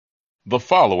The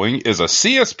following is a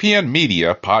CSPN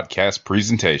Media podcast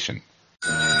presentation.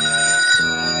 Good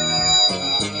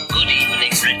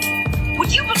evening, Britain.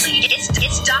 Would you believe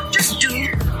it's Dr.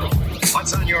 Doom?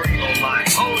 What's on your evil mind?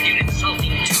 Hold your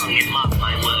insulting tongue and mark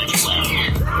my words well.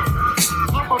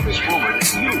 How about this rumor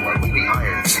that you are really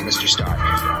hired for Mr. Stark?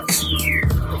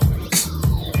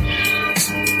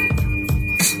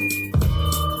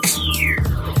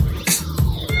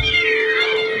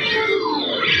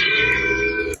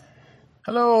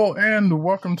 Hello, and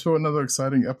welcome to another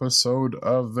exciting episode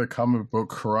of the Comic Book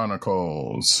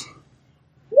Chronicles.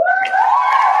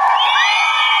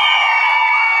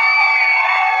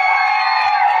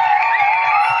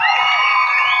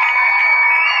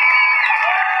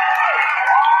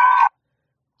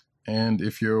 And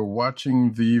if you're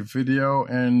watching the video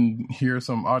and hear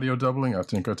some audio doubling, I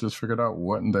think I just figured out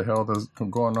what in the hell is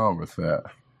going on with that.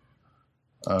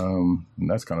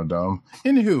 That's kind of dumb.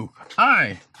 Anywho,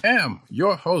 I am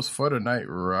your host for tonight,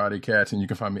 Roddy Cat, and you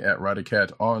can find me at Roddy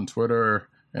Cat on Twitter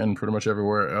and pretty much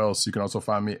everywhere else. You can also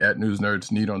find me at News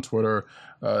Nerds Need on Twitter,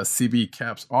 CB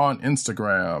Caps on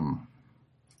Instagram.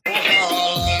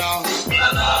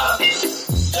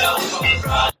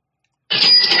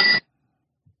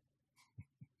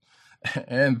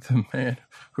 And the man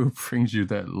who brings you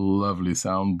that lovely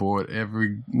soundboard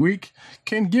every week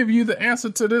can give you the answer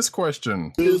to this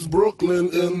question. Is Brooklyn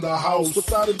in the house?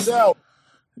 Without a doubt.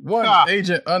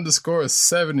 Agent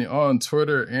 _70 on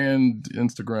Twitter and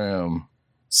Instagram.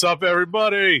 Sup,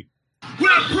 everybody?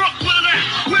 Where Brooklyn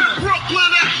at? Where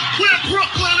Brooklyn at? Where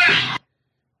Brooklyn at?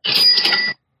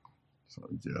 So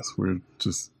yes, we're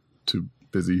just too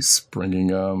busy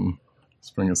springing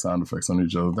sound effects on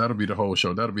each other. That'll be the whole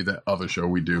show. That'll be that other show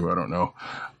we do. I don't know.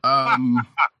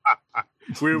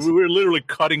 We're literally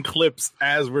cutting clips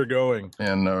as we're going.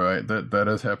 And all right, that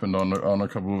has happened on a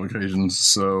couple of occasions.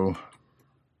 So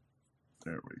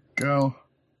there we go.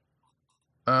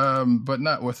 But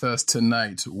not with us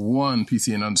tonight. One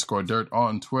PCN_Dirt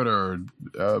on Twitter,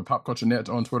 Pop Culture Net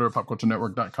on Twitter,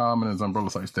 popculturenetwork.com, and his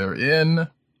umbrella sites therein.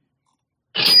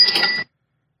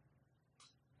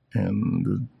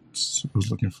 And I was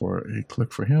looking for a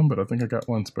click for him, but I think I got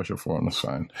one special for him. That's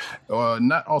fine.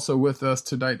 Not also with us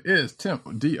tonight is Temp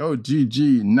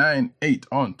DOGG98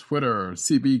 on Twitter,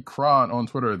 CB Cron on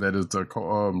Twitter. That is the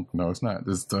no, it's not.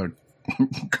 It's the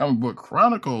Comic Book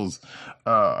Chronicles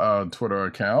Twitter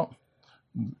account.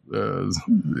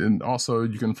 And also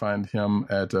you can find him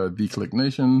at The Click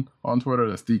Nation on Twitter.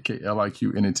 That's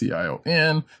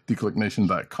DKLIQNATION,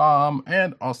 theclicknation.com,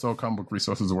 and also Comic Book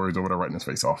Resources where he's over there writing his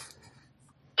face off.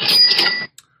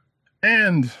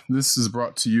 And this is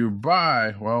brought to you by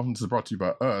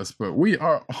us, but we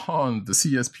are on the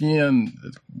CSPN,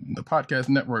 the podcast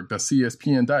network, the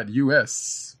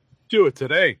CSPN.us. Do it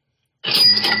today.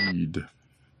 Indeed.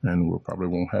 And we probably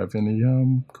won't have any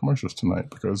commercials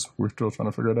tonight because we're still trying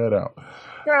to figure that out.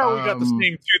 Yeah, we got the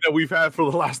same two that we've had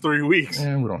for the last 3 weeks.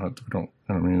 And we don't have to,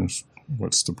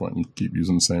 what's the point in keep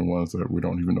using the same ones that we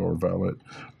don't even know are valid?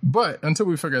 But until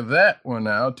we figure that one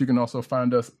out, you can also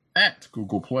find us at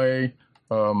Google Play,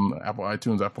 Apple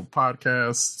iTunes, Apple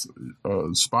Podcasts,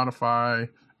 Spotify,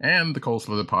 and the Cold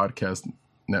Slither Podcast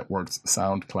Network's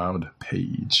SoundCloud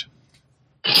page.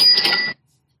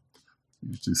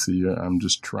 You see, I'm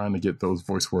just trying to get those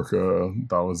voice work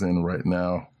dollars in right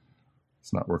now.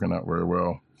 It's not working out very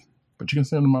well, but you can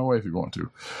send them my way if you want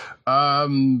to.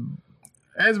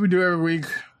 As we do every week,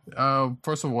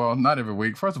 first of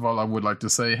all, I would like to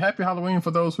say Happy Halloween for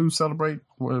those who celebrate,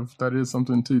 if that is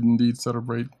something to indeed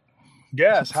celebrate.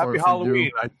 Yes, Happy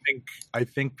Halloween. I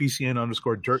think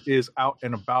PCN_Dirt is out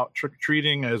and about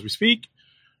trick-or-treating as we speak.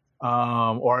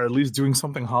 Or at least doing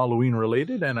something Halloween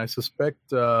related, and I suspect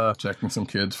checking some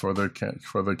kids for their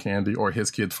candy, or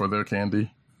his kids for their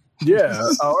candy. Yeah,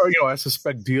 or I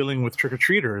suspect dealing with trick or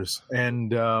treaters,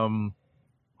 and Tim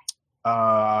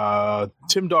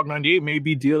Dog 98 may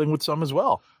be dealing with some as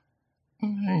well.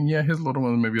 Yeah, his little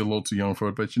one may be a little too young for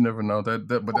it, but you never know. But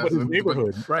that's his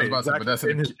neighborhood, right? Exactly. But that's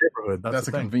in his neighborhood. That's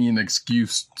a convenient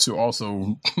excuse to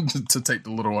also to take the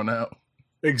little one out.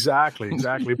 Exactly.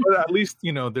 But at least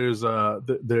there's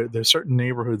certain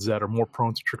neighborhoods that are more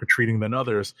prone to trick or treating than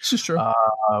others. This is true.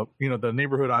 The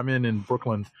neighborhood I'm in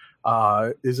Brooklyn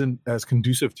isn't as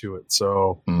conducive to it.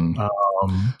 So,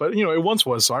 but it once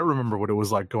was. So I remember what it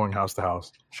was like going house to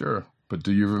house. Sure, but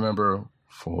do you remember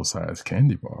full-size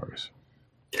candy bars?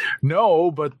 No,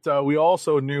 but we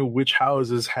also knew which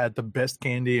houses had the best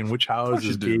candy and which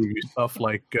houses gave you stuff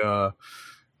like,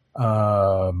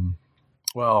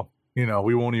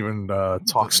 we won't even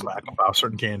talk smack about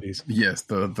certain candies. Yes,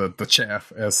 the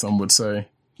chaff, as some would say,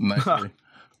 nicely.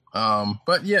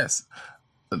 But yes,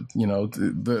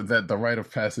 the rite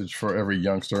of passage for every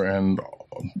youngster and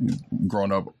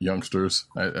grown-up youngsters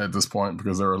at this point,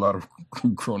 because there are a lot of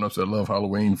grown-ups that love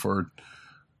Halloween for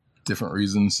different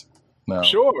reasons now.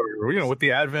 Sure, with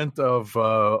the advent of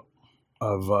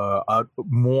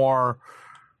more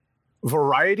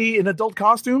variety in adult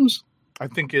costumes, I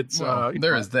think it's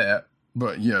there is that.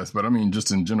 But yes, I mean,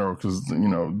 just in general, because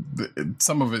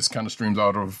some of it's kind of streams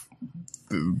out of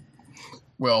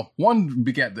one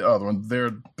begat the other one.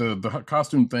 The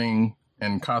costume thing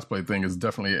and cosplay thing is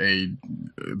definitely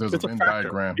there's a Venn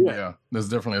diagram. Yeah, there's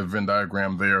definitely a Venn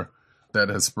diagram there that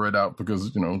has spread out,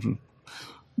 because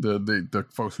the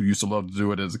folks who used to love to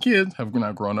do it as a kid have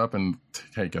now grown up, and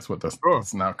hey, guess what? That's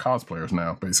now cosplayers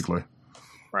now, basically.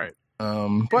 Right.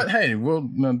 But hey,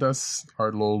 that's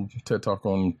our little TED Talk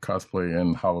on cosplay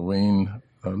and Halloween.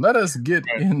 Let us get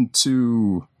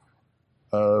into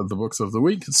the books of the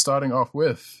week, starting off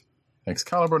with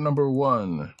Excalibur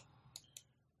 #1.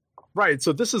 Right,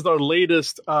 so this is our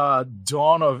latest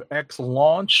Dawn of X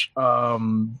launch.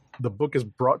 The book is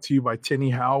brought to you by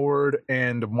Tinny Howard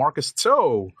and Marcus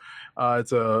Toe.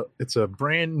 It's a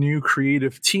brand new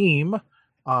creative team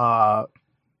for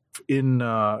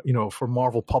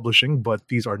Marvel Publishing, but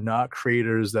these are not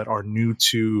creators that are new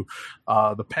to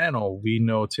the panel. We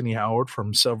know Tinny Howard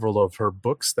from several of her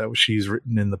books that she's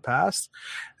written in the past,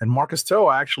 and Marcus Toe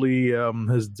actually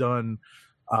has done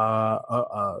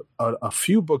a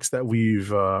few books that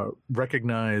we've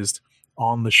recognized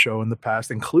on the show in the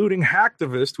past, including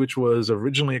Hacktivist, which was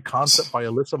originally a concept by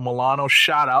Alyssa Milano.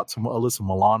 Shout out to Alyssa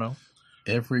Milano.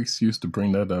 Every excuse to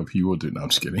bring that up, he will do. No, I'm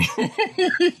just kidding.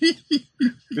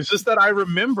 It's just that I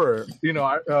remember,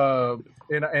 I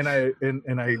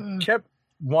kept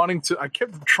I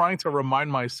kept trying to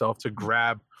remind myself to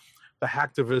grab the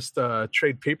Hacktivist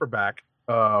trade paperback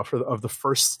of the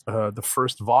first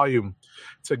volume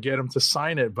to get him to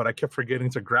sign it, but I kept forgetting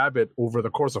to grab it over the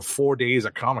course of 4 days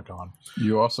at Comic-Con.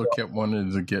 You also kept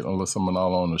wanting to get Alyssa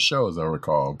Milano on the show, as I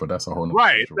recall, but that's a whole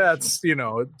nother situation. That's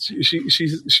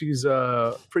she's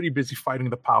pretty busy fighting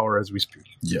the power as we speak.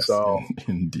 Yes, so.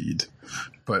 Indeed.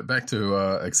 But back to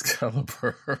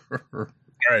Excalibur.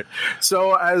 All right.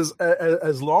 So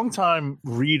as longtime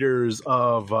readers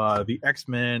of the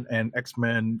X-Men and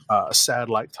X-Men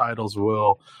satellite titles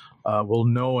will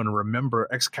know and remember,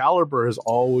 Excalibur has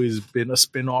always been a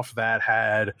spin-off that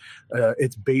had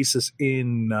its basis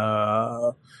in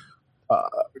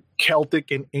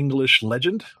Celtic and English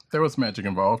legend. There was magic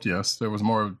involved, yes. There was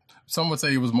more. Some would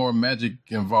say it was more magic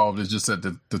involved. It's just that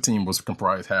the team was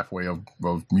comprised halfway of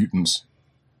mutants.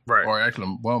 Right. Or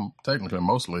actually, technically,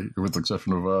 mostly, with the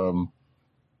exception of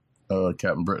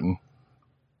Captain Britain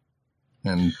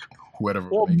and whatever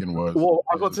Megan was. Well,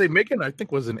 I was going to say Megan, I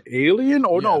think, was an alien.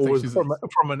 Or no, it was from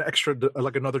an extra,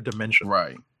 like another dimension.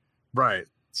 Right. Right.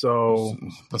 So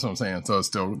that's what I'm saying. So it's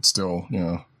still,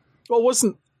 Well,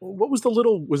 what was the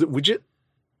little? Was it Widget?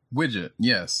 Widget,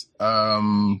 yes.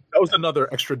 That was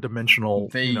another extra dimensional.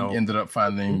 They ended up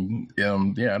finding. I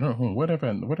don't know whatever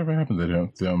happened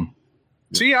to them.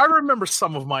 See, I remember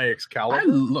some of my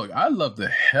Excalibur. I loved the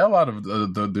hell out of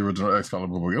the original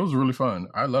Excalibur book. It was really fun.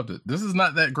 I loved it. This is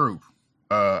not that group.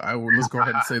 Let's go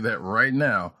ahead and say that right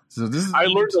now. So I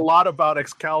learned a lot about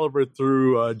Excalibur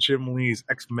through Jim Lee's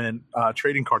X-Men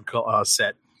trading card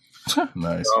set.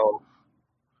 Nice. So,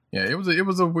 yeah, it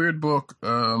was a weird book.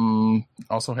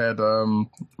 Also had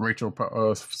Rachel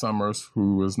Summers,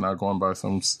 who is now going by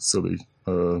some silly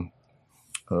code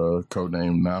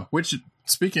name now, which.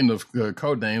 Speaking of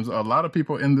code names, a lot of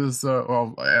people in this,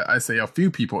 I say a few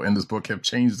people in this book have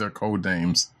changed their code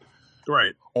names.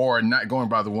 Right. Or not going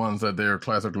by the ones that they're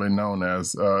classically known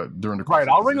as during the course. Right.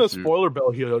 I'll ring a spoiler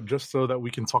bell here just so that we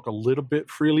can talk a little bit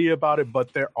freely about it,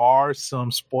 but there are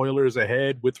some spoilers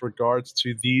ahead with regards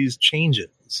to these changes.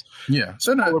 Yeah.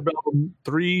 Spoiler bell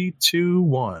 3, 2,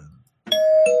 1.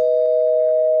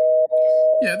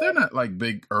 Yeah, they're not like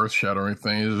big earth-shattering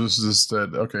things. It's just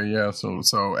that, okay, yeah,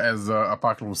 so as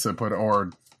Apocalypse said,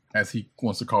 or as he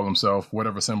wants to call himself,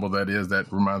 whatever symbol that is,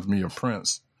 that reminds me of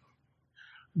Prince.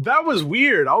 That was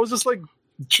weird. I was just like,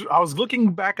 I was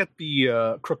looking back at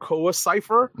the Krakoa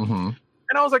cipher, and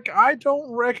I was like, I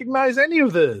don't recognize any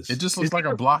of this. It just looks like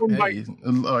a block A. Like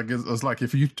it's like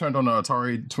if you turned on an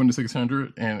Atari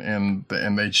 2600 and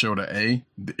they showed an A,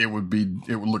 it would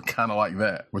look kind of like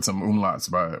that with some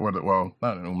umlauts by it. Well,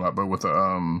 not an umlaut, but with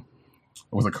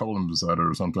a colon beside it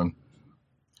or something.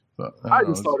 So, I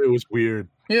just thought it was weird.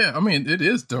 Yeah, I mean, it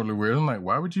is totally weird. I'm like,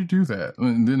 why would you do that?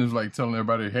 And then it's like telling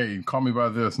everybody, hey, call me by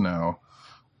this now.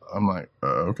 I'm like,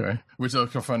 okay. Which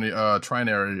is funny.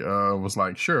 Trinary was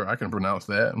like, sure, I can pronounce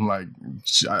that. I'm like,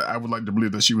 I would like to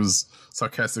believe that she was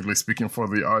sarcastically speaking for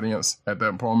the audience at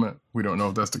that moment. We don't know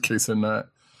if that's the case or not.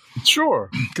 Sure.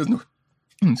 Because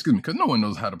no one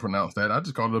knows how to pronounce that. I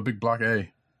just called it a big block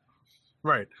A.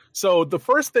 Right. So the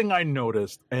first thing I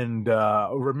noticed, and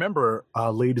remember,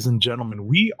 ladies and gentlemen,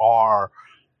 we are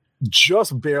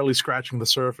just barely scratching the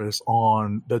surface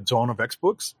on the Dawn of X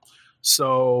books.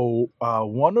 So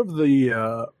one of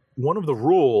the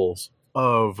rules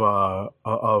of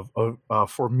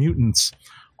for mutants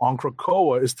on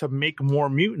Krakoa is to make more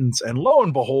mutants, and lo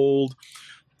and behold,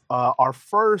 our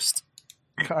first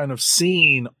kind of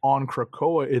scene on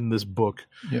Krakoa in this book.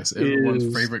 Yes,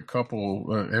 everyone's favorite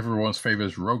couple, everyone's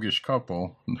favorite roguish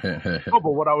couple. But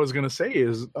what I was going to say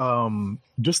is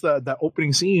just that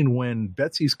opening scene when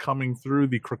Betsy's coming through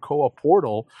the Krakoa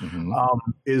portal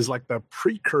is like the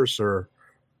precursor,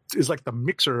 is like the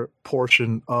mixer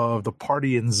portion of the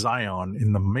party in Zion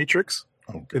in the Matrix.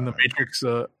 Oh, in the Matrix,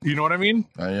 you know what I mean?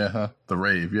 Yeah, the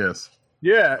rave, yes.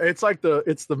 Yeah, it's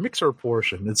the mixer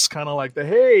portion. It's kind of like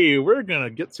hey, we're gonna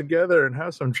get together and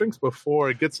have some drinks before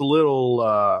it gets a little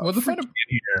the funny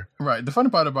here. Right. The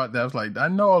funny part about that was like I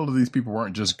know all of these people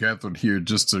weren't just gathered here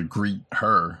just to greet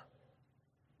her.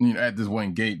 At this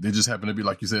one gate, they just happen to be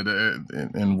like you said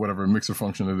in whatever mixer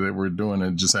function that they were doing.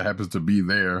 It just happens to be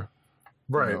there.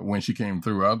 Right. When she came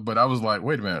through. But I was like,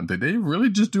 wait a minute, did they really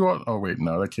just do all... Oh, wait,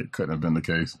 no, that couldn't have been the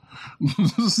case.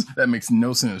 That makes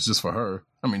no sense just for her.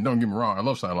 I mean, don't get me wrong, I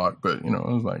love Psylocke, but, I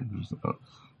was like,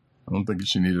 I don't think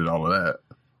she needed all of that.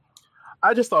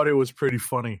 I just thought it was pretty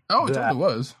funny. Oh, it totally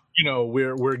was.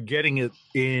 We're getting it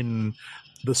in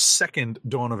the second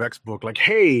Dawn of X book. Like,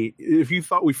 hey, if you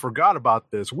thought we forgot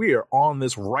about this, we are on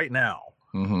this right now.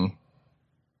 Mm-hmm.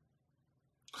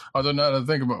 Although now that I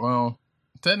think about,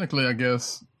 technically, I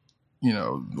guess,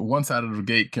 one side of the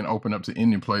gate can open up to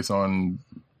any place on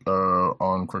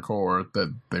Krakoa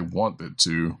that they want it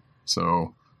to.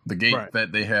 So the gate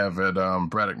that they have at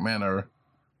Braddock Manor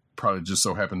probably just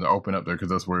so happened to open up there because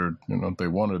that's where they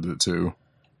wanted it to.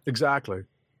 Exactly.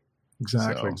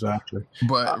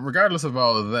 But regardless of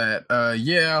all of that,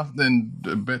 then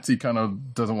Betsy kind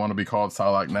of doesn't want to be called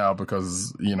Psylocke now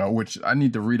because which I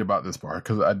need to read about this part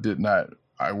because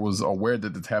I was aware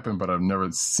that this happened, but I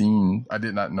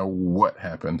did not know what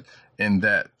happened, and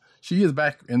that she is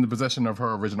back in the possession of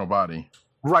her original body.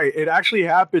 Right. It actually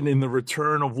happened in the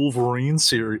Return of Wolverine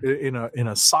series, in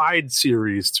a side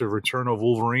series to Return of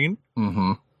Wolverine.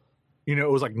 Mm-hmm. It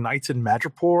was like Knights in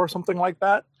Madripoor or something like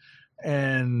that.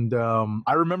 And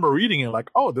I remember reading it like,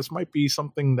 oh, this might be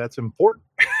something that's important.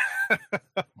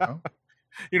 Well.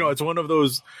 It's one of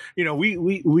those,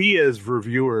 we as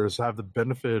reviewers have the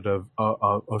benefit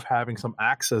of having some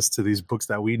access to these books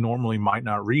that we normally might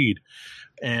not read.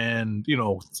 And,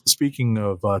 speaking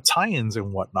of tie-ins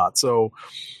and whatnot. So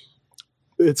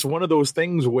it's one of those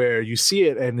things where you see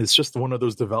it and it's just one of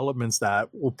those developments that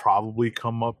will probably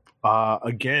come up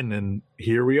again. And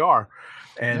here we are.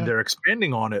 And they're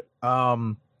expanding on it.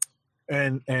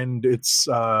 And it's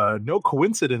no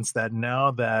coincidence that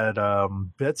now that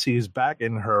Betsy is back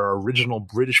in her original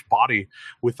British body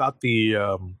without the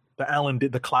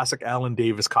classic Alan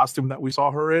Davis costume that we saw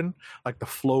her in, like the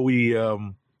flowy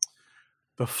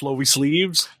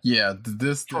sleeves. Yeah,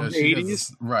 this from the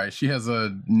 80s. Right, she has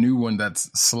a new one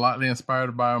that's slightly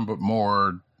inspired by him, but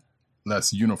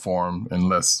less uniform and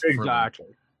less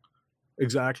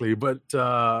Exactly, but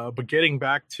getting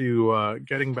back to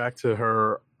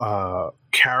her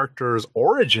character's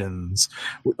origins,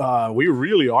 we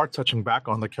really are touching back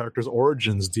on the character's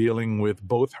origins, dealing with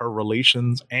both her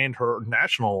relations and her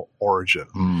national origin.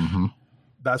 Mm-hmm.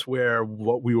 That's where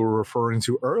what we were referring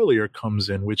to earlier comes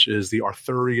in, which is the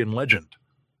Arthurian legend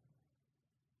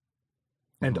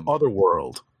and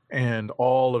Otherworld and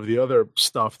all of the other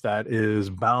stuff that is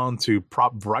bound to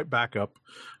prop right back up.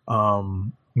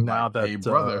 Now that a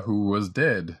brother who was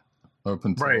dead up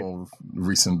until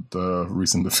recent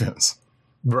defense.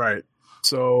 Right.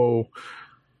 So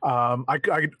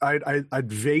I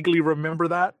vaguely remember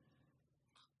that.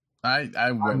 I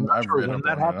read when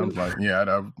that happened. I was like,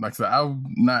 like I said,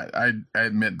 I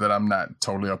admit that I'm not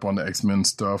totally up on the X-Men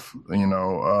stuff,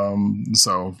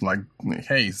 so like,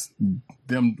 hey,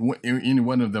 any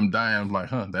one of them dying, I'm like,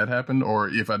 that happened? Or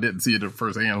if I didn't see it at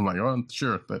first hand, I'm like, oh,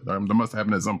 sure, that must have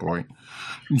happened at some point.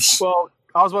 Well,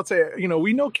 I was about to say,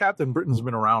 we know Captain Britain's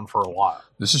been around for a while.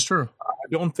 This is true. I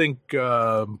don't think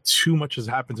too much has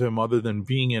happened to him other than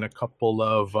being in a couple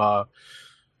of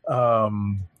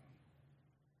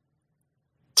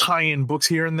tie-in books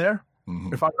here and there,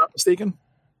 if I'm not mistaken.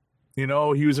 He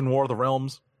was in War of the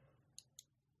Realms.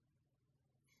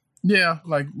 Yeah,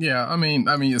 I mean,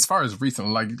 as far as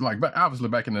recent, but obviously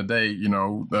back in the day,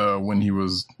 when he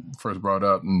was first brought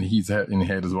up, and he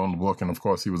had his own book, and of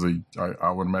course he was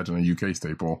I would imagine a UK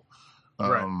staple,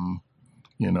 Right. And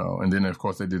then of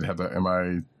course they did have the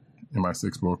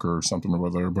MI6 book or something or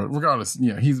other. But regardless,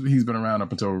 yeah, he's been around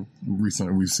up until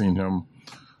recently. We've seen him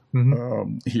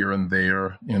here and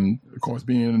there, and of course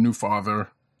being a new father,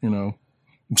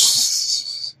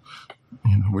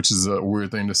 which is a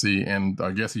weird thing to see. And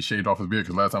I guess he shaved off his beard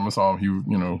because last time I saw him, he,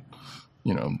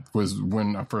 was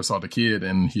when I first saw the kid,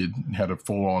 and he had a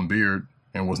full on beard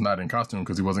and was not in costume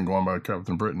because he wasn't going by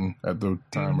Captain Britain at the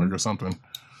time or something.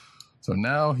 So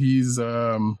now he's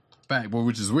back,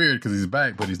 which is weird because he's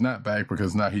back, but he's not back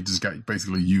because now he just got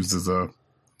basically used as a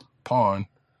pawn.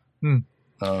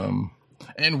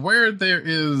 And where there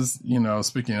is,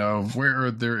 speaking of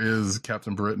where there is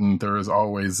Captain Britain, there is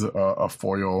always a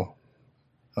foil.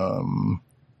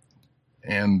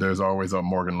 And there's always a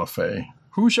Morgan Le Fay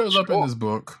who shows up in this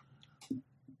book,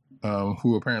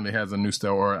 who apparently has a new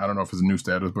status, or I don't know if it's a new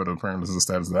status, but apparently it's a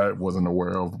status that I wasn't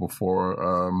aware of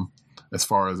before, as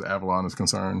far as Avalon is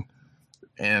concerned.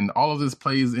 And all of this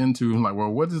plays into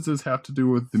what does this have to do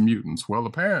with the mutants? Well,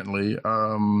 apparently,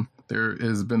 there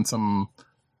has been some,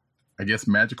 I guess,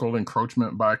 magical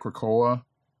encroachment by Krakoa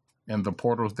and the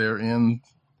portals therein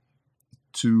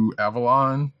to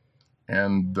Avalon.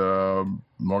 And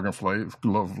Morgan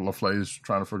Le Fay is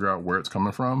trying to figure out where it's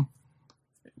coming from,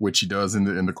 which he does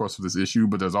in the course of this issue.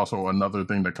 But there's also another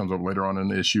thing that comes up later on in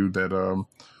the issue that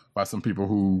by some people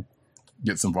who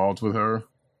gets involved with her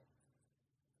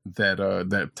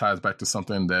that ties back to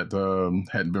something that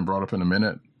hadn't been brought up in a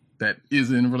minute. That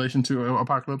is in relation to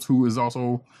Apocalypse, who is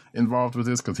also involved with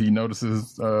this because he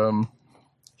notices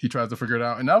he tries to figure it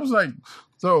out. And I was like,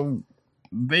 so.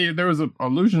 There was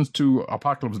allusions to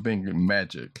Apocalypse being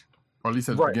magic, or at least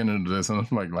at the beginning of this, and I'm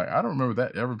like I don't remember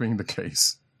that ever being the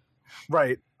case.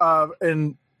 Right,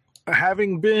 and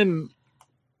having been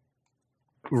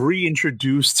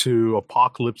reintroduced to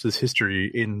Apocalypse's history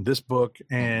in this book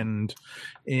and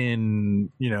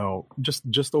in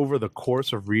just over the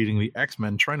course of reading the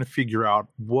X-Men, trying to figure out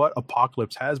what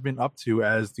Apocalypse has been up to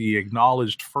as the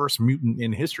acknowledged first mutant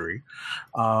in history,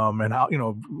 and how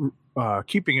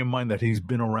keeping in mind that he's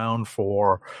been around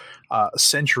for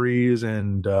centuries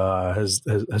and has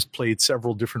played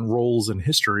several different roles in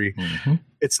history.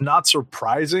 It's not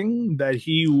surprising that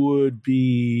he would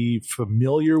be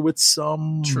familiar with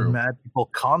some magical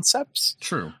concepts.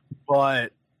 True.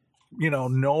 But,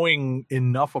 knowing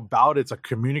enough about it to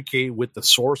communicate with the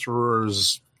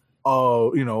sorcerers,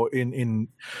 in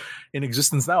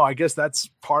existence now, I guess that's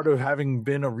part of having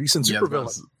been a recent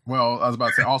supervillain. Well, I was about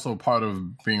to say also part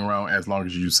of being around as long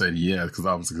as you said he has,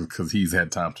 because he's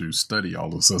had time to study all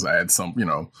of this. Add some,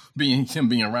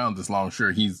 being around this long, I'm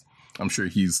sure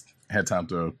he's had time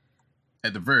to,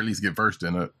 at the very least, get versed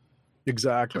in it.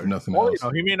 Exactly. If nothing else.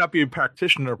 He may not be a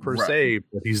practitioner per se,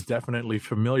 but he's definitely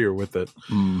familiar with it.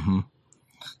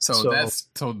 So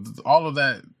all of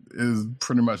that is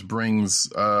pretty much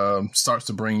starts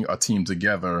to bring a team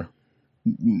together,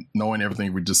 knowing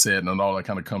everything we just said, and all that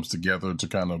kind of comes together to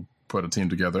kind of put a team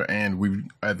together. And we,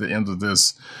 at the end of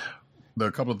this,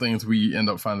 the couple of things we end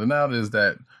up finding out is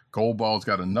that Goldball's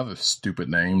got another stupid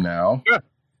name now.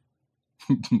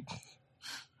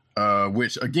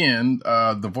 Which again,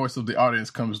 the voice of the audience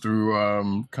comes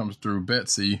through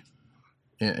Betsy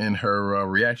in her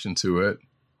reaction to it,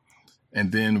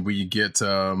 and then we get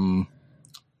so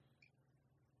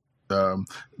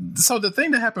the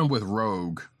thing that happened with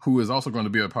Rogue, who is also going to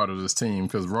be a part of this team,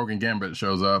 because Rogue and Gambit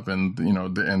shows up, and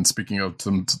and speaking of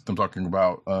them talking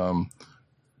about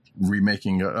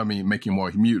making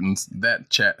more mutants, that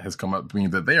chat has come up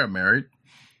being that they are married.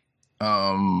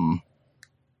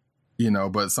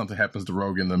 But something happens to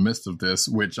Rogue in the midst of this,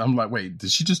 which I'm like, wait,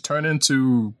 did she just turn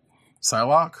into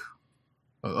Psylocke?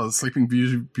 A Sleeping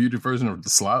Beauty version of the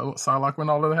Psylocke when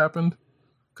all of that happened?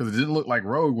 Because it didn't look like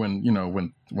Rogue when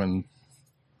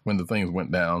the things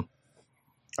went down.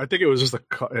 I think it was just a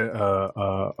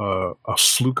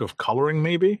fluke of coloring,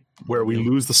 maybe, where we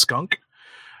lose the skunk.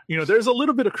 There's a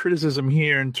little bit of criticism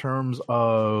here in terms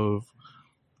of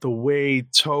the way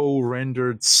Toe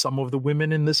rendered some of the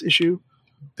women in this issue.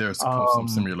 There's some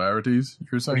similarities,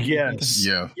 you're saying? Yes.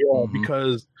 Yeah.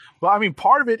 Because,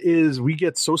 part of it is we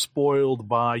get so spoiled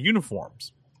by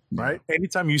uniforms, right?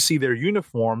 Anytime you see their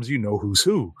uniforms, you know who's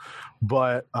who.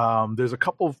 But there's a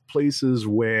couple of places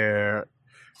where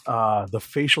the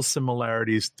facial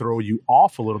similarities throw you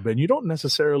off a little bit, and you don't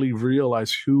necessarily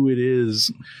realize who it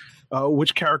is,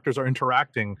 which characters are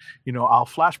interacting. I'll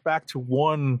flash back to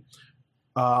one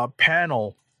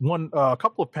panel a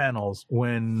couple of panels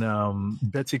when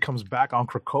Betsy comes back on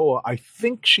Krakoa, I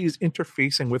think she's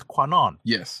interfacing with Kwanon.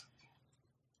 Yes.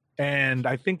 And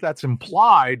I think that's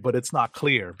implied, but it's not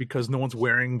clear because no one's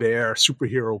wearing their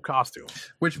superhero costume.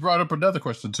 Which brought up another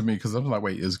question to me because I was like,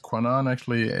 wait, is Kwanon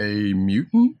actually a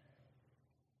mutant?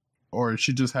 Or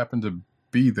she just happened to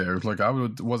be there? Like,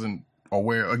 wasn't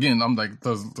aware. Again, I'm like,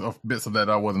 there's bits of that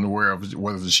I wasn't aware of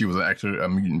whether she was actually a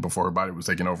mutant before her body was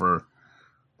taken over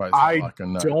by I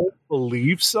don't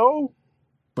believe so.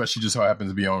 But she just so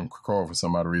happens to be on Krakoa for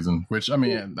some odd reason. Which, I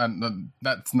mean,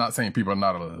 that's not saying people are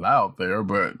not allowed there,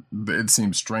 but it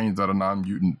seems strange that a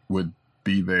non-mutant would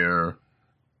be there.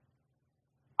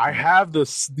 I have the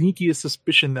sneakiest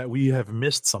suspicion that we have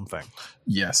missed something.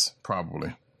 Yes,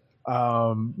 probably.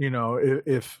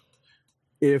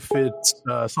 If it's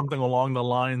something along the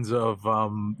lines of,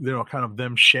 kind of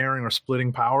them sharing or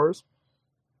splitting powers.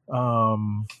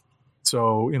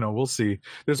 So, we'll see.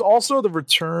 There's also the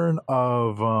return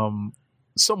of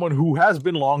someone who has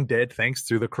been long dead thanks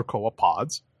to the Krakoa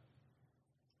pods.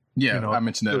 Yeah, I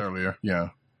mentioned that earlier. Yeah.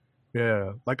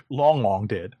 Yeah, like long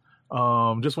dead.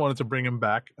 Just wanted to bring him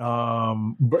back.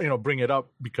 Bring it up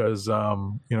because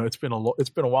it's been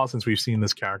a while since we've seen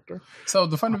this character. So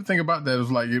the funny thing about that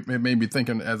is like it made me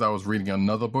thinking as I was reading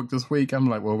another book this week. I'm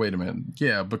like, well, wait a minute.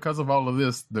 Yeah, because of all of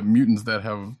this, the mutants that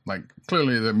have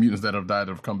clearly the mutants that have died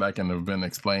have come back and have been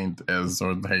explained as,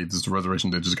 or hey, this is the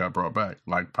resurrection that just got brought back,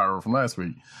 like Pyro from last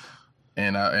week.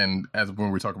 And as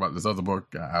when we talk about this other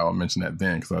book, I'll mention that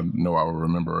then because I know I will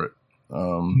remember it.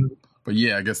 But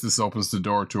yeah, I guess this opens the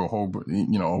door to a whole,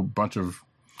 bunch of,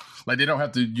 like, they don't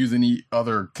have to use any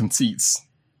other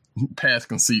past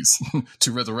conceits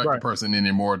to resurrect the person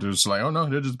anymore. They're just like, oh no,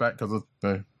 they're just back because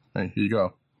hey, here you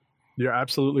go. You're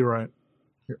absolutely right.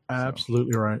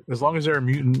 Absolutely right. As long as they're a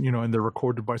mutant, and they're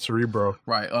recorded by Cerebro.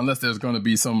 Right. Unless there's going to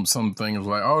be something of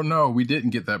like, oh no, we didn't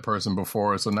get that person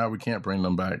before, so now we can't bring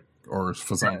them back, or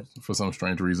for some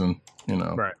strange reason,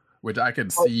 Right. Which I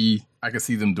could see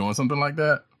them doing something like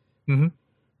that. Mm-hmm.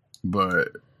 But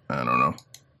I don't know.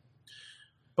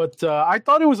 But I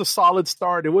thought it was a solid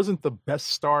start. It wasn't the best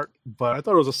start, but I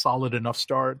thought it was a solid enough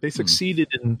start. They succeeded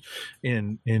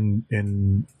in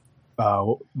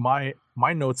my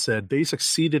notes said they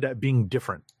succeeded at being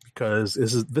different because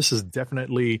this is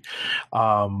definitely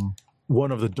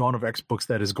one of the Dawn of X books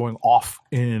that is going off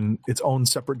in its own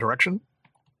separate direction.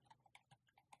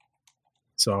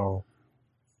 So.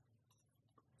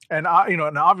 And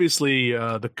and obviously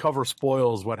the cover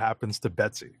spoils what happens to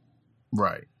Betsy.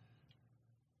 Right.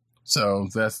 So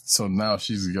now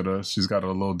she's got a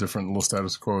little different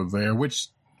status quo there, which,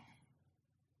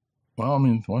 well, I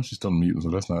mean, she's still a mutant, so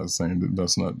that's not the same.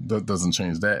 That doesn't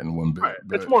change that in one bit. Right.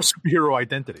 It's more superhero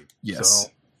identity. Yes.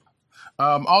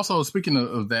 So. Also, speaking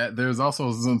of that, there's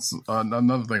also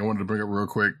another thing I wanted to bring up real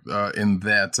quick. In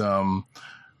that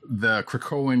the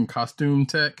Krakoan costume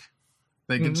tech.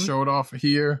 They get showed off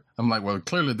here. I'm like, well,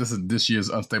 clearly this is this year's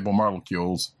Unstable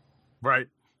Molecules. Right.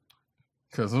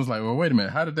 Because I was like, well, wait a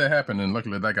minute. How did that happen? And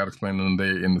luckily that got explained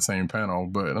in the same panel.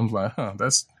 But I was like,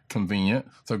 that's convenient.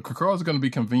 So Krakoa is going to be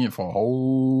convenient for a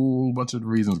whole bunch of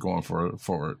reasons going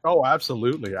forward. Oh,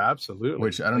 absolutely. Absolutely.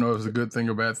 Which I don't know if it's a good thing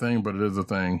or bad thing, but it is a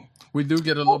thing. We do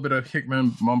get a little bit of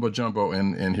Hickman mumbo jumbo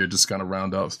in here, just kind of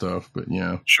round out stuff. But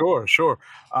yeah. Sure.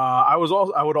 I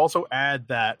would also add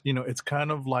that, it's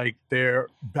kind of like they're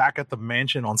back at the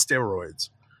mansion on steroids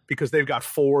because they've got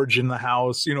Forge in the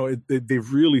house.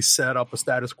 They've really set up a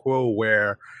status quo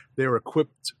where they're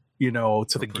equipped,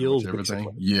 to the guild. Everything.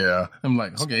 Yeah. I'm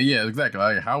like, okay, yeah, exactly.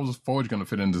 Like, how is Forge going to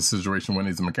fit into the situation when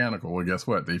he's a mechanical? Well, guess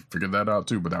what? They figured that out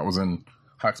too, but that was in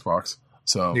Hoxbox.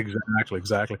 So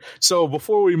Exactly. So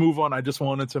before we move on, I just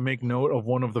wanted to make note of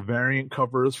one of the variant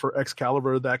covers for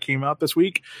Excalibur that came out this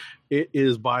week. It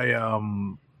is by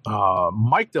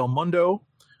Mike Del Mundo.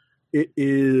 It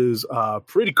is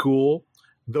pretty cool.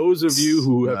 Those of you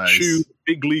who have chewed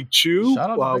Big League Chew,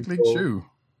 shout out to Big League Chew.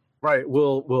 Right,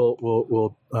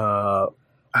 we'll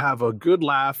have a good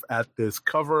laugh at this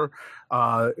cover.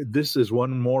 This is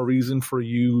one more reason for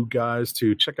you guys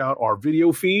to check out our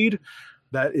video feed.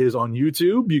 That is on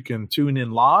YouTube. You can tune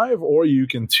in live or you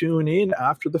can tune in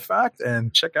after the fact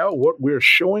and check out what we're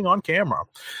showing on camera.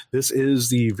 This is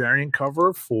the variant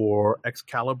cover for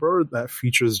Excalibur that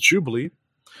features Jubilee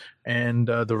and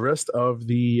the rest of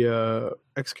the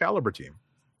Excalibur team.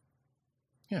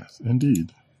 Yes,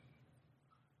 indeed.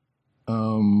 I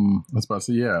was about to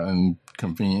say, yeah, and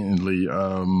conveniently,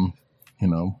 themed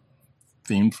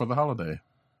for the holiday.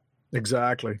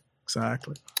 Exactly.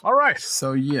 Exactly. All right.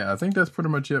 So yeah, I think that's pretty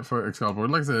much it for Excalibur.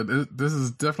 Like I said, this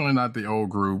is definitely not the old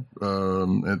group,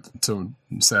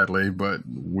 sadly, but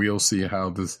we'll see how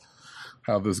this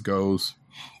goes.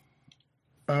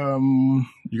 You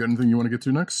got anything you want to get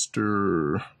to next,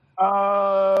 or?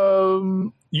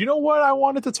 You know what I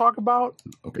wanted to talk about?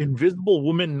 Okay. Invisible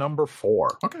Woman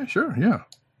 #4. Okay, sure, yeah.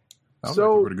 That was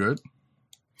So- pretty good.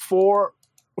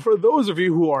 For those of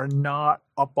you who are not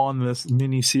up on this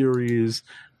miniseries,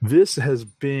 this has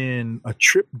been a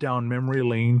trip down memory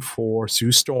lane for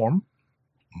Sue Storm,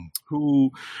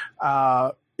 who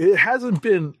it hasn't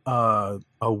been a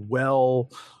well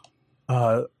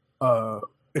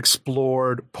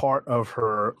explored part of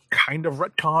her kind of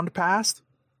retconned past.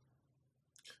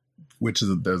 Which is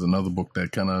there's another book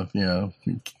that kind of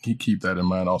keep that in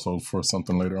mind also for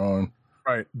something later on.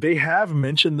 Right. They have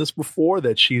mentioned this before,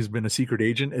 that she's been a secret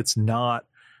agent. It's not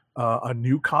a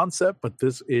new concept, but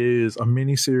this is a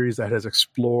miniseries that has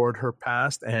explored her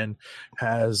past and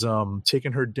has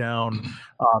taken her down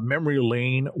memory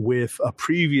lane with a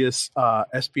previous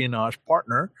espionage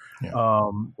partner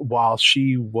while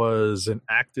she was an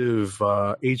active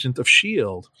agent of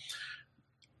S.H.I.E.L.D.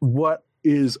 What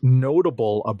is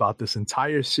notable about this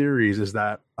entire series is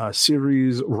that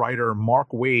series writer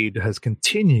Mark Waid has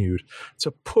continued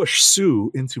to push Sue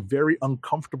into very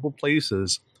uncomfortable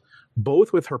places,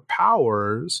 both with her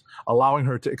powers, allowing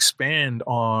her to expand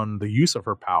on the use of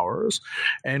her powers,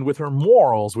 and with her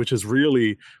morals, which is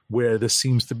really where this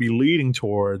seems to be leading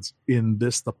towards in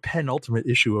the penultimate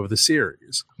issue of the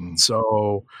series.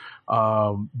 So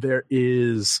there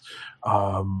is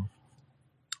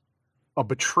a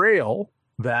betrayal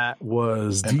that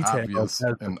was detailed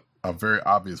and a very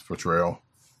obvious betrayal.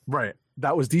 Right.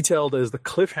 That was detailed as the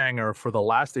cliffhanger for the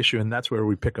last issue, and that's where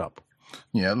we pick up.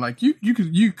 Yeah, like you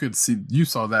could see, you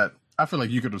saw that. I feel like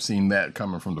you could have seen that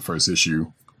coming from the first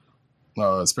issue,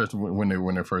 especially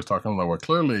when they're first talking. Like, well,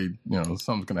 clearly,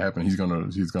 something's gonna happen. He's gonna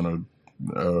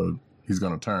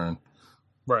turn.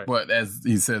 Right. But as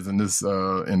he says in this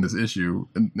issue,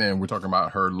 and we're talking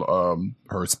about her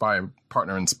spy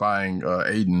partner in spying,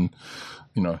 Aiden.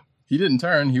 He didn't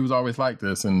turn. He was always like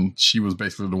this, and she was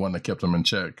basically the one that kept him in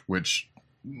check. Which,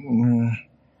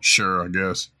 sure, I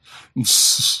guess.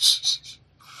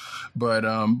 But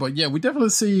yeah, we definitely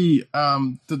see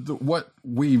what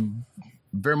we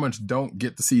very much don't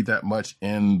get to see that much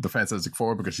in the Fantastic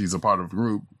Four, because she's a part of the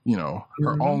group.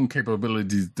 Her own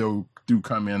capabilities do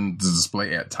come in to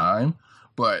display at time,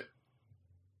 but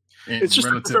it's just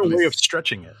a different way of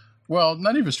stretching it. Well,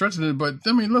 not even stretching it, but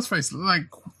I mean, let's face it. Like,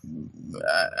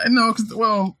 I know,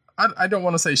 I don't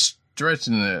want to say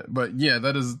stretching it, but yeah,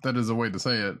 that is a way to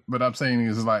say it. But I'm saying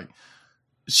is like,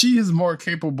 she is more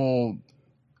capable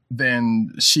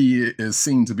than she is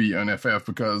seen to be in FF,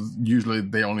 because usually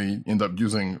they only end up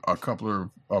using a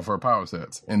couple of her power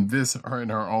sets. And her in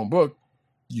her own book,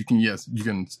 you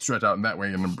can stretch out in that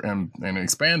way and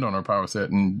expand on her power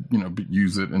set and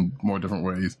use it in more different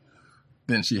ways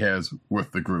than she has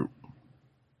with the group.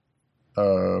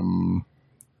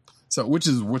 So which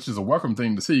is a welcome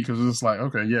thing to see, because it's like,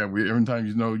 okay, yeah, every time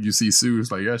you see Sue,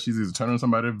 it's like, yeah, she's either turning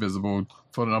somebody invisible,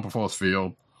 floating up a force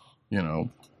field,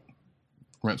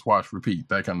 rinse, wash, repeat,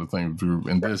 that kind of thing.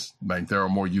 And this, like, there are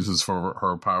more uses for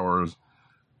her powers,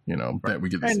 that we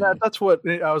get to see. And that's what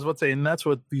I was about to say, and that's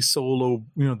what these solo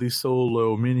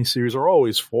miniseries are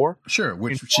always for. Sure,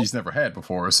 which she's never had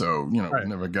before, so Right.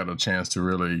 never got a chance to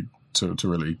really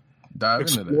dive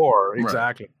into that. Explore,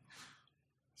 exactly. Right.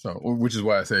 So, which is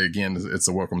why I say again, it's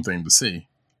a welcome thing to see.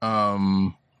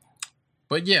 But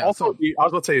yeah, Also, I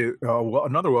was about to say,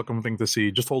 another welcome thing to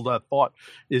see, just hold that thought,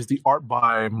 is the art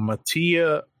by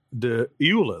Mattia de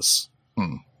Eulis.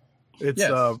 It's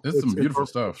some beautiful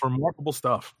stuff. Remarkable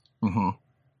stuff. Mm-hmm.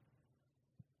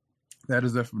 That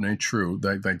is definitely true.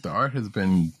 Like the art has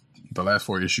been, the last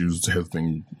 4 issues has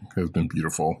been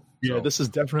beautiful. Yeah, so. This is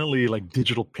definitely like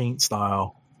digital paint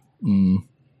style.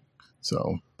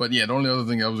 So, but yeah, the only other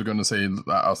thing I was going to say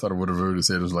outside of what I've already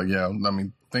said is like, yeah, I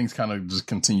mean, things kind of just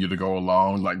continue to go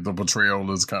along. Like the betrayal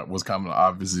was kind of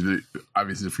obviously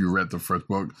if you read the first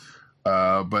book,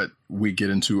 but we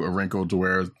get into a wrinkle to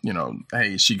where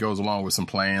hey, she goes along with some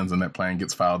plans, and that plan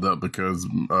gets fouled up because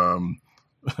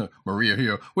Maria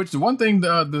Hill. Which the one thing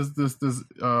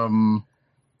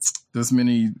this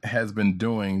mini has been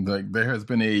doing, like there has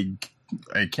been a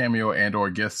cameo and or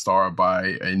guest star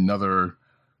by another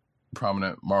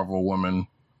prominent Marvel woman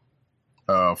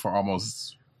for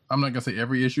almost, I'm not gonna say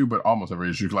every issue, but almost every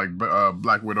issue. Like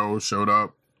Black Widow showed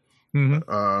up,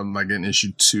 like in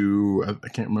issue 2. I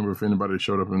can't remember if anybody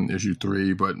showed up in issue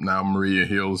 3, but now Maria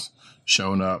Hill's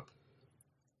shown up,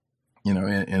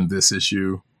 in this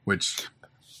issue. which,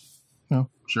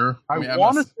 sure. I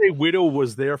want to say Widow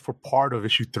was there for part of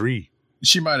issue 3.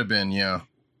 She might have been, yeah.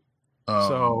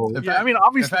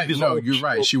 Obviously, you're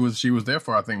right. She was there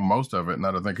for, I think, most of it.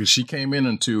 Not I think, because she came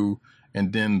in 2,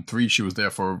 and then 3, she was there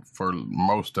for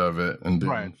most of it, and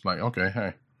then it's like, okay,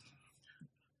 hey.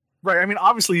 Right. I mean,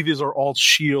 obviously, these are all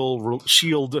shield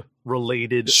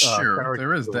related. Sure,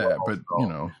 there is that, but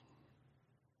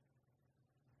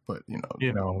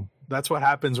that's what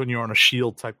happens when you're on a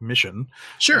shield type mission.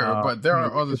 Sure, but there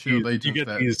are other shield agents. You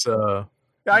get these.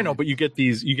 I know, but you get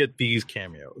these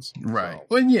cameos, right? So.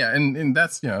 Well, yeah, and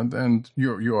that's and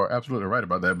you are absolutely right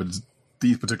about that. But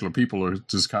these particular people are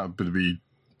just kind of to be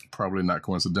probably not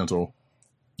coincidental.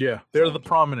 Yeah, they're the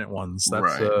prominent ones. That's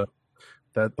right.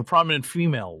 The prominent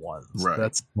female ones. Right.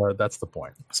 That's the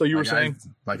point. So you were saying,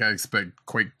 I expect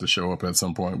Quake to show up at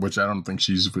some point, which I don't think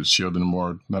she's with Shield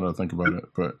anymore. Now that I think about it,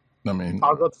 but I mean, I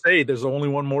was about to say there's only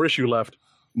one more issue left.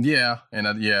 Yeah, and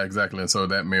exactly. And so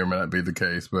that may or may not be the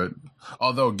case. But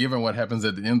although, given what happens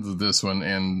at the end of this one,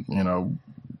 and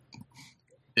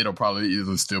it'll probably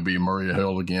either still be Maria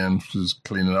Hill again, just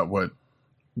cleaning up what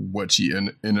she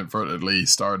inadvertently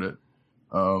started.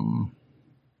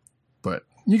 But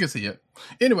you can see it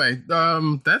anyway.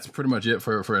 That's pretty much it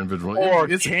for Invisible. Or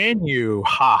can you?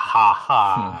 Ha ha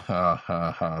ha! Ha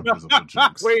ha ha! Visible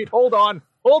jokes. Wait, hold on.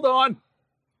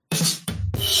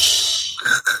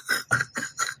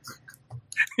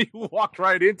 You walked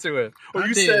right into it. Or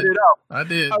you set it up. I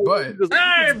did, but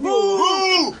Hey,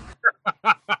 boo!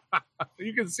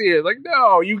 You can see it. Like,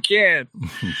 no, you can't.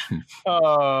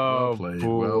 Well played.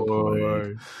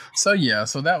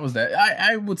 So that was that.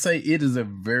 I would say it is a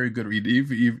very good read.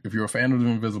 If you're a fan of the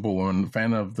Invisible Woman,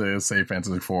 fan of the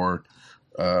Fantasy 4,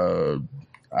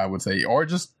 I would say, or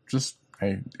just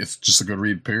hey, it's just a good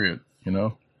read. Period.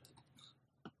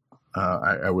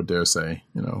 I would dare say,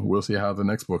 we'll see how the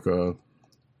next book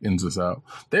ends us out.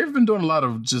 They've been doing a lot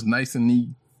of just nice and neat,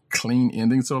 clean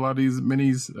endings to a lot of these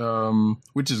minis,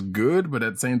 which is good, but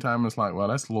at the same time, it's like, well,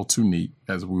 that's a little too neat,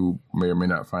 as we may or may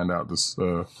not find out this.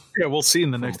 We'll see in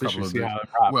the next issue. See how it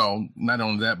well, not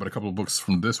only that, but a couple of books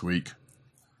from this week.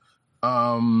 So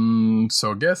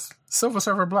I guess Silver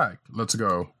Surfer Black. Let's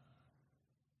go.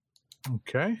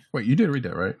 Okay. Wait, you did read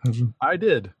that, right? I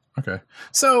did. Okay.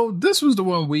 So this was the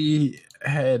one we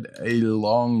had a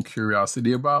long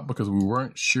curiosity about because we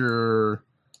weren't sure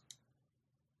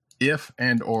if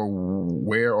and or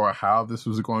where or how this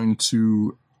was going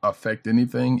to affect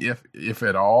anything, if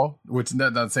at all, which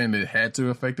not saying that it had to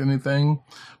affect anything,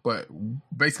 but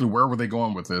basically where were they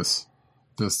going with this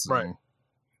right. thing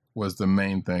was the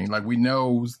main thing. Like, we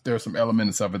know there's some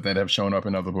elements of it that have shown up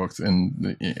in other books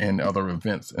and other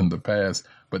events in the past,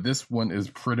 but this one is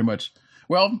pretty much,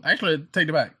 well, actually, take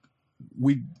it back.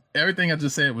 Everything I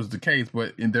just said was the case,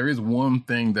 but there is one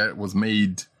thing that was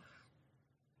made,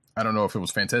 I don't know if it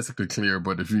was fantastically clear,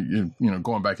 but if you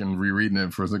going back and rereading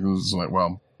it for a second, it was like,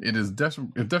 well, it's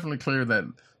definitely clear that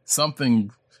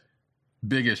something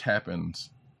biggish happens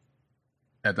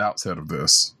at the outset of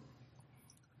this.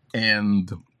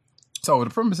 And so the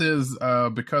premise is,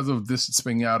 because of this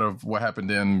spinning out of what happened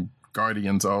in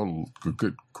Guardians,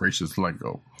 good gracious,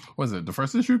 was it the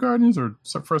first issue of Guardians or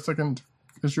second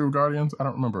issue of Guardians? I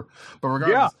don't remember. But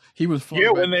regardless, he was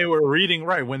when they were reading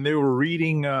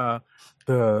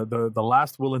the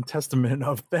last will and testament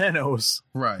of Thanos,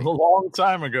 right, a long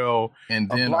time ago, and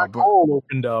then a black hole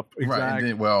opened up. Exactly. Right, and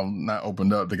then, well, not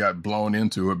opened up. They got blown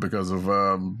into it because of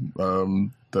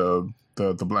the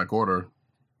Black Order.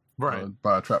 Right,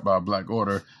 trapped by a Black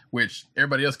Order, which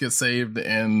everybody else gets saved,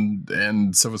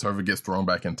 and Silver Surfer gets thrown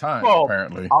back in time. Well,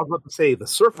 apparently, I was about to say the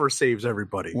Surfer saves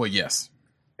everybody. Well, yes,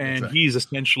 and exactly. He's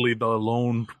essentially the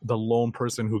lone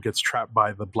person who gets trapped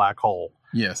by the black hole.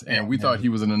 Yes, and we thought he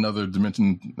was in another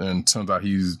dimension, and turns out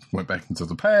he's went back into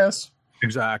the past.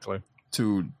 Exactly,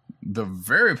 to the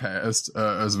very past,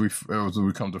 as we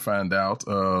come to find out,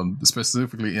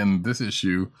 specifically in this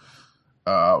issue.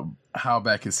 How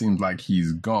back it seems like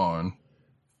he's gone,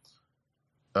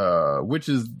 which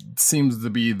seems to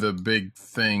be the big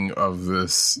thing of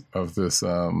this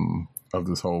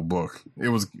whole book. It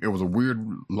was a weird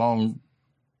long,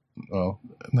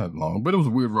 not long, but it was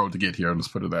a weird road to get here. Let's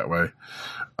put it that way.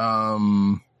 I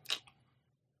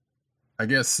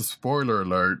guess spoiler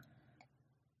alert.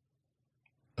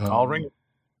 I'll ring it.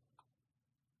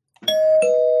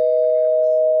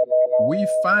 We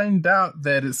find out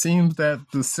that it seems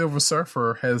that the Silver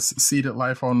Surfer has seeded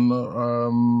life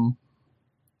throughout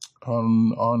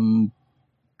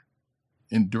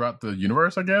the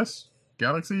universe, I guess,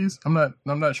 galaxies. I'm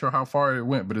not sure how far it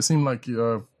went, but it seemed like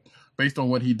based on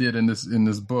what he did in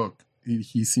this book,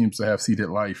 he seems to have seeded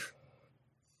life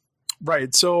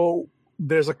Right. So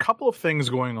there's a couple of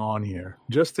things going on here.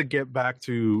 Just to get back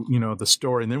to the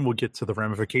story, and then we'll get to the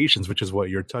ramifications, which is what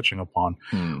you're touching upon.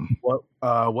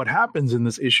 What happens in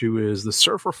this issue is the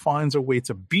Surfer finds a way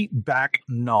to beat back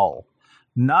Null,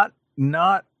 not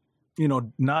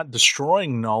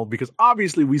destroying Null, because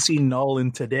obviously we see Null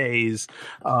in today's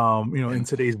in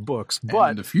today's books,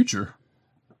 but in the future,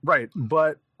 right?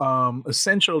 But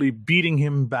essentially beating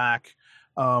him back.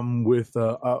 With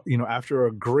after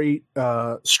a great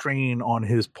strain on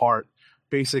his part,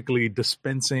 basically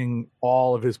dispensing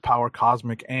all of his power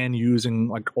cosmic and using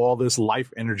like all this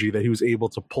life energy that he was able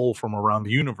to pull from around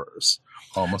the universe.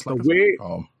 Almost like a spirit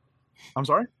bomb. I'm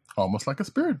sorry? Almost like a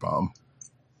spirit bomb.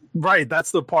 Right,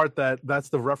 that's the part that's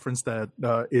the reference that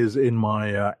is in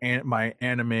my my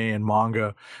anime and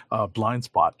manga blind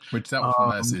spot. Which that was the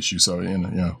last issue, so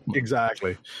yeah.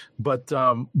 Exactly. But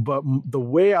the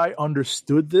way I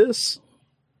understood this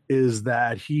is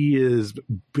that he is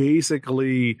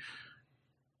basically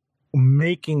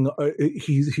making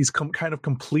he's kind of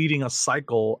completing a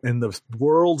cycle, and the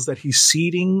worlds that he's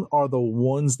seeding are the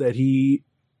ones that he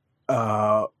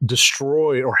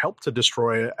destroy or help to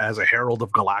destroy as a herald of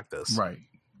Galactus, right?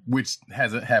 Which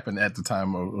hasn't happened at the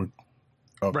time of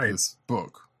this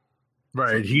book,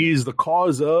 right? So, he's the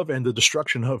cause of and the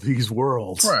destruction of these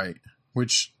worlds, right?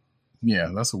 Which,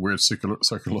 that's a weird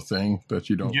circular thing that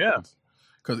you don't,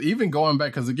 Because even going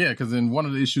back, because in one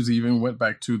of the issues, he even went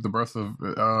back to the birth of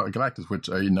Galactus, which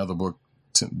another book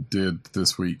did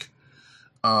this week.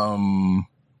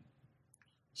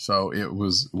 So it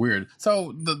was weird.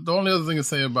 So the only other thing to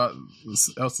say about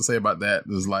that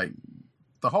is like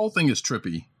the whole thing is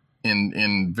trippy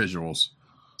in visuals.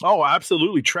 Oh,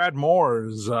 absolutely! Trad Moore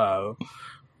is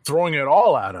throwing it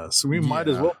all at us. We might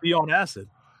as well be on acid.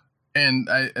 And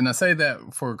I say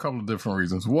that for a couple of different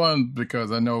reasons. One,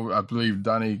 because I believe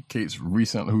Donny Cates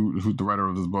who's the writer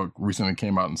of this book, recently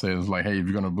came out and said, it's like, hey, if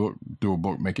you're going to do a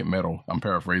book, make it metal. I'm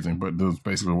paraphrasing, but that's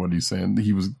basically what he's saying.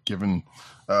 He was given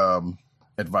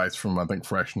advice from, I think,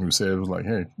 Fraction, who said it was like,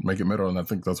 hey, make it metal, and I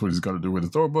think that's what he's going to do with the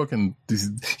Thor book, and he's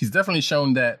definitely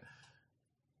shown that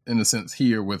in a sense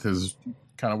here with his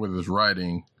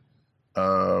writing,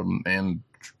 and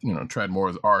Trad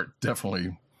Moore's art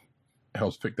definitely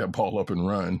helps pick that ball up and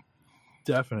run.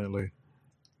 Definitely.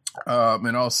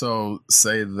 And also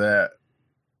say that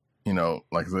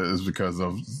like I said, it's because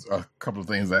of a couple of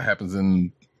things that happens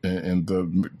in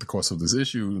the course of this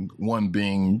issue, one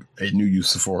being a new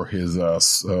use for his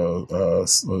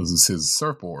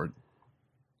surfboard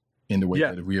in the way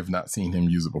that we have not seen him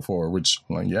use it before, which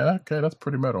that's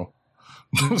pretty metal.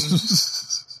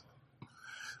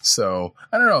 So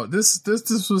I don't know, this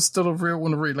was still a real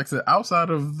one to read. Like I said, outside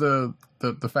of the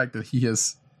fact that he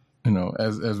has,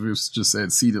 as we just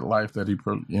said, seeded life that he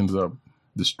ends up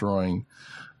destroying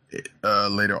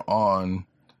later on,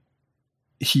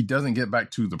 he doesn't get back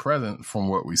to the present from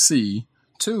what we see.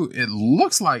 Two, it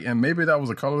looks like, and maybe that was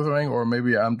a color thing, or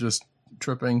maybe I'm just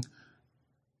tripping.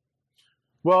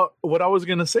 Well, what I was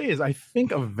going to say is I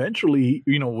think eventually,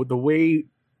 with the way,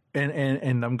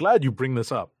 and I'm glad you bring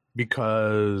this up,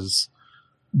 because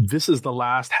this is the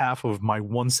last half of my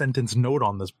one sentence note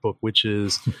on this book, which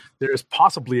is there is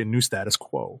possibly a new status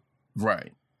quo.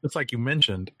 Right. It's like you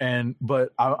mentioned.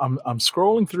 But I'm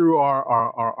scrolling through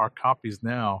our copies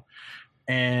now.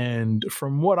 And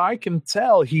from what I can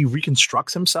tell, he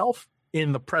reconstructs himself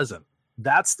in the present.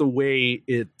 That's the way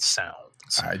it sounds.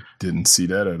 I didn't see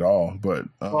that at all. But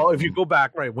well, if you go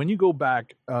back, right, when you go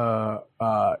back,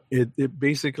 it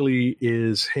basically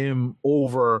is him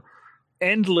over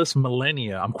endless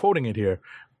millennia. I'm quoting it here.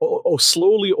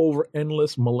 Slowly over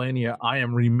endless millennia, I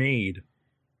am remade.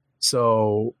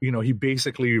 So, he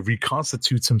basically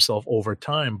reconstitutes himself over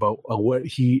time. But what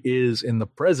he is in the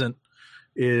present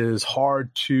is hard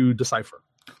to decipher.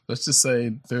 Let's just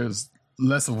say there's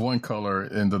less of one color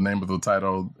in the name of the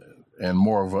title and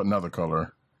more of another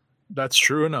color. That's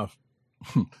true enough.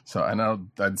 So I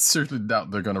certainly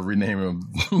doubt they're going to rename him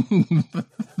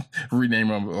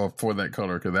for that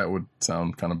color, because that would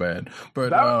sound kind of bad.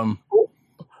 But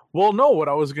well, no, what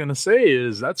I was going to say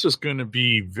is that's just going to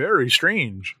be very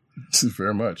strange.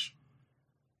 Very much.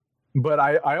 But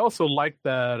I also like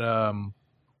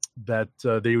that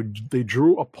they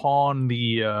drew upon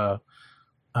the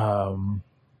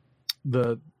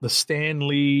Stan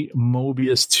Lee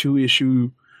Mobius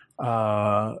 2-issue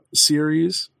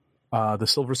series, the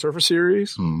Silver Surfer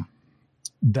series.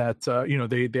 That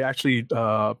they actually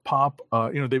pop.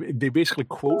 They basically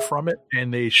quote from it,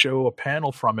 and they show a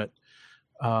panel from it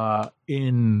at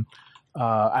the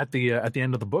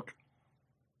end of the book.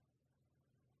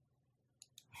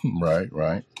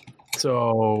 Right.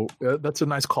 So that's a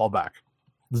nice callback.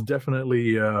 It's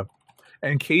definitely,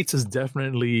 and Kate's is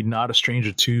definitely not a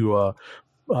stranger to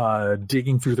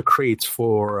digging through the crates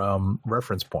for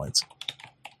reference points.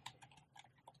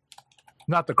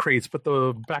 Not the crates, but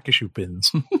the back issue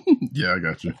pins. Yeah, I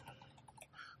got you.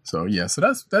 So yeah, so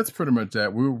that's pretty much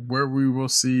that. Where we will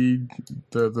see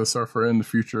the Surfer in the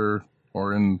future,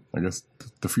 or in, I guess,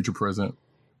 the future present.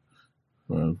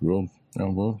 Well,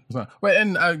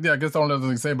 and I guess the only other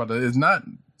thing to say about that is not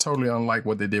totally unlike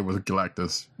what they did with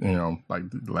Galactus, like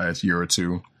the last year or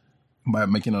two, by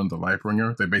making him the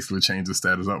Lightbringer. They basically changed his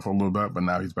status up for a little bit, but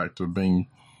now he's back to being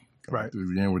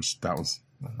Galactus again, which that was,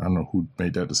 I don't know who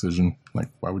made that decision. Like,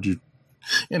 why would you?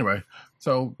 Anyway,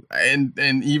 so and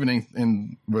even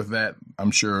in with that,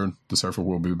 I'm sure the Surfer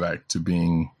will be back to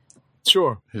being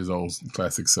his old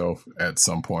classic self at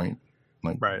some point.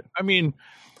 Like, right. I mean,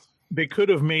 they could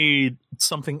have made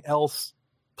something else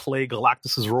play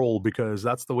Galactus's role, because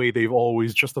that's the way they've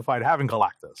always justified having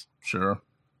Galactus. Sure.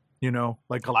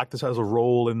 Like Galactus has a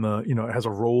role in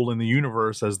the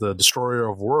universe as the destroyer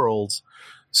of worlds.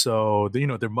 So,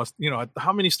 there must,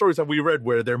 how many stories have we read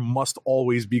where there must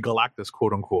always be Galactus,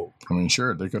 quote unquote? I mean,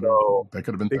 sure, they could have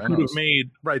been. They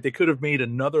could have made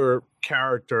another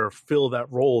character fill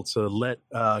that role to let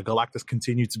Galactus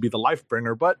continue to be the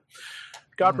Lifebringer, but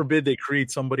God forbid they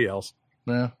create somebody else.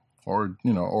 Yeah. Or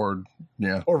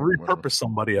repurpose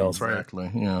somebody else, exactly, right?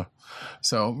 Exactly, yeah.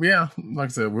 So, yeah, like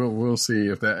I said, we'll see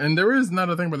if that... And there is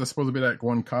another thing, but there's supposed to be that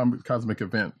one cosmic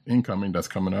event incoming that's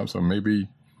coming up, so maybe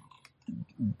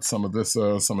some of this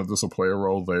will play a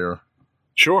role there.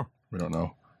 Sure. We don't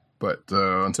know. But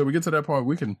until we get to that point,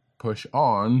 we can push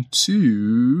on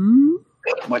to...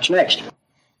 What's next? So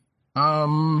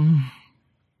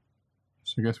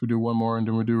I guess we do one more and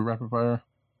then we do rapid fire?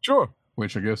 Sure.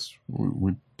 Which I guess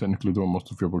we technically doing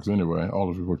most of your books anyway. All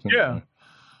of your books anyway.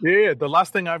 Yeah. The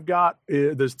last thing I've got,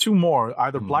 there's two more.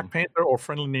 Either Black Panther or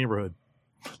Friendly Neighborhood.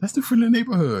 Let's do Friendly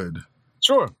Neighborhood.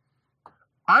 Sure.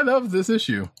 I love this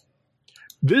issue.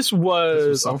 This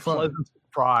was so a fun. pleasant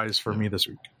surprise for me this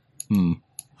week. I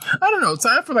don't know. So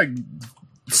I feel like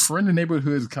Friendly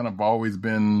Neighborhood has kind of always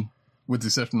been, with the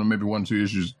exception of maybe 1 or 2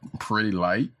 issues, pretty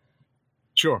light.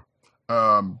 Sure.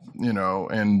 And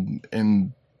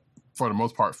for the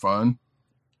most part, fun.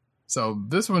 So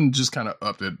this one just kind of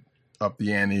upped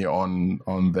the ante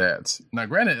on that. Now,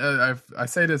 granted, I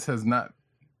say this has not.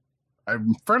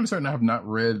 I'm fairly certain I have not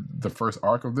read the first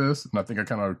arc of this, and I think I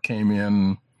kind of came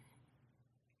in.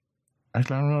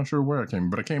 Actually, I'm not sure where I came,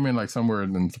 but I came in like somewhere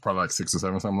in probably like 6 or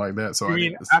 7, something like that. So I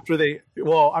mean, after they,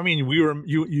 well, I mean, we were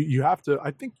you have to.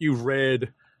 I think you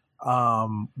read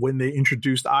when they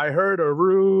introduced "I Heard a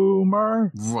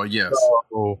Rumor." Well, yes,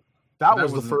 so that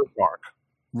was the first arc,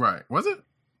 right? Was it?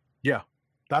 Yeah,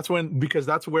 that's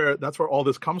that's where all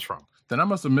this comes from. Then I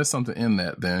must have missed something in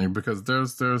that then, because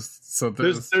there's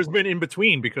been in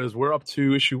between, because we're up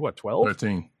to issue 12?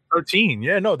 13.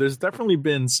 Yeah, no, there's definitely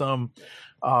been some.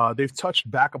 They've touched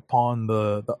back upon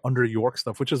the Under York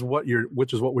stuff, which is what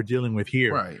we're dealing with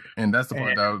here, right? And that's the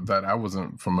part that I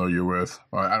wasn't familiar with.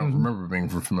 I don't remember being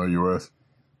familiar with.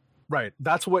 Right.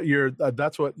 That's what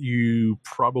you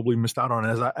probably missed out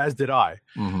on, as did I.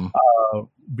 Mm-hmm.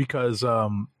 Because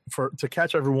to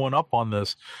catch everyone up on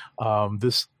this,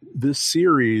 this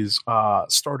series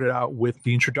started out with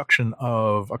the introduction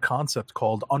of a concept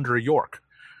called Under York,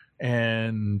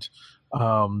 and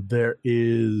there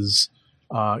is.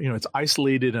 It's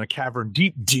isolated in a cavern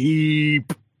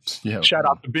deep. Yeah. Shout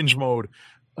out to Binge Mode.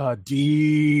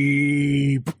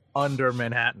 Deep under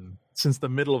Manhattan since the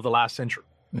middle of the last century.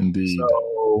 Indeed.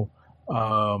 So,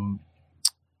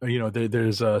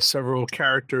 there's several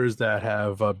characters that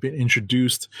have been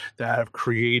introduced that have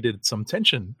created some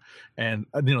tension, and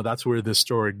that's where this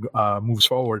story moves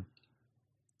forward.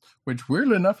 Which,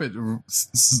 weirdly enough,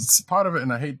 it's part of it,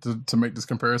 and I hate to make this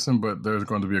comparison, but there's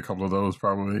going to be a couple of those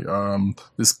probably.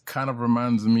 This kind of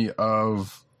reminds me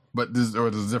of, but this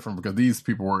is different because these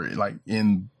people were at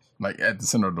the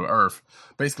center of the Earth.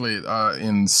 Basically,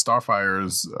 in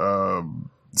Starfire's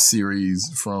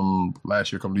series from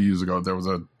last year, a couple of years ago, there was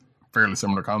a fairly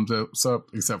similar concept,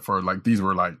 except for these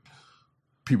were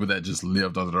people that just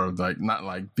lived under the earth, not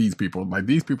like these people. Like,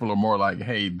 these people are more like,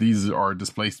 hey, these are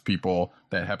displaced people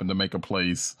that happen to make a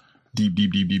place deep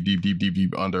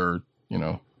under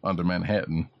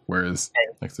Manhattan. Whereas,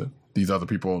 like I said, these other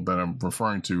people that I'm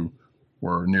referring to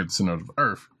were near the center of the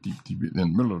earth, deep in the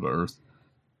middle of the earth,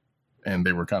 and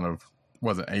they were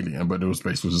wasn't alien, but it was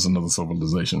basically just another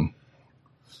civilization.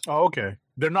 Oh, okay.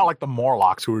 They're not like the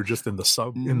Morlocks who are just in the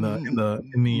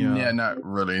yeah, not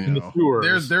really. In the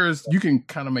sewers. There's you can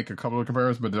kind of make a couple of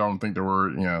comparisons, but I don't think there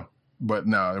were But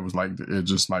no, it was like it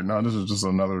just like no, this is just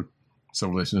another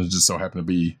civilization. It just so happened to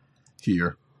be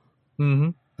here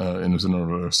in this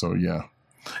universe. So yeah,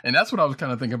 and that's what I was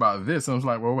kind of thinking about this. I was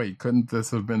like, well, wait, couldn't this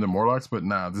have been the Morlocks? But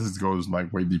nah, this goes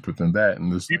like way deeper than that.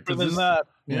 And this deeper than that,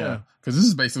 yeah, because this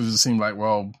is basically just seemed like,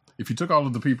 well, if you took all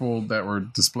of the people that were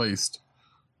displaced,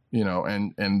 you know,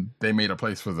 and they made a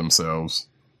place for themselves,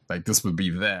 like this would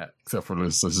be that, except for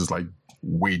this is like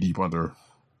way deep under,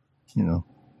 you know,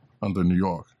 under New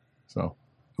York. So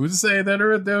who's to say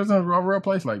that there's a real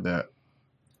place like that?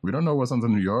 We don't know what's under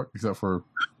New York, except for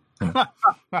we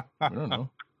don't know.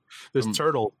 This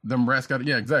turtle. Them rats got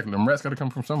exactly. Them rats got to come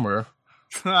from somewhere.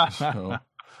 So,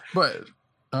 but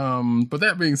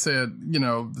that being said, you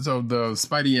know, so the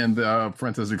Spidey and the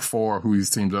Fantastic Four, who he's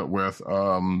teamed up with,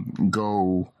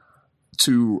 go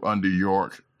to New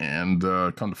York and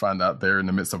come to find out they're in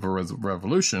the midst of a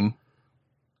revolution,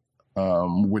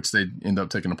 which they end up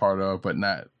taking a part of, but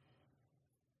not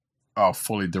a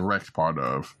fully direct part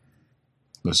of.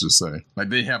 Let's just say, like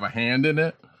they have a hand in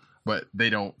it, but they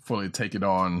don't fully take it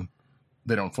on.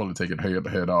 They don't fully take it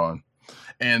head on.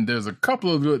 And there's a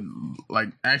couple of good,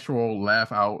 like actual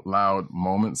laugh out loud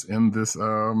moments in this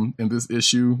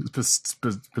issue,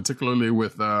 particularly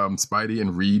with Spidey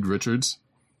and Reed Richards.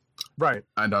 Right,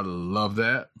 and I love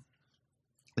that.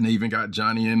 And they even got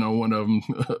Johnny in on one of them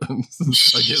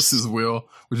against his will,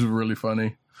 which is really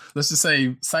funny. Let's just say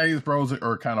Spidey's bros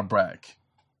are kind of brack.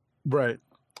 Right.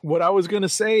 What I was going to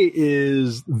say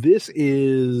is this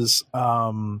is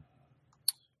a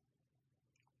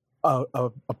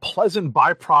pleasant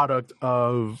byproduct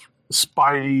of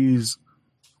Spidey's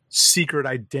secret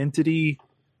identity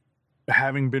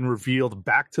having been revealed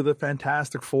back to the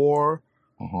Fantastic Four.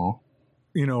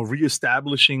 You know,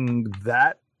 reestablishing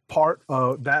that part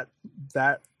of that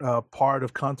part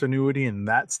of continuity and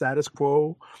that status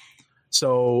quo.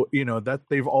 So, you know, that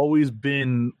they've always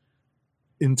been,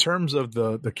 in terms of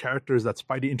the characters that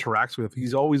Spidey interacts with,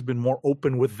 he's always been more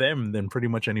open with them than pretty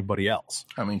much anybody else.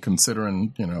 I mean,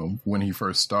 considering, you know, when he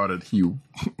first started, he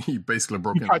basically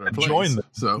broke into their place. Join them.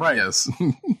 So, right. Yes.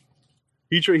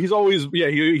 He's always,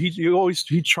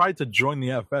 he tried to join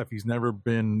the FF. He's never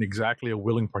been exactly a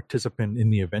willing participant in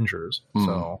the Avengers.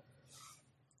 So,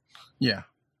 yeah.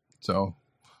 So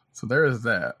there is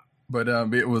that. But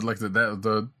it was like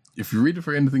the if you read it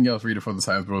for anything else, read it for the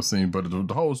Science Bros scene. But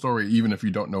the whole story, even if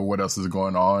you don't know what else is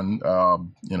going on,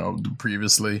 you know,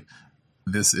 previously,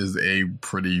 this is a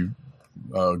pretty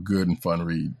good and fun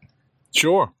read.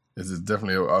 Sure. This is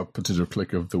definitely a potential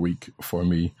click of the week for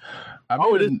me.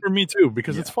 It is for me too,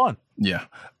 because it's fun. Yeah.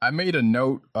 I made a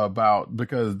note about,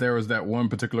 because there was that one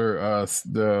particular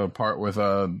the part with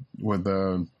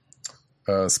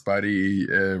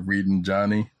Spidey, Reed and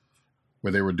Johnny,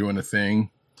 where they were doing a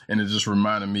thing. And it just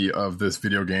reminded me of this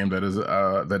video game that is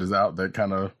out that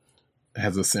kind of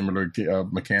has a similar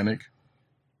mechanic,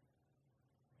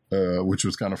 which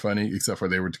was kind of funny, except for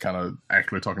they were kind of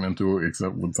actually talking them through it,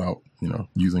 except without, you know,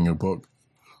 using a book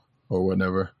or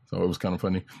whatever. So it was kind of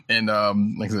funny. And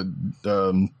like I said,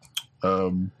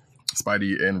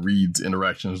 Spidey and Reed's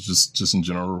interactions just in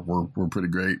general were pretty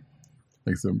great.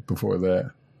 Like I said before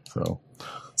that. So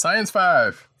Science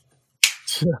 5.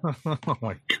 Oh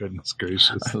my goodness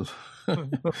gracious.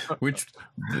 Which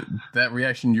that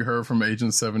reaction you heard from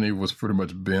Agent 70 was pretty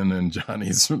much Ben and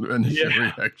Johnny's initial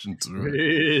reaction to it.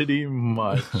 Pretty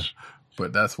much.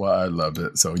 But that's why I loved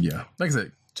it. So yeah, like I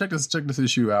said, check this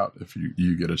issue out if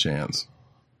you get a chance.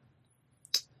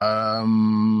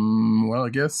 Well, I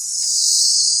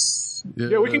guess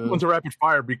yeah, we can go into rapid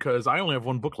fire because I only have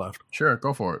one book left. Sure,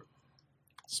 go for it.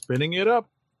 Spinning it up.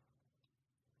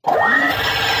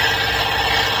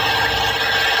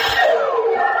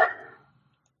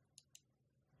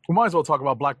 We might as well talk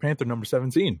about Black Panther number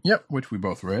 17. Yep, which we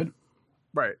both read.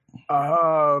 Right.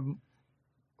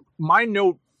 My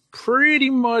note pretty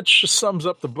much sums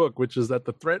up the book, which is that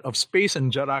the threat of space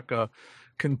and Jaraka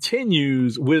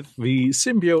continues with the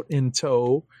symbiote in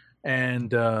tow, and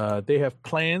they have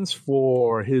plans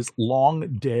for his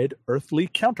long-dead earthly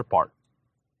counterpart.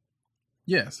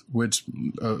 Yes, which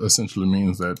essentially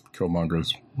means that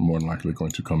Killmonger's more than likely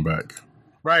going to come back.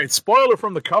 Right. Spoiler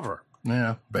from the cover.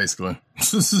 Yeah, basically.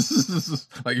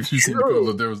 Like if you've seen the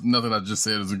cover, there was nothing I just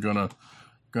said is gonna.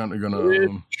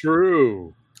 It's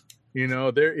true. You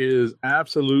know, there is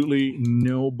absolutely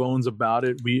no bones about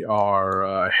it. We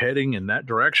are heading in that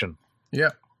direction.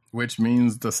 Yeah, which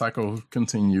means the cycle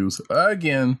continues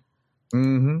again.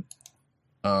 Mm-hmm.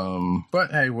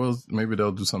 But hey, well, maybe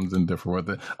they'll do something different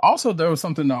with it. Also, there was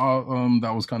something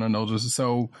that was kind of noticed.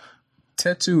 So,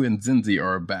 Tetu and Zinzi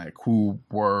are back, who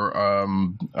were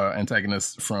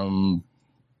antagonists from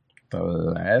the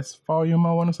last volume,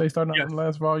 I want to say, starting out in the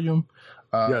last volume.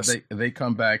 Yes. They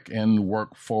come back and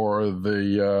work for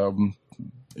the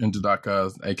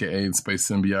Injidaka, aka Space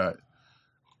Symbiote.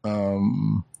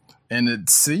 And it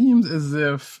seems as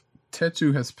if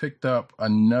Tetsu has picked up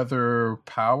another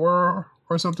power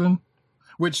or something,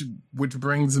 which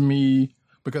brings me,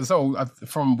 because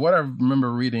from what I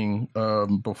remember reading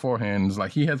beforehand, is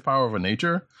like he has power over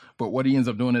nature, but what he ends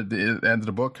up doing at the end of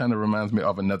the book kind of reminds me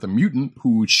of another mutant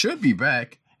who should be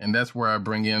back, and that's where I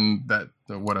bring in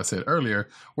what I said earlier.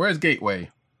 Where's Gateway?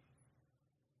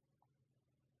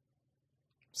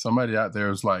 Somebody out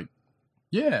there is like,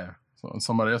 yeah. So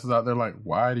somebody else is out there like,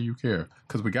 why do you care?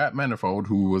 Because we got Manifold,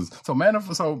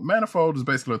 Manifold is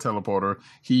basically a teleporter.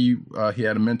 He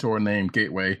had a mentor named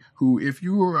Gateway, who, if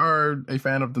you are a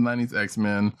fan of the 90s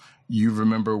X-Men, you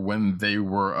remember when they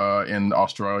were in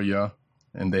Australia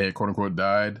and they had quote unquote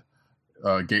died.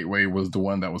 Gateway was the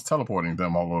one that was teleporting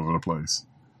them all over the place.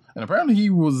 And apparently he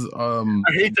was I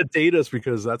hate to date us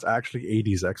because that's actually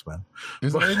 80s X-Men.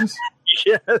 Is it 80s?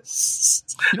 Yes.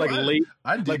 Late.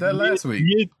 I did that last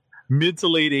week. Mid to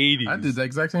late 80s. I did the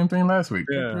exact same thing last week.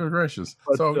 Yeah. Good gracious.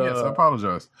 But, so yes, I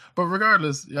apologize. But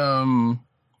regardless, yes.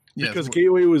 Because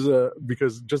Gateway was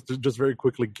just very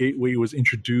quickly, Gateway was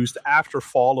introduced after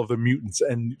Fall of the Mutants,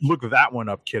 and look that one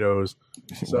up, kiddos.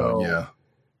 So yeah.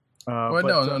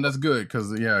 No, that's good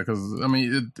because I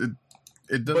mean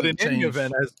it doesn't. But in change. any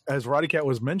event, as Roddy Cat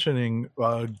was mentioning,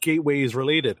 Gateway is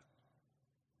related,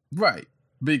 right?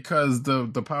 Because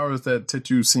the powers that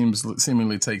Tetsu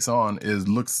seemingly takes on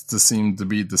looks to seem to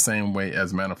be the same way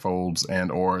as Manifolds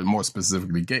and or more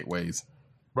specifically Gateways,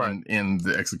 right? In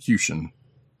the execution.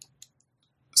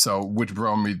 So, which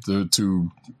brought me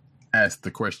to ask the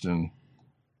question,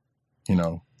 and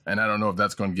I don't know if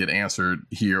that's going to get answered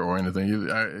here or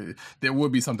anything. There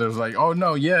would be something that's like, oh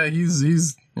no, yeah,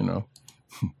 he's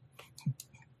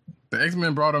the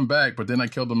X-Men brought him back, but then I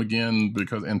killed him again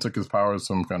and took his powers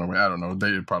some kind of way. I don't know.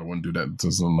 They probably wouldn't do that to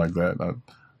something like that.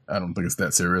 I don't think it's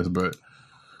that serious, but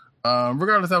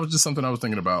regardless, that was just something I was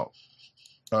thinking about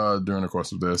during the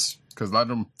course of this, because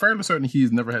I'm fairly certain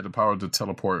he's never had the power to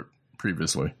teleport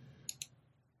previously.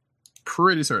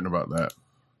 Pretty certain about that.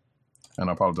 And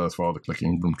I apologize for all the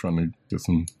clicking. I'm trying to get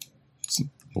some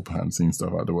behind the scenes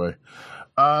stuff out of the way.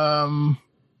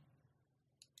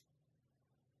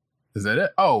 Is that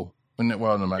it? Oh.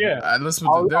 Well, no matter. Yeah, I just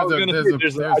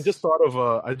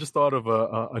thought of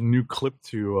a new clip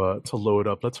to load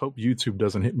up. Let's hope YouTube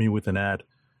doesn't hit me with an ad.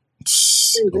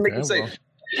 Okay,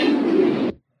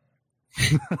 Wait,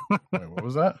 what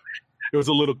was that? It was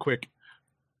a little quick.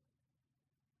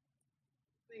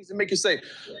 Things that make you say,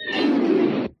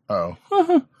 "Oh,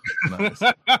 nice."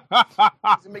 Things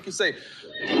that make you say,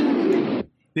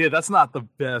 "Yeah, that's not the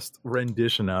best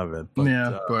rendition of it." But,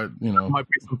 but it might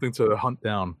be something to hunt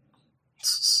down.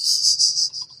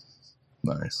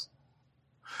 Nice.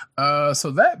 So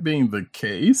that being the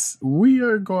case, we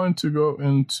are going to go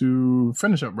into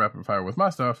finish up rapid fire with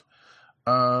my stuff.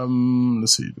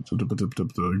 Let's see.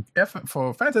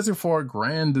 For Fantastic Four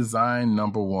Grand Design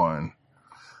 #1.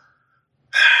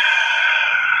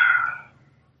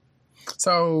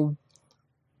 So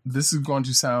this is going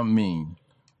to sound mean.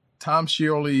 Tom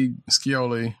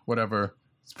Scioli, whatever,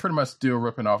 it's pretty much still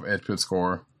ripping off Ed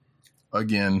Piskor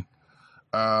again.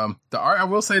 The art, I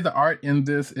will say, the art in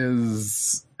this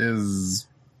is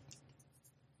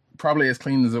probably as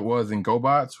clean as it was in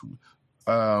GoBots.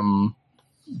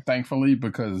 Thankfully,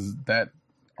 because that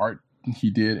art he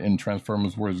did in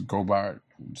Transformers Wars GoBots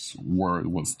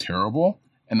was terrible.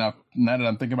 And now that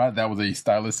I'm thinking about it, that was a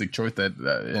stylistic choice that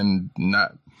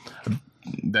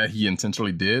he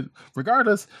intentionally did.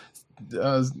 Regardless,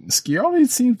 Scioli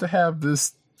seems to have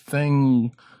this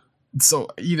thing. So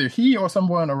either he or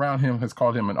someone around him has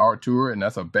called him an artur, and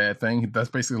that's a bad thing. That's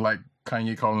basically like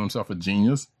Kanye calling himself a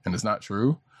genius, and it's not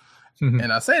true. Mm-hmm.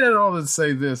 And I say that all to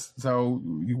say this. So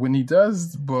when he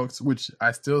does books, which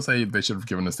I still say they should have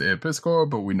given us to Ed Piskor,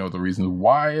 but we know the reasons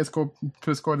why Ed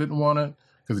Piskor didn't want it,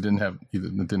 because he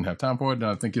didn't have time for it. And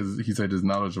I think he said his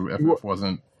knowledge of FF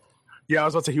wasn't. Yeah, I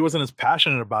was about to say he wasn't as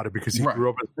passionate about it because he grew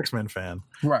up as an X-Men fan,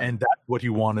 and that's what he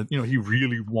wanted. He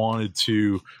really wanted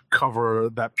to cover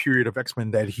that period of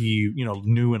X-Men that he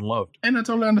knew and loved. And I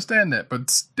totally understand that, but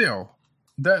still,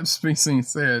 that being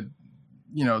said,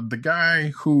 the guy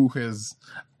who has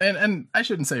and I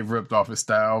shouldn't say ripped off his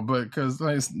style, but because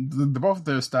both of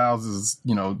their styles is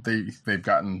they've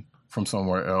gotten from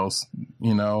somewhere else.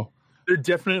 They're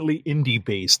definitely indie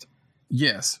based.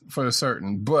 Yes, for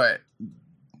certain, but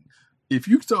if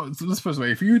you told, so let's put it this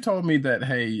way, if you told me that,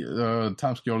 hey,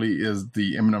 Tom Scioli is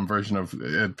the Eminem version of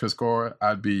Ed Piscor,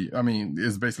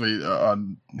 it's basically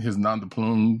his nom de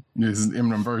plume, his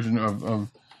Eminem version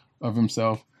of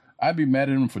himself, I'd be mad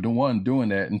at him for one, doing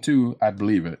that, and two, I'd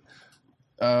believe it.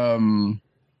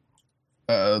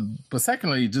 But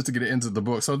secondly, just to get into the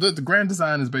book, so the grand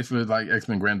design is basically like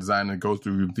X-Men grand design, and it goes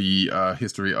through the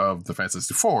history of the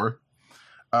Fantastic Four,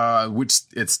 which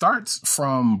it starts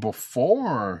from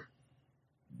before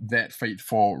that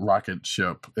fateful rocket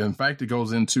ship. In fact, it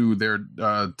goes into their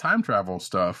time travel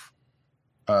stuff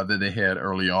that they had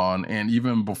early on, and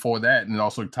even before that, and it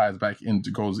also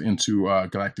goes into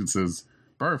Galactus's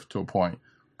birth to a point,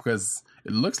 because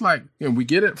it looks like, and we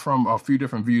get it from a few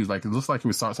different views. Like, it looks like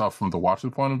it starts off from the Watcher's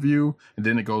point of view, and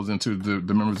then it goes into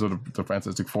the members of the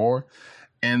Fantastic Four.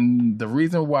 And the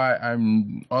reason why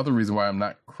I'm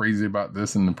not crazy about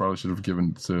this, and probably should have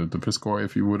given to the Piscor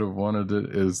if he would have wanted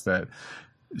it, is that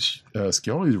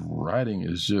Scioli's writing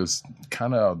is just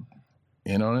kind of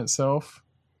in on itself,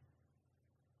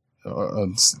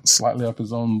 slightly up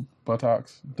his own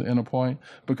buttocks, the inner point,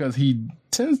 because he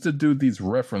tends to do these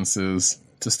references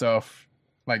to stuff,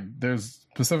 like there's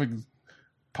specific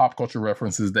pop culture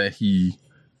references that he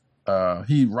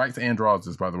writes and draws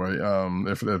this, by the way,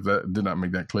 if that did not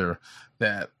make that clear,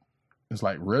 that it's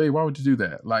like, really, why would you do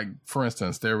that? Like, for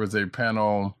instance, there was a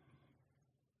panel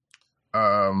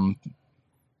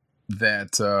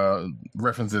that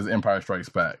references Empire Strikes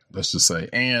Back, let's just say,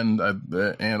 and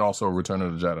also Return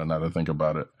of the Jedi, now that I think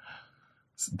about it.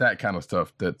 It's that kind of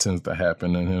stuff that tends to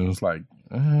happen, and it was like,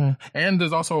 and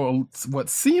there's also what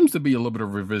seems to be a little bit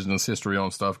of revisionist history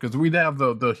on stuff, because we have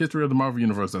the history of the Marvel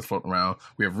Universe that's floating around.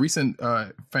 We have recent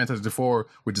Fantastic Four,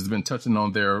 which has been touching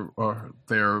on their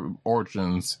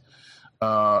origins,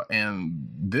 and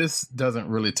this doesn't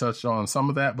really touch on some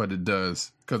of that, but it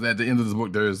does, because at the end of this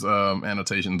book there's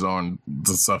annotations on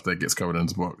the stuff that gets covered in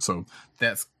this book, so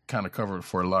that's kind of covered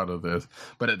for a lot of this.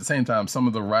 But at the same time, some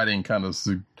of the writing kind of is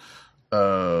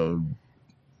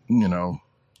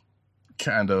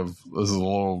a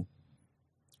little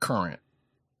current,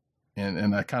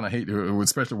 and I kind of hate it,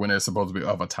 especially when they're supposed to be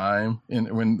of a time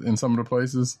in some of the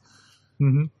places.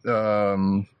 And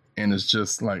it's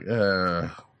just like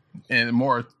and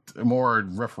more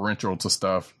referential to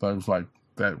stuff that was like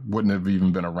that wouldn't have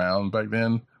even been around back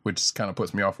then, which kind of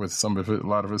puts me off with a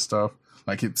lot of his stuff.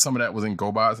 Like, some of that was in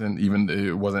GoBots, and even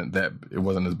it wasn't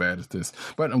as bad as this.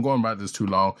 But I'm going about this too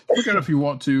long. Look at it if you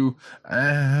want to.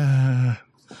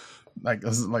 Like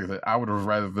I said, I would have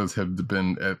rather this had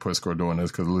been Ed Piscor doing this,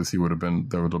 because at least there would have been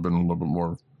a little bit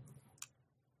more.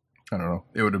 I don't know.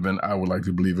 It would have been. I would like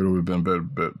to believe it would have been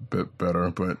bit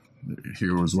better, but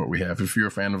here was what we have. If you're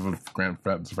a fan of a Grand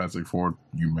Fantastic Four,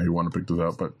 you may want to pick this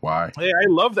up, but why? Hey, I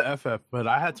love the FF, but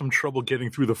I had some trouble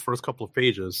getting through the first couple of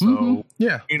pages. So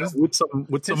yeah, with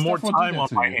some more time on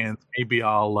my hands, maybe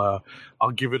I'll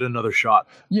give it another shot.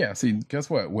 Yeah. See,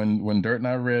 guess what? When Dirt and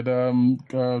I read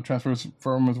Transformers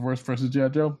versus G.I.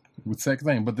 Joe, it was the same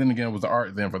thing. But then again, it was the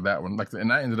art then for that one.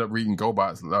 And I ended up reading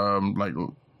GoBots like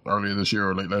earlier this year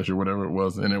or late last year, whatever it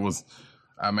was, and it was.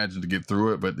 I imagined to get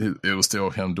through it, but it was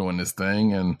still him doing this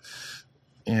thing, and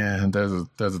there's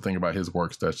a thing about his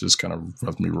works that just kind of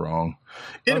rubs me wrong.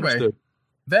 Anyway, Understood.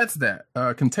 That's that.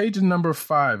 Contagion number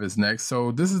 5 is next,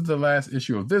 so this is the last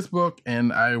issue of this book,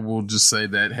 and I will just say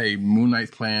that, hey, Moon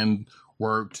Knight's plan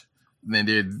worked.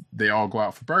 Then they all go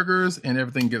out for burgers, and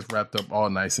everything gets wrapped up all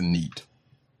nice and neat.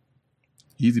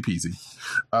 Easy peasy.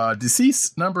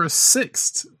 Deceased number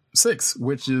 6,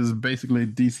 which is basically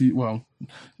DC. Well,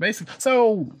 basically,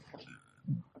 so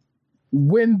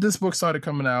when this book started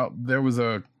coming out, there was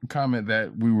a comment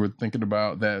that we were thinking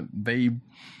about that they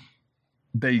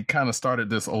kind of started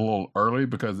this a little early,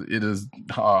 because it is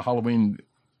Halloween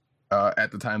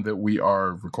at the time that we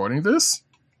are recording this.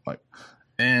 It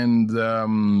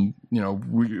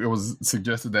was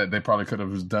suggested that they probably could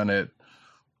have done it,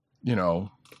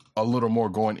 a little more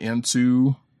going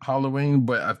into Halloween,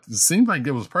 but it seemed like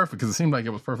it was perfect, because it seemed like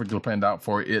it was perfectly planned out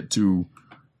for it to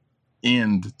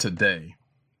end today,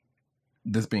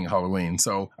 this being Halloween.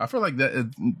 So I feel like that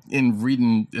in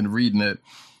reading it,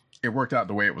 it worked out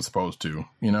the way it was supposed to,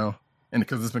 and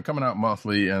because it's been coming out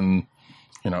monthly, and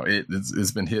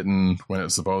it's been hitting when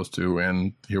it's supposed to,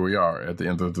 and here we are at the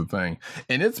end of the thing,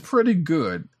 and it's pretty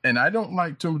good. And I don't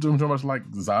like too much like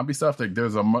zombie stuff. Like,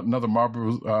 there's another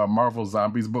Marvel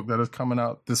Zombies book that is coming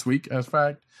out this week, as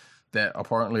fact, that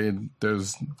apparently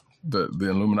there's the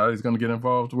Illuminati is going to get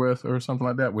involved with, or something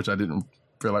like that, which I didn't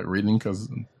feel like reading, because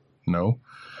no.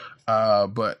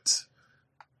 But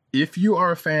if you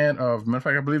are a fan of, matter of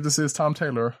fact, I believe this is Tom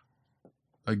Taylor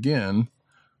again.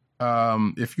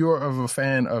 if you're of a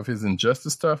fan of his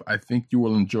Injustice stuff, I think you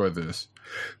will enjoy this.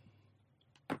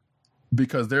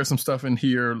 Because there's some stuff in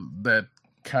here that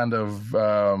kind of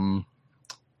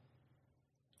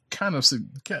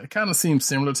seems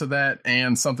similar to that,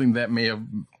 and something that may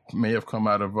have come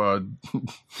out of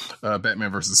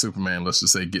Batman versus Superman, let's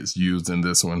just say, gets used in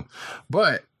this one.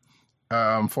 But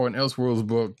for an Elseworlds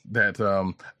book that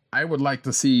I would like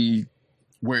to see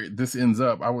where this ends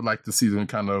up, I would like to see them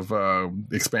kind of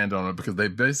expand on it, because they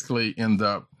basically end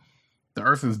up, the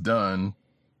Earth is done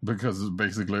because of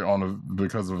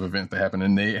events that happen,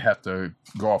 and they have to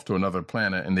go off to another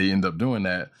planet, and they end up doing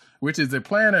that, which is a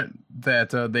planet that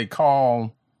they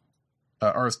call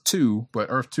Earth 2, but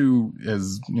Earth 2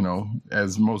 is,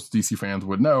 as most DC fans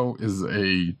would know, is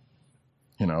a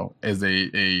another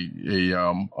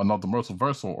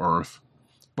multiversal Earth.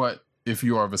 But if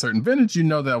you are of a certain vintage, you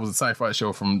know that was a sci-fi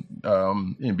show from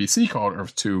NBC called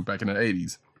Earth 2 back in the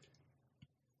 80s.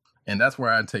 And that's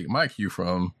where I take my cue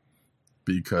from,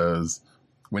 because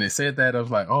when they said that, I was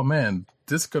like, oh man,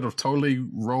 this could have totally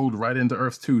rolled right into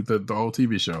Earth 2, the old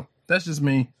TV show. That's just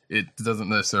me. It doesn't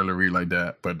necessarily read like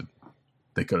that, but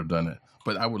they could have done it.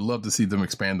 But I would love to see them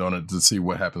expand on it to see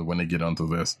what happens when they get onto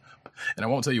this. And I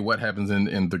won't tell you what happens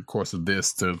in the course of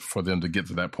this for them to get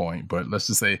to that point. But let's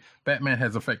just say Batman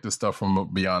has affected stuff from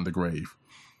beyond the grave.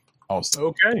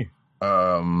 Also, Okay.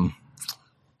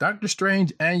 Doctor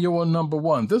Strange Annual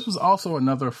 #1. This was also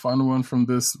another fun one from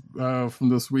this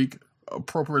week,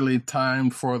 appropriately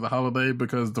timed for the holiday,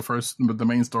 because the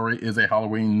main story is a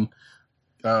Halloween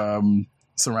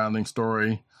surrounding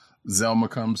story. Zelma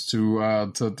comes to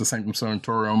the Sanctum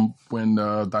Sanctorum when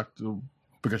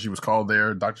because she was called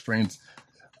there. Doctor Strange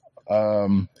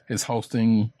is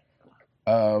hosting.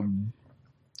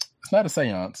 It's not a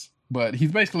seance, but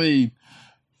he's basically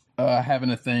having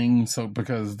a thing. So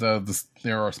because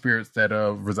there are spirits that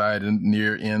reside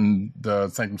in the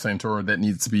Sanctum Sanctorum that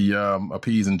needs to be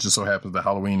appeased, and just so happens that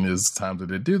Halloween is the time that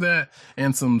they do that,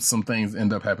 and some things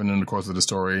end up happening in the course of the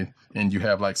story, and you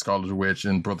have like Scarlet Witch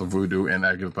and Brother Voodoo and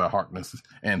Agatha Harkness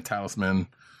and Talisman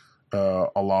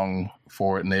along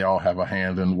for it, and they all have a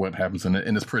hand in what happens in it,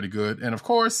 and it's pretty good. And of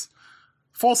course,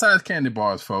 full-size candy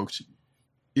bars, folks.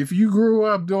 If you grew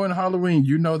up doing Halloween,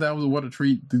 you know that was what a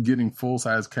treat to getting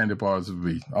full-size candy bars would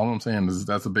be. All I'm saying is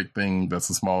that's a big thing. That's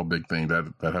a small big thing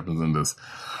that happens in this.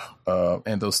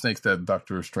 And those snakes that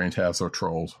Doctor Strange has are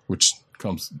trolls, which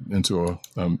comes into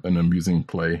an amusing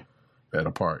play at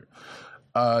a part.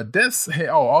 Death's Head,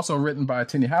 also written by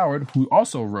Tini Howard, who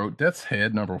also wrote Death's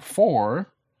Head #4,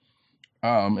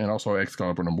 and also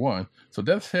Excalibur #1. So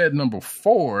Death's Head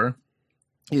 #4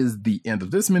 is the end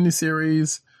of this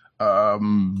miniseries.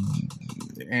 And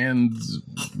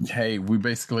hey, we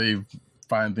basically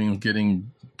find things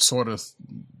getting sort of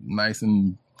nice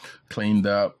and cleaned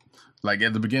up. Like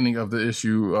at the beginning of the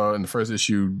issue, in the first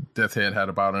issue, Death's Head had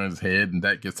a bout on his head, and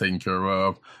that gets taken care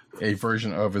of. A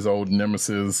version of his old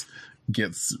nemesis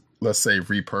gets, let's say,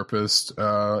 repurposed.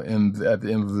 And at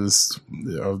the end of this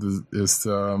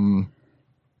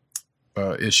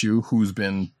issue, who's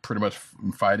been pretty much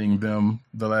fighting them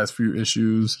the last few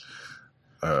issues.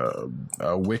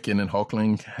 Wiccan and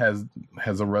Hulkling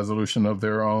has a resolution of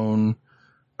their own,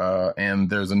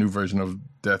 and there's a new version of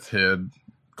Death's Head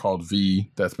called V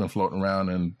that's been floating around,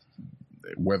 and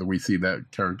whether we see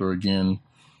that character again,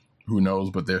 who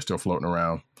knows, but they're still floating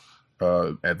around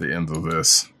at the end of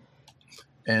this.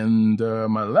 And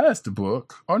my last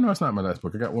book, oh no, it's not my last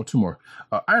book, I got two more.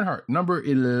 Ironheart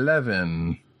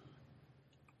 #11.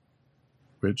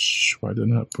 Which, why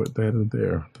didn't I put that in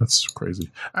there? That's crazy.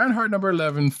 Ironheart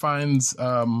 #11 finds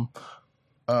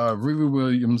Riri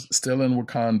Williams still in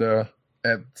Wakanda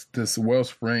at this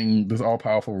wellspring, this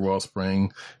all-powerful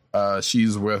wellspring.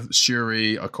 She's with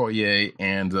Shuri, Okoye,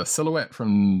 and Silhouette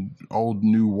from old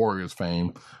New Warriors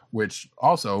fame, which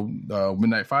also,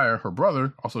 Midnight Fire, her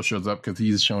brother, also shows up because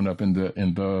he's shown up in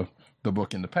the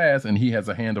book in the past, and he has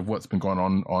a hand of what's been going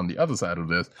on the other side of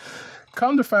this.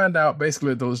 Come to find out,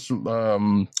 basically, those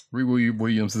Riri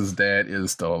Williams' dad is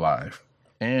still alive,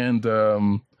 and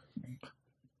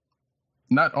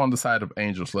not on the side of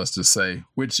angels, let's just say.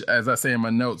 Which, as I say in my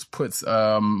notes, puts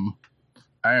Ironheart,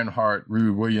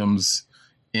 Riri Williams,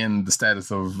 in the status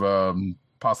of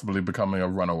possibly becoming a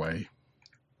runaway.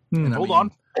 Hold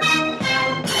on.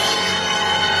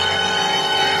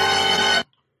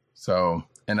 So.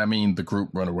 And I mean the group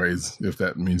Runaways, if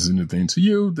that means anything to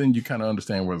you, then you kind of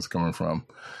understand where it's coming from.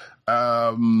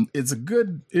 It's a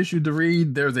good issue to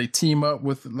read. There's a team up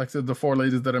with, like I said, the four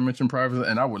ladies that I mentioned previously,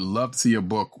 and I would love to see a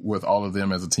book with all of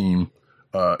them as a team.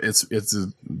 I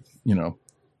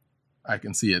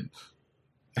can see it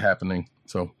happening.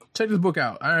 So check this book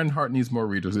out. Ironheart needs more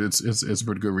readers. It's a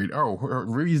pretty good read. Oh,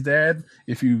 Rui's dad,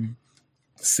 if you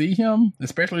see him,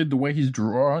 especially the way he's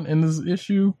drawn in this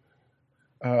issue,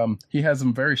 he has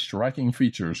some very striking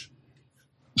features.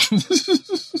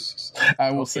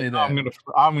 I will say that.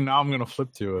 I'm gonna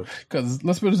flip to it, because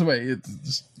let's put it this way: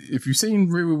 if you've seen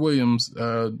Riri Williams,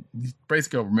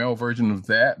 basically a male version of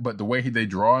that, but the way they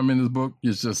draw him in this book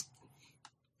is just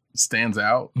stands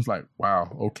out. It's like,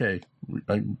 wow, okay,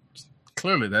 like,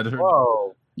 clearly that is.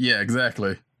 Whoa! Yeah,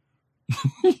 exactly.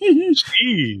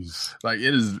 Jeez, like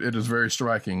it is very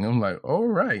striking. I'm like, all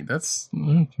right, that's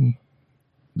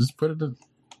just put it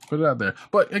out there.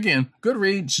 But again, good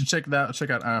read. You should check it out. Check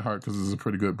out Ironheart because it's a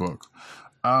pretty good book.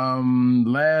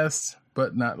 Last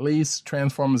but not least,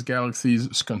 Transformers Galaxies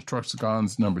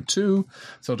Constructicons #2.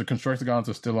 So the Constructicons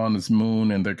are still on this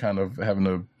moon, and they're kind of having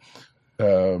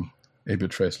a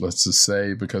bit trash, let's just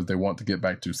say, because they want to get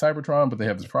back to Cybertron, but they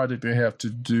have this project they have to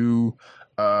do.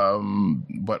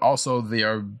 But also they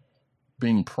are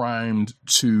being primed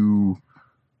to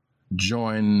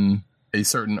join a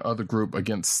certain other group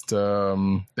against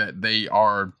that they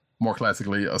are more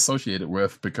classically associated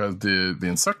with, because the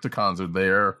Insecticons are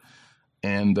there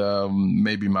and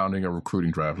maybe mounting a recruiting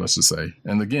drive, let's just say.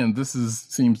 And again, this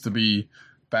seems to be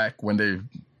back when they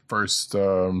first.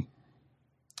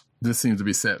 This seems to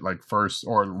be set like first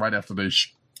or right after they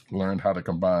learned how to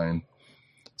combine.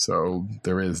 So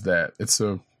there is that. It's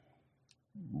a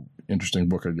interesting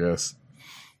book, I guess.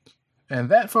 And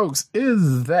that, folks,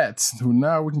 is that. So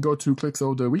now we can go to Clicks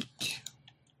of the Week.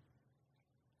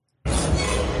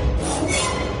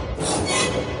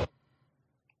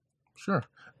 Sure.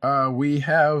 We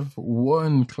have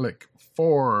one click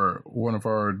for one of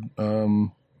our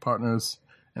partners,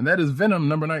 and that is Venom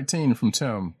 #19 from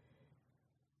Tim.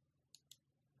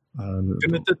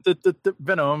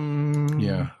 Venom.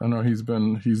 Yeah, I know he's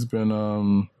been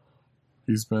on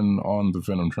the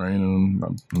Venom train, and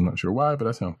I'm not sure why, but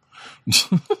that's him.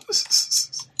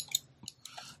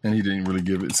 And he didn't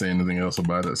really say anything else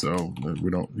about it, so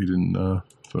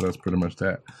so that's pretty much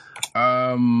that.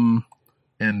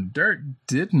 And Dirk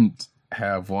didn't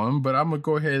have one, but I'm gonna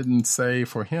go ahead and say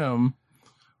for him,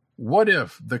 what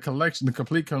if the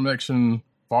complete collection,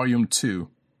 Volume 2,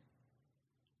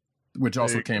 which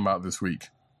also came out this week.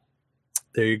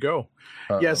 There you go.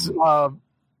 Yes, I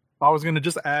was going to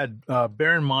just add,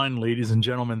 bear in mind, ladies and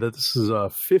gentlemen, that this is a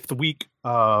 5th week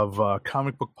of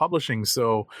comic book publishing.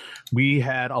 So we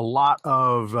had a lot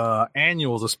of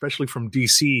annuals, especially from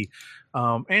DC,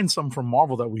 and some from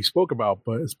Marvel that we spoke about,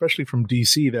 but especially from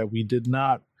DC that we did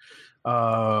not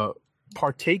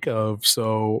partake of.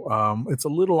 So it's a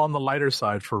little on the lighter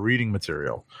side for reading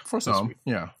material. For some,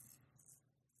 yeah.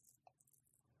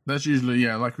 That's usually,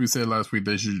 like we said last week,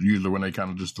 that's usually when they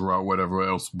kind of just throw out whatever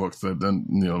else books that then,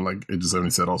 like it just only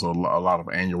said, also a lot of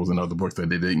annuals and other books that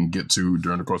they didn't get to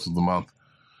during the course of the month.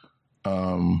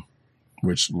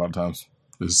 Which a lot of times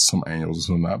there's some annuals and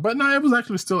some not. But no, it was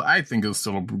actually still, I think it was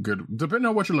still a good, depending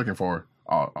on what you're looking for.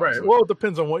 Right. Well, it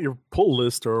depends on what your pull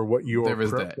list or what your. There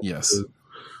is that, yes. Is.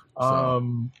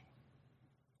 I'm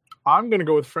going to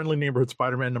go with Friendly Neighborhood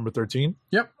Spider-Man #13.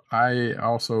 Yep. I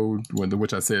also,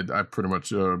 which I said, I pretty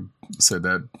much said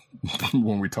that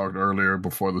when we talked earlier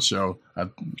before the show.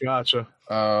 Gotcha.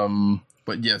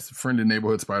 But yes, Friendly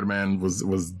Neighborhood Spider-Man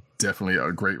was definitely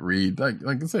a great read.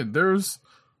 Like I said, there's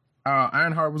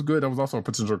Ironheart was good. That was also a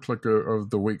potential clicker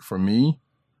of the week for me,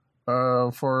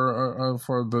 for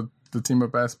the team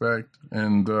up aspect,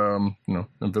 and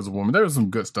Invisible Woman. There was some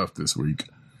good stuff this week,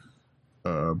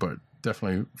 but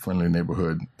definitely Friendly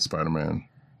Neighborhood Spider-Man.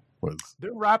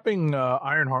 They're wrapping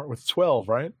Ironheart with 12,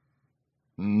 right?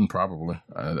 Probably.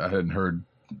 I hadn't heard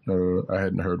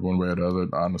one way or the other,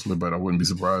 honestly, but I wouldn't be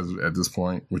surprised at this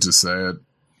point, which is sad.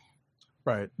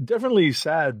 Right, definitely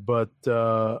sad, but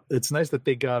it's nice that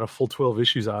they got a full 12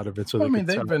 issues out of it. So they've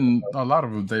been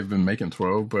making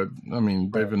 12, but I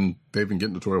mean they've been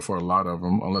getting to 12 for a lot of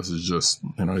them, unless it's just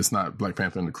it's not Black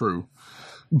Panther and the Crew.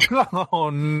 Oh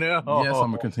no! Yes,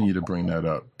 I'm gonna continue to bring that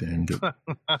up. Damn it!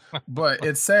 But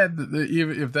it's sad that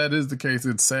if that is the case,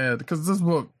 it's sad because this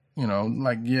book,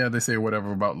 they say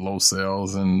whatever about low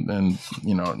sales and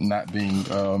not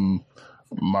being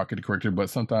marketed correctly, but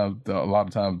sometimes a lot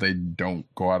of times they don't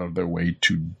go out of their way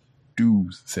to do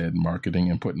said marketing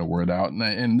and putting the word out.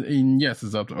 And yes,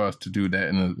 it's up to us to do that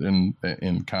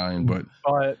in kind.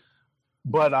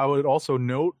 But I would also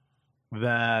note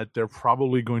that they're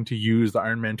probably going to use the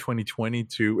Iron Man 2020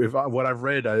 what I've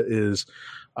read is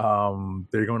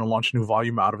they're going to launch a new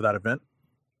volume out of that event.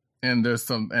 And there's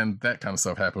and that kind of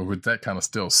stuff happened, which that kind of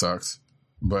still sucks.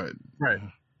 But right.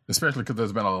 especially because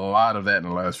there's been a lot of that in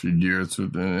the last few years,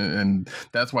 and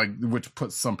that's why, which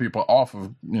puts some people off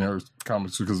of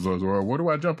comics, because well, what do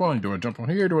I jump on? Do I jump on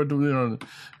here? Do I do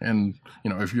and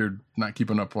if you're not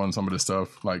keeping up on some of this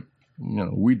stuff like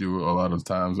we do a lot of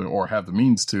times, or have the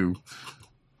means to,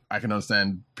 I can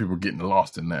understand people getting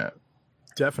lost in that.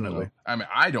 Definitely. I mean,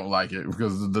 I don't like it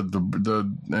because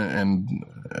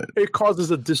it causes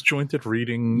a disjointed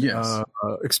reading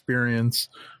experience.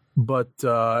 But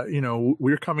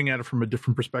we're coming at it from a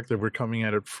different perspective. We're coming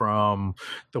at it from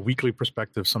the weekly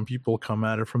perspective. Some people come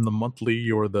at it from the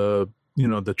monthly or the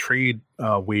trade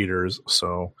waiters.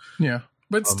 So yeah,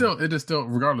 but still, it is still,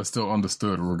 regardless, still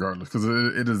understood. Regardless, because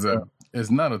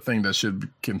it's not a thing that should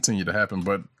continue to happen,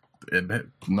 but.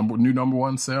 New number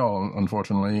one sale,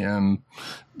 unfortunately, and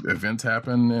events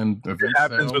happen, and it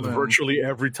happens with virtually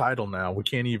every title now. We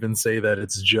can't even say that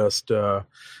it's just some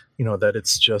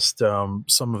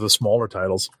of the smaller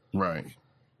titles, right?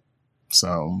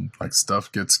 So like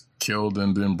stuff gets killed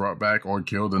and then brought back, or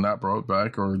killed and not brought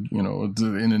back, or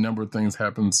any number of things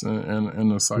happens in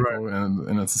the cycle, right.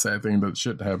 and it's a sad thing that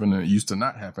shouldn't happen, and it used to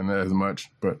not happen as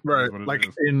much, but right,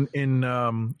 like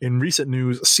in recent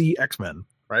news, see X-Men.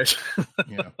 Right?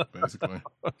 Yeah, basically.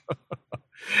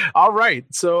 All right.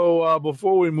 So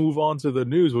before we move on to the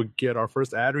news, we'll get our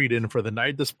first ad read in for the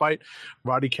night, despite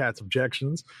Roddy Cat's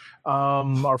objections.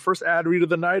 Our first ad read of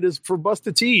the night is for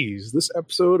Busted Tees. This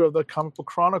episode of the Comic Book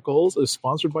Chronicles is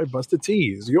sponsored by Busted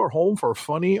Tees, your home for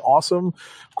funny, awesome,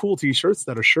 cool t-shirts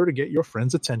that are sure to get your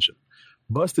friends' attention.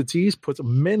 Busted Tees puts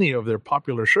many of their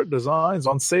popular shirt designs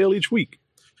on sale each week.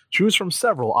 Choose from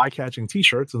several eye-catching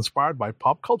t-shirts inspired by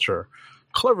pop culture.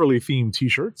 Cleverly themed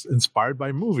t-shirts inspired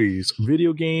by movies,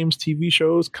 video games, TV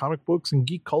shows, comic books, and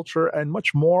geek culture, and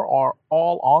much more are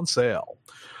all on sale.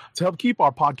 To help keep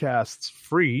our podcasts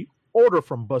free, order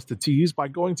from Busted Tees by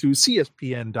going to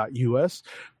cspn.us.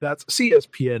 That's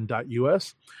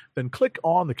cspn.us. Then click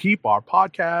on the Keep Our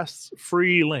Podcasts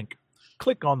free link.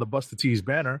 Click on the Busted Tees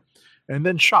banner, and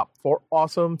then shop for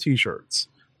awesome t-shirts.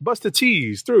 Busted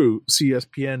Tees through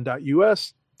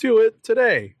cspn.us. Do it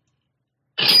today.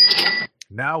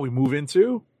 Now we move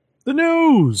into the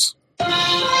news.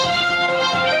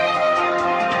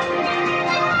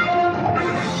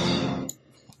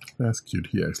 That's cute.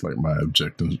 He acts like my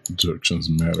objections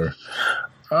matter.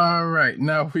 All right,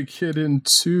 now we get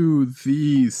into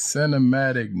the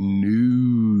cinematic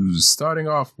news. Starting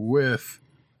off with...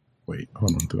 Wait,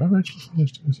 hold on. Did I actually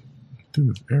finish this? I do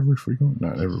this every frequent...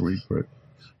 Not every week, but...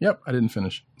 Yep, I didn't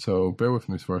finish. So bear with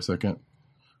me for a second.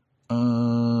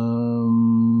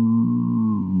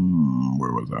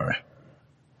 Where was I?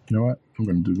 You know what? I'm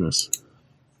going to do this.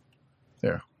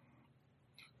 There.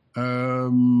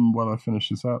 While I finish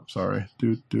this up, sorry.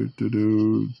 Because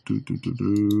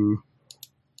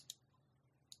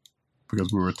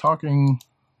we were talking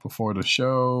before the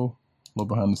show, a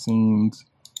little behind the scenes,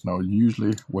 and I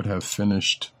usually would have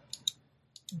finished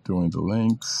doing the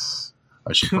links.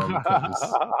 I should probably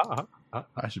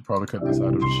cut this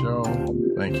out of the show.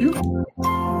 Thank you.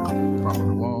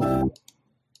 Probably won't.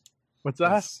 What's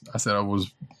that? I said I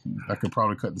could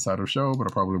probably cut this out of the show, but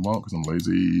I probably won't because I'm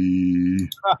lazy.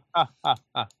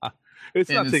 It's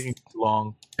not taking too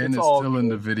long. And it's still in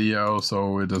the video,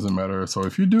 so it doesn't matter. So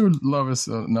if you do love us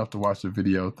enough to watch the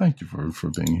video, thank you for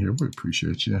being here. We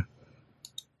appreciate you.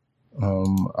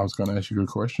 I was going to ask you a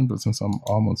question, but since I'm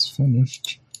almost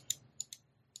finished...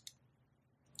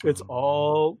 It's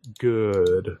all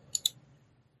good.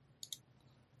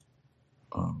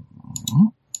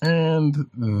 And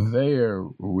there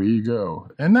we go.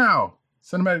 And now,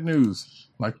 cinematic news,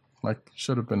 like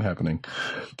should have been happening.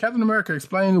 Captain America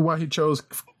explained why he chose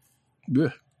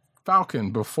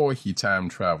Falcon before he time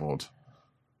traveled.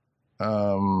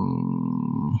 I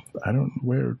don't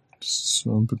where.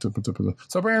 So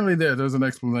apparently there's an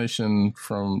explanation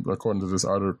according to this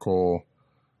article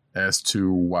as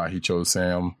to why he chose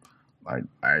Sam. I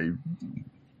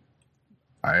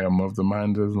am of the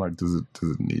mind of does it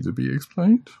need to be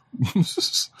explained?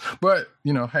 But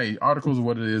hey, articles are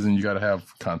what it is, and you got to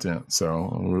have content.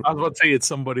 So I was about to say it's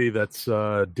somebody that's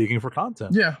digging for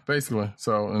content. Yeah, basically.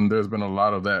 So, and there's been a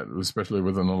lot of that, especially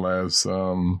within the last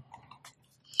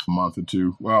month or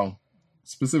two. Well,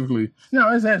 specifically,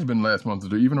 it has been last month or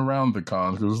two, even around the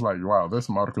cons. Because it's like, wow, there's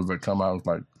some articles that come out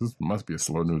like this must be a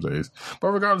slow news days.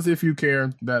 But regardless, if you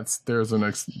care, there's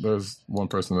one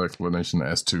person's explanation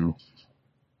as to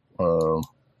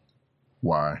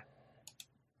why.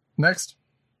 Next.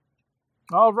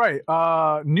 All right.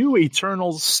 New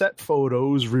Eternals set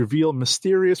photos reveal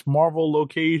mysterious Marvel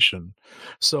location.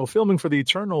 So filming for the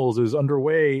Eternals is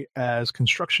underway as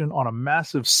construction on a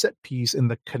massive set piece in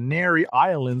the Canary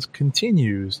Islands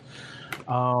continues.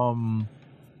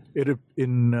 It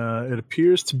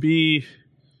appears to be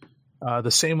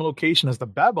the same location as the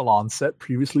Babylon set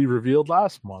previously revealed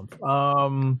last month.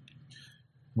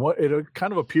 It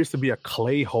kind of appears to be a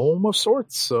clay home of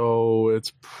sorts, so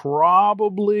it's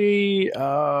probably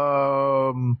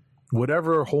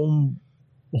whatever home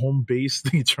base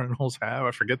the Eternals have.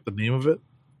 I forget the name of it.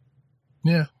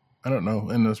 Yeah, I don't know,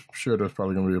 and I'm sure there's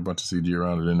probably going to be a bunch of CG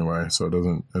around it anyway, so it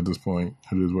doesn't, at this point,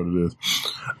 it is what it is.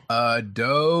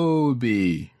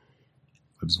 Adobe.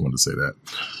 I just wanted to say that.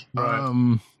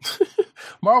 Right.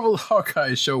 Marvel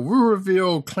Hawkeye show will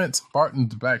reveal Clint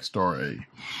Barton's backstory.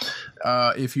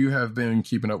 If you have been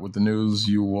keeping up with the news,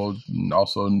 you will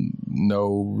also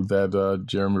know that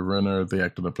Jeremy Renner, the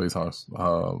actor that plays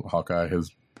Hawkeye,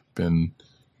 has been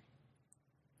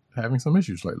having some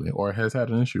issues lately, or has had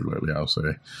an issue lately, I'll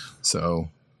say. So,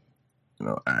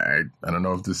 I don't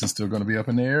know if this is still going to be up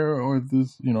in the air, or if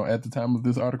this, at the time of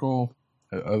this article,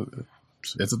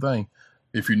 it's a thing.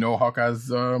 If you know Hawkeye's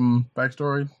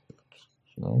backstory,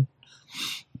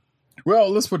 well,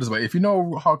 let's put it this way: if you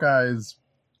know Hawkeye's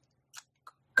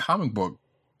comic book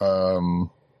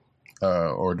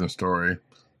origin story,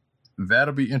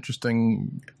 that'll be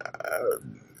interesting.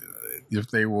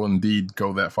 If they will indeed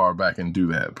go that far back and do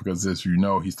that, because as you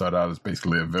know, he started out as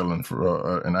basically a villain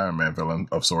for an Iron Man villain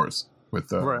of sorts with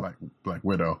Black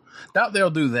Widow. Doubt they'll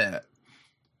do that,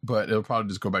 but it'll probably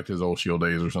just go back to his old S.H.I.E.L.D.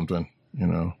 days or something,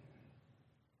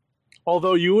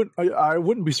 Although I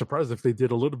wouldn't be surprised if they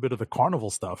did a little bit of the Carnival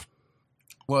stuff.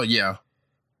 Well, yeah,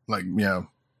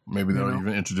 maybe they'll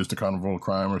even introduce the Carnival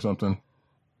crime or something.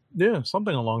 Yeah,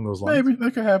 something along those lines. Maybe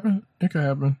that could happen. It could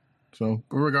happen. So,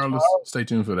 but regardless, stay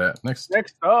tuned for that. Next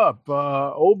up,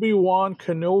 Obi-Wan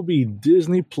Kenobi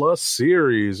Disney Plus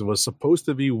series was supposed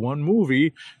to be one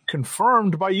movie,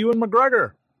 confirmed by Ewan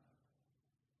McGregor.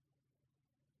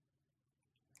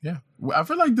 Yeah, I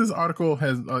feel like this article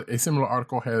has a similar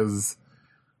article has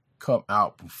come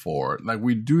out before. Like,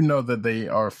 we do know that they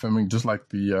are filming, just like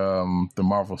the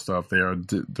Marvel stuff. They are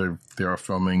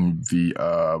filming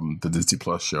the Disney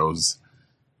Plus shows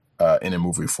in a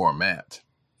movie format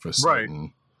for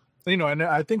certain. Right. And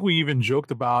I think we even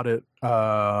joked about it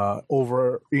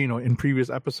over in previous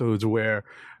episodes where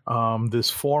this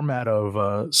format of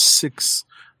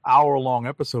 6-hour-long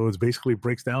episodes basically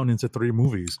breaks down into 3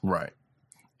 movies. Right.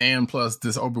 And plus,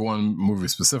 this Obi-Wan movie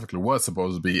specifically was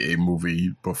supposed to be a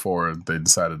movie before they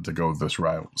decided to go this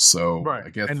route. So, right. I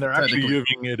guess, and they're actually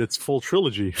giving it its full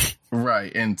trilogy.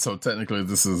 Right. And so technically,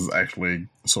 this is actually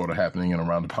sort of happening in a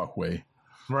roundabout way.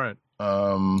 Right.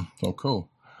 So cool.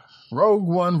 Rogue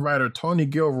One writer Tony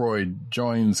Gilroy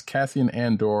joins Cassian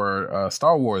Andor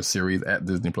Star Wars series at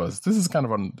Disney Plus. This is kind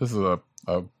of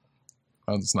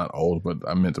it's not old, but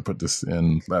I meant to put this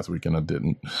in last week and I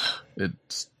didn't. It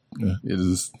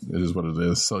is what it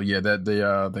is. So yeah, that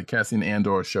the Cassian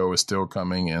Andor show is still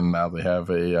coming, and now they have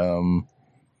a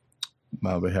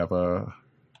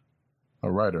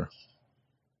writer.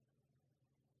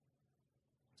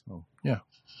 So yeah,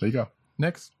 there you go.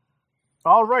 Next.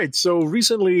 All right. So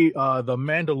recently, the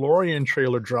Mandalorian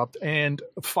trailer dropped, and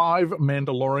 5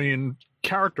 Mandalorian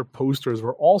character posters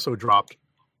were also dropped.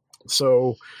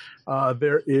 So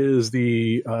there is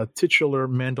the titular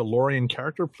Mandalorian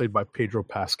character played by Pedro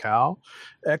Pascal,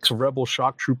 ex-Rebel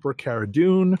shock trooper Cara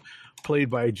Dune, played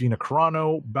by Gina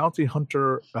Carano, bounty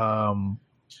hunter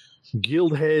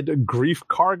Guildhead Grief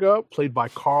Karga, played by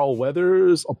Carl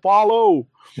Weathers, Apollo.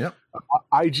 Yep.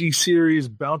 IG series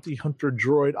bounty hunter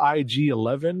droid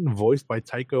IG-11, voiced by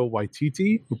Taika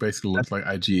Waititi, who basically looks like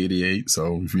IG-88.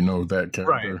 So if you know that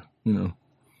character, right.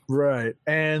 Right.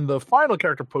 And the final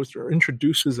character poster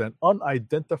introduces an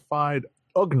unidentified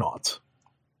Ugnaught.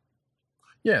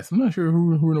 Yes, I'm not sure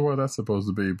who in the world that's supposed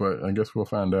to be, but I guess we'll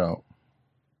find out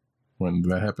when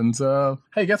that happens.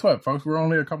 Hey, guess what, folks? We're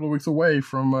only a couple of weeks away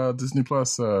from Disney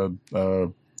Plus going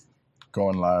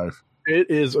live.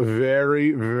 It is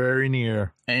very, very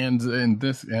near. And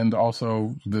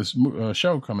also this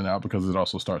show coming out, because it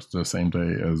also starts the same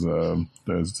day as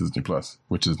Disney Plus,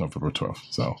 which is November 12th.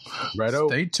 So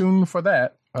stay tuned for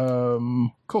that.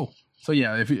 Cool. So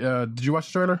yeah, if did you watch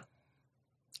the trailer?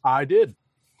 I did.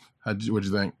 What'd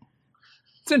you think?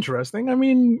 It's interesting. I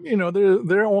mean,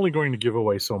 they're only going to give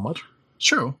away so much.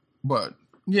 True, but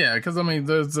yeah, because I mean,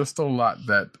 there's still a lot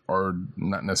that are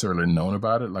not necessarily known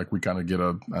about it. Like, we kind of get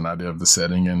an idea of the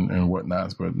setting and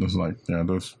whatnot, but there's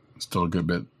there's still a good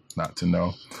bit not to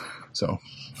know. So,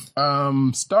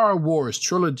 Star Wars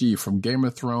trilogy from Game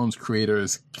of Thrones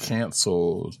creators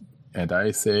canceled, and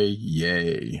I say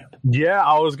yay. Yeah,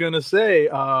 I was gonna say.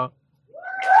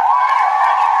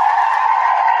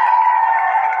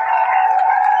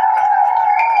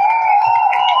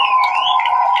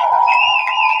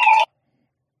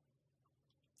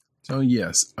 So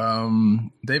yes,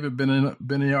 David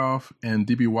Benioff and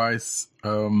D.B. Weiss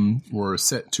were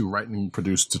set to write and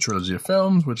produce the trilogy of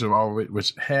films, which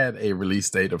had a release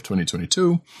date of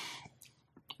 2022,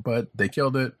 but they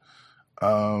killed it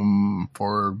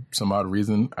for some odd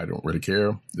reason. I don't really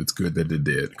care. It's good that they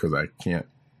did because I can't,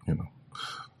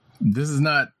 This is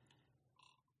not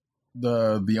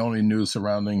the only news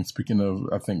surrounding. Speaking of,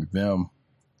 I think them,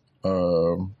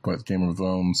 but Game of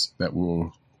Thrones that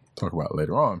we'll talk about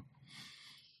later on.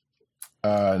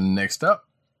 Next up.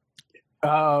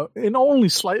 In only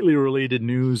slightly related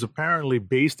news, apparently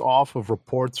based off of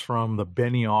reports from the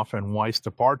Benioff and Weiss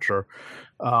departure,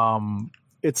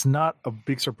 it's not a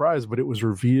big surprise, but it was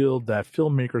revealed that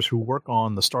filmmakers who work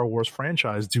on the Star Wars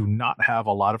franchise do not have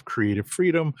a lot of creative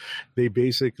freedom. They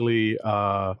basically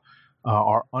are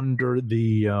under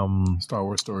the Star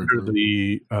Wars story under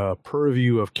the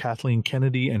purview of Kathleen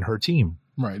Kennedy and her team.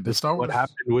 Right. This is what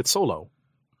happened with Solo.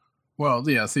 Well,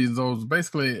 yeah. See, those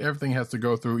basically everything has to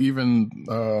go through. Even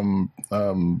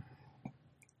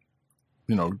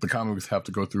the comics have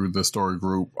to go through the story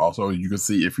group. Also, you can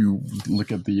see if you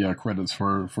look at the credits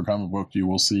for comic book, you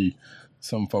will see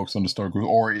some folks on the story group,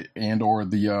 or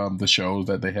the shows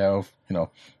that they have.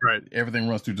 Right. Everything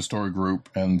runs through the story group,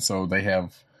 and so they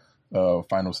have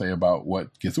final say about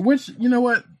what gets. Which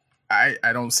what I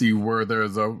don't see where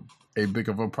there's a big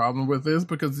of a problem with this,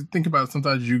 because think about it,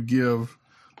 sometimes you give.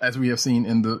 As we have seen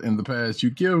in the past, you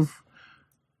give,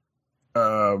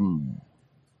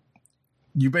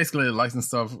 you basically license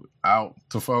stuff out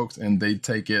to folks, and they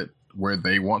take it where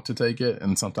they want to take it,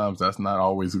 and sometimes that's not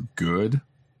always good,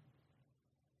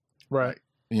 right?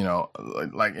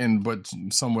 But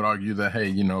some would argue that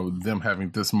them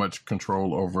having this much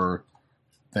control over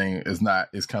thing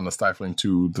is kind of stifling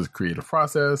to the creative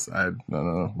process. I don't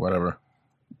know, whatever.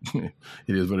 It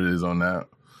is what it is on that.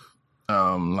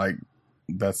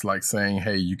 That's like saying,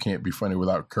 hey, you can't be funny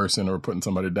without cursing or putting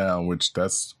somebody down, which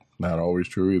that's not always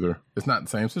true either. It's not the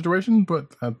same situation,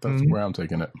 but that's where I'm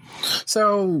taking it.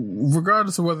 So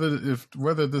regardless of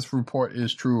whether this report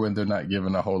is true and they're not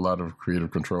given a whole lot of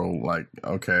creative control,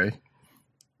 okay,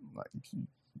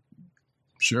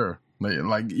 sure.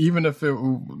 Even if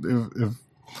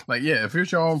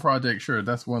it's your own project, sure,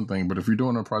 that's one thing. But if you're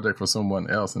doing a project for someone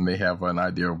else and they have an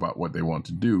idea about what they want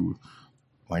to do,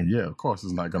 of course,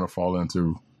 it's not going to fall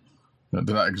into. They're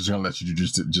not just going to let you do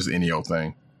just any old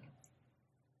thing.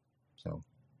 So,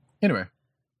 anyway,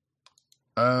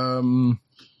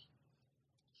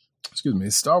 excuse me.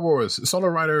 Star Wars Solo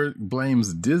writer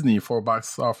blames Disney for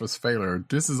box office failure.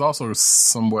 This is also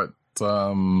somewhat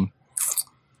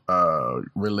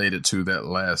related to that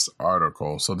last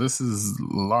article. So this is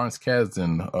Lawrence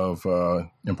Kasdan of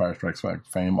Empire Strikes Back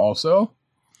fame, also,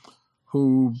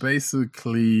 who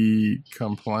basically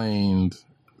complained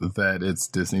that it's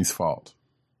Disney's fault.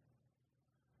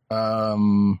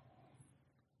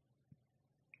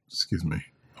 Excuse me.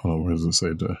 Hold on, where does it say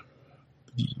that?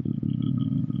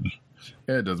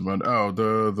 Yeah, it doesn't matter. Oh,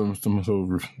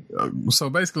 so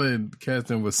basically,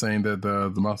 Kasdan was saying that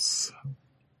the most.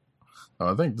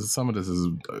 I think some of this is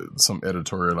some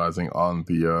editorializing on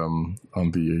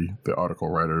the article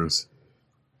writer's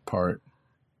part.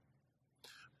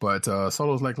 But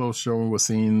Solo's lackluster show was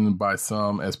seen by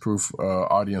some as proof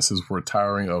audiences were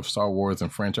tiring of Star Wars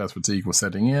and franchise fatigue was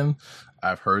setting in.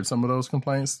 I've heard some of those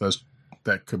complaints.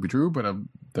 That could be true, but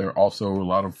there are also a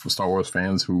lot of Star Wars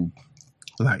fans who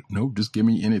nope, just give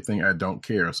me anything. I don't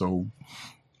care. So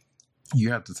you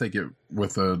have to take it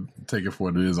for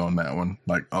what it is on that one.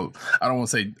 I don't want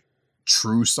to say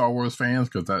true Star Wars fans,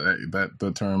 because that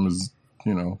the term is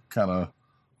kind of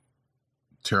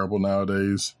terrible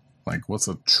nowadays. What's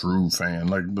a true fan?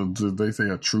 They say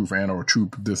a true fan or a true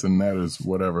this and that is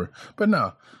whatever. But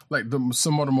no,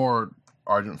 some of the more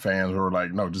ardent fans are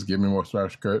no, just give me more Star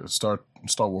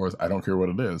Wars. I don't care what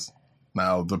it is.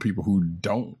 Now, the people who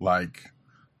don't like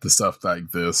the stuff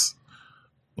like this,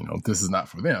 this is not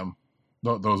for them.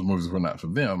 Those movies were not for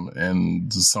them.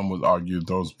 And some would argue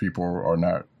those people are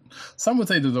not. Some would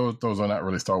say that those are not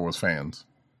really Star Wars fans.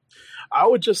 I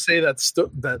would just say that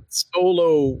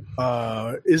Solo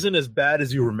isn't as bad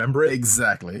as you remember it.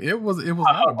 Exactly. It was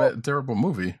not a terrible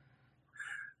movie.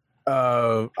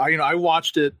 I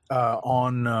watched it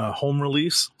on home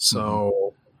release,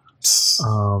 so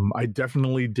I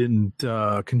definitely didn't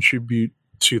contribute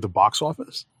to the box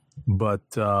office. But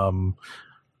come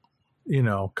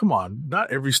on,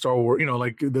 not every Star Wars.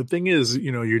 Like the thing is,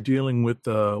 you're dealing with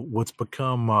what's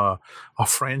become a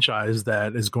franchise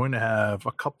that is going to have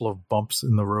a couple of bumps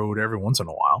in the road every once in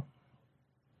a while.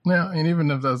 Yeah, and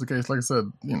even if that's the case, like I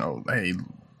said, hey,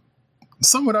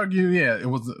 some would argue,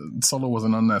 Solo was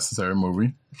an unnecessary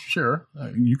movie. Sure,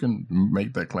 you can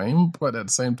make that claim, but at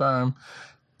the same time,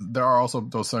 there are also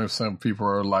those some people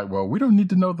are like, well, we don't need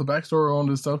to know the backstory on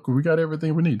this stuff because we got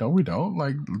everything we need. No, we don't.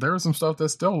 Like, there is some stuff that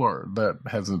that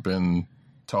hasn't been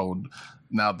told.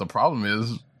 Now, the problem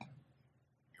is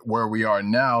where we are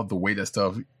now, the way that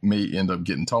stuff may end up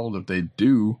getting told, if they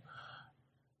do,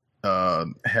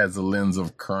 has a lens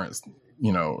of current,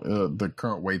 the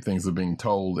current way things are being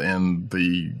told and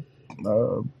the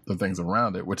things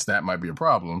around it, which that might be a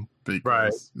problem.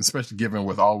 Because, especially given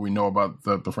with all we know about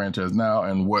the franchise now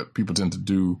and what people tend to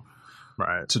do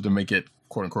to make it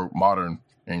quote unquote modern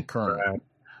and current. Right.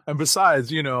 And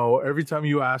besides, every time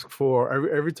you ask for,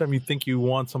 every time you think you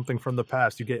want something from the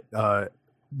past, you get the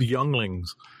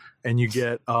younglings and you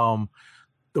get the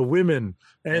women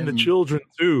and the children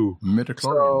too.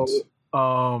 Midichlorians.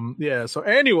 So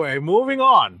anyway, moving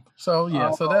on. So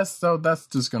that's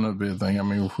just gonna be a thing. I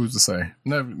mean, who's to say?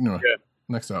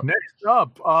 Next up,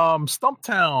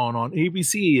 Stumptown on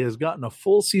ABC has gotten a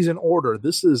full season order.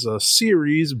 This is a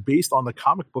series based on the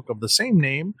comic book of the same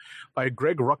name by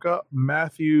Greg Rucka,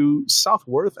 Matthew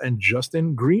Southworth, and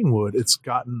Justin Greenwood. It's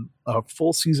gotten a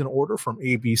full season order from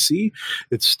ABC.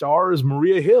 It stars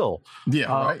Maria Hill.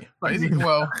 Yeah, right.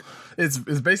 Well, it's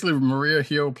basically Maria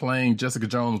Hill playing Jessica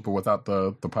Jones, but without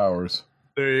the powers.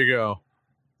 There you go.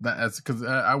 That's because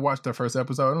I watched the first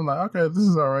episode and I'm like, okay, this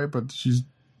is all right, but she's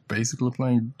basically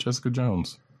playing Jessica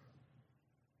Jones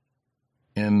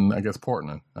in, I guess,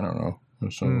 Portland. I don't know.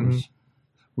 So it's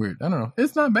weird. I don't know.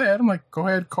 It's not bad. I'm like, go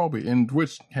ahead, Colby. And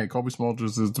which, hey, Colby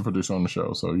Smulders is the producer on the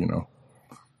show, so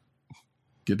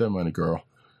get that money, girl.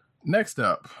 Next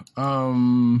up,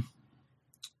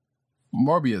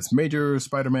 Morbius, major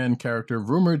Spider-Man character,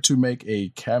 rumored to make a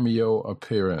cameo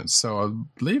appearance. So I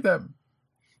believe that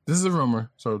this is a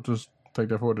rumor. So just take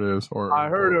that for what it is. Or I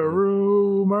heard a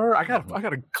rumor. I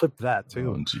gotta clip that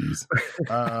too. Oh, jeez.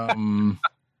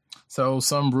 So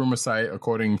some rumor site,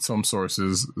 according to some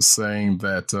sources, saying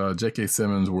that J.K.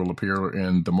 Simmons will appear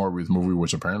in the Morbius movie,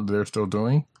 which apparently they're still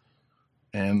doing.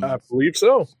 And I believe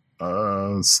so.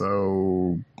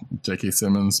 So J.K.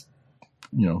 Simmons,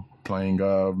 playing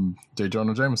J.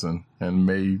 Jonah Jameson, and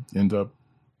may end up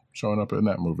showing up in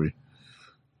that movie.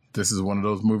 This is one of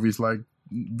those movies like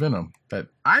Venom that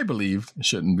I believe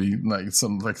shouldn't be like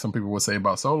some people would say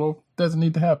about Solo. Doesn't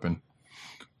need to happen.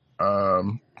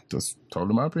 Just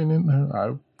totally my opinion.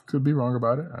 I could be wrong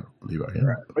about it. I don't believe I am.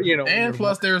 Right. But and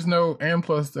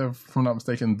plus, if I'm not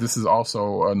mistaken, this is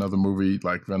also another movie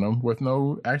like Venom with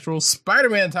no actual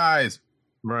Spider-Man ties.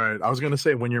 Right. I was gonna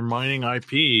say, when you're mining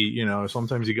IP,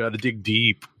 sometimes you got to dig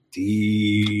deep.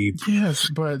 Yes,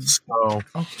 but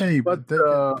okay, but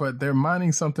they're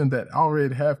mining something that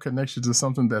already have connections to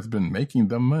something that's been making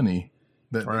them money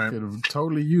that they could have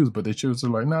totally used, but they choose to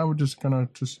like, we're just gonna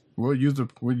we'll use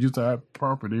the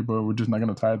property, but we're just not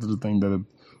gonna tie it to the thing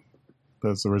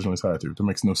that's originally tied to. It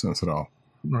makes no sense at all.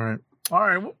 Right. All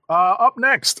right. Up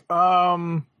next,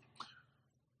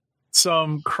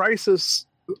 some Crisis.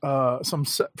 Some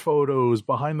set photos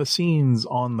behind the scenes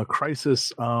on the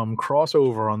Crisis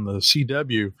crossover on the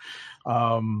CW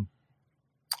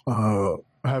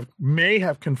may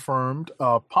have confirmed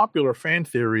a popular fan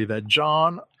theory that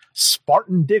John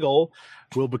Spartan Diggle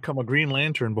will become a Green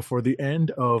Lantern before the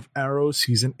end of Arrow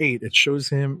season 8. It shows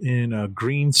him in a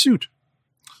green suit,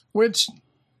 which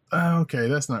okay,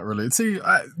 that's not really. See,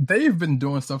 they've been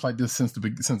doing stuff like this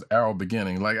since Arrow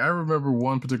beginning. Like, I remember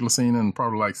one particular scene in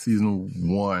probably like season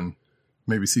 1,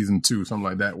 maybe season 2, something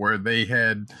like that, where they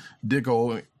had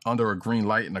Diggle under a green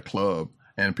light in a club,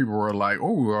 and people were like,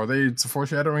 "Oh, are they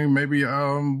foreshadowing maybe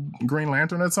Green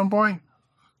Lantern at some point?"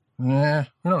 Yeah,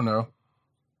 I don't know.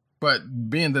 But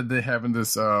being that they're having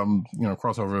this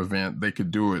crossover event, they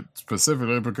could do it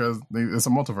specifically because it's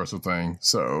a multiversal thing.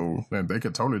 So they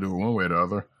could totally do it one way or the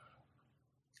other,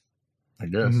 I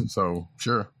guess. Mm-hmm. So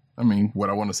sure. I mean, would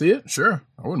I want to see it? Sure,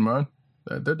 I wouldn't mind.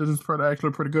 That is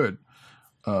actually pretty good.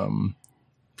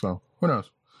 So who knows?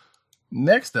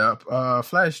 Next up,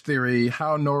 Flash Theory: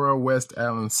 How Nora West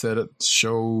Allen set up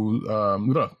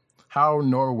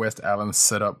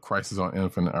Crisis on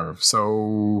Infinite Earth.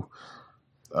 So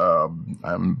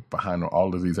I'm behind on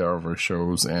all of these Arrowverse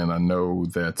shows, and I know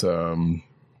that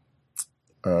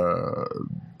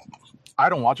I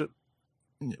don't watch it.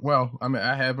 Well, I mean,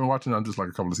 I have been watching. I'm just like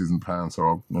a couple of seasons behind,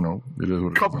 so it is what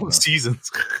it is. Couple of seasons.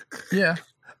 Yeah,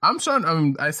 I'm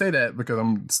starting. I say that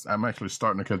because I'm actually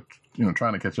starting to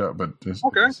trying to catch up, but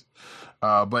Okay.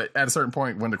 But at a certain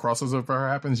point, when the crossover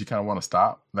happens, you kind of want to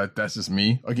stop. That's just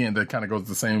me. Again, that kind of goes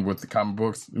the same with the comic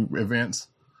books events.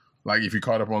 Like if you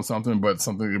caught up on something, but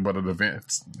an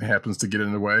event happens to get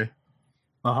in the way,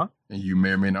 Uh-huh. and you may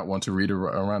or may not want to read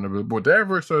around it. But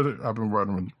whatever, so I've been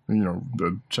running,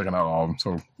 checking out all of them.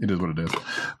 So it is what it is.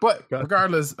 But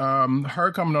regardless,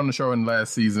 her coming on the show in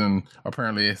last season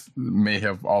apparently may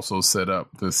have also set up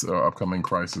this upcoming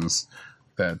crisis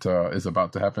that is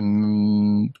about to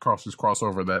happen. This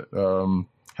crossover that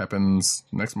happens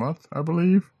next month, I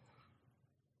believe.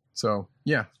 So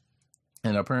yeah.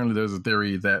 And apparently, there's a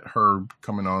theory that her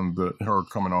coming on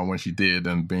when she did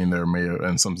and being there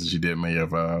and something she did may have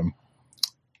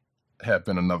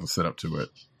been another setup to it.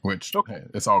 Which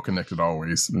it's all connected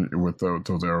always with those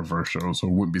Arrowverse shows, so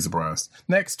wouldn't be surprised.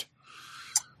 Next,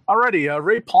 alrighty,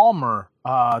 Ray Palmer,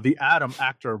 the Atom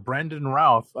actor Brandon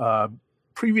Routh,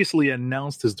 previously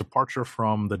announced his departure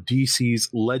from the DC's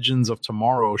Legends of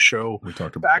Tomorrow show we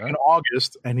talked about back that in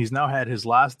August, and he's now had his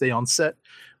last day on set,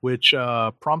 which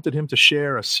prompted him to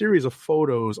share a series of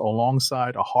photos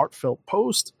alongside a heartfelt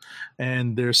post,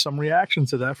 and there's some reaction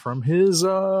to that from his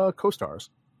co-stars.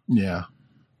 Yeah.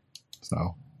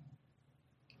 So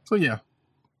yeah.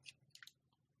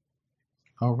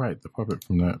 All right, the puppet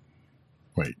from that.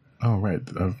 Wait. All right.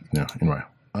 Yeah. Anyway.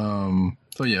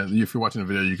 So yeah, if you're watching the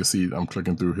video, you can see I'm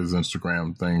clicking through his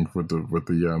Instagram thing with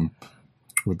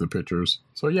the pictures.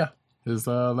 So yeah, his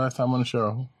last time on the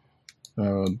show.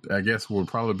 I guess will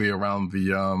probably be around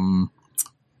the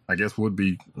I guess would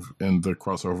be in the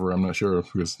crossover. I'm not sure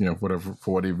because whatever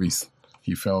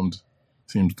he filmed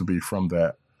seems to be from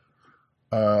that.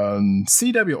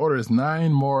 CW orders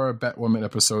 9 more Batwoman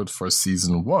episodes for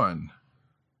season 1.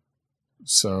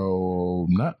 So,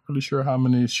 not really sure how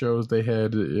many shows they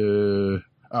had.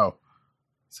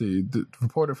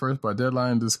 Reported first by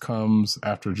Deadline. This comes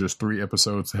after just 3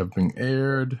 episodes have been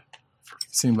aired.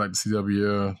 Seems like the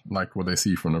CW like what they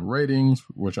see from the ratings,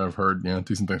 which I've heard,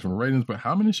 decent things from the ratings. But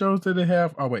how many shows did they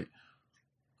have? Oh, wait.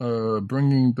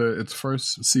 Bringing its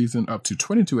first season up to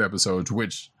 22 episodes,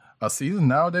 which a season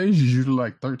nowadays is usually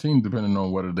like 13, depending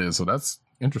on what it is. So that's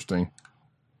interesting.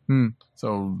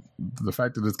 So the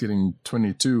fact that it's getting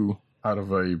 22 out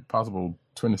of a possible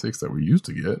 26 that we used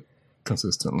to get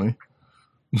consistently,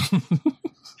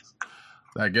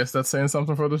 I guess that's saying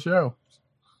something for the show.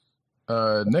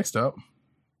 Next up.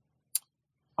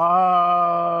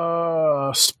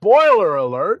 Spoiler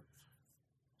alert.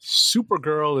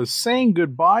 Supergirl is saying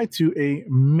goodbye to a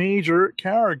major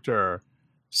character.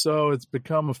 So it's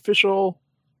become official.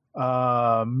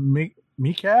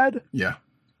 Mikad? Yeah.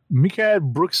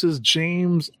 Mikad Brooks's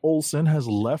James Olsen has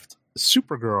left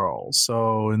Supergirl.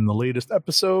 So in the latest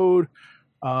episode,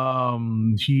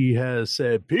 he has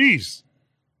said peace.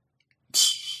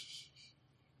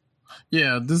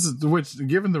 Yeah, this is which,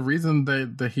 given the reason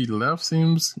that he left,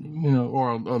 seems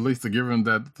or at least given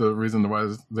that the reason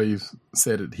why they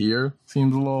said it here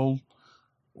seems a little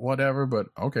whatever. But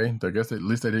okay, I guess at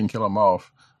least they didn't kill him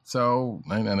off. So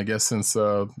and I guess since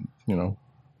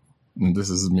and this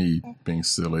is me being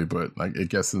silly, but I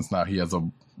guess since now he has a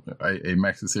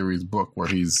maxi series book where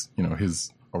he's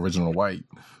his original white,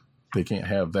 they can't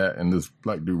have that and this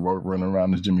black dude running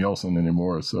around as Jimmy Olsen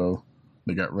anymore. So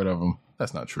they got rid of him.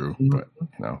 That's not true, but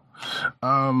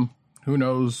who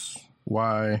knows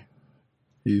why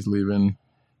he's leaving?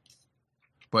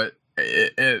 But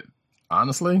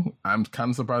honestly, I'm kind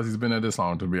of surprised he's been there this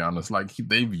long. To be honest, like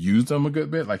they've used him a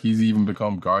good bit. Like he's even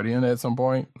become Guardian at some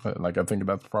point. Like I think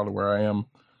that's probably where I am,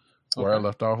 where I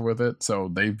left off with it. So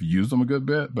they've used him a good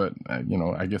bit, but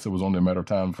I guess it was only a matter of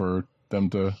time for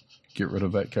them to get rid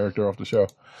of that character off the show.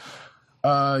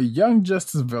 Young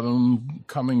Justice villain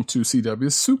coming to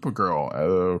CW's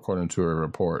Supergirl, according to a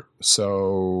report.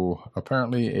 So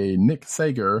apparently, a Nick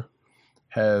Sagar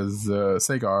has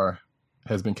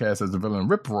been cast as the villain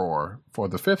Rip Roar for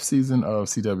the 5th season of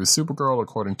CW's Supergirl,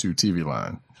 according to TV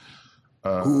Line.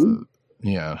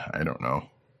 Yeah, I don't know.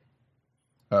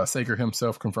 Sagar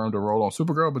himself confirmed a role on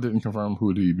Supergirl, but didn't confirm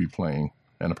who he'd be playing.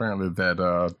 And apparently,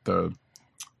 that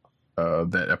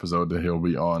that episode that he'll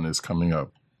be on is coming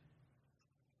up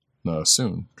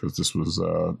soon, because this was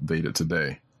dated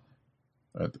today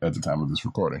at the time of this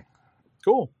recording.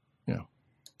 Cool. Yeah.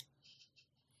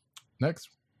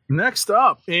 Next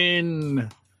up, in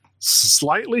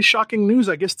slightly shocking news,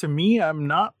 I guess to me, I'm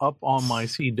not up on my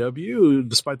CW,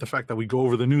 despite the fact that we go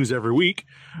over the news every week.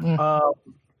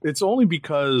 It's only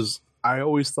because I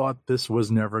always thought this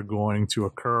was never going to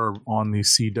occur on the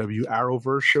CW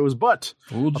Arrowverse shows, but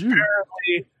fooled you.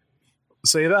 Apparently,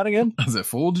 say that again? I said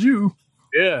fooled you.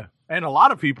 Yeah, and a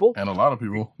lot of people. And a lot of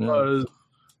people. Yeah. Because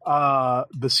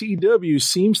the CW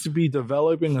seems to be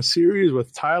developing a series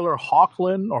with Tyler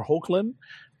Hoechlin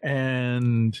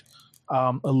and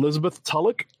Elizabeth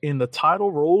Tulloch in the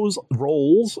title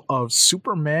roles of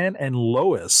Superman and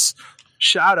Lois.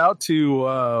 Shout out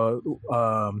to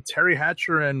Terry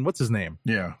Hatcher and what's his name?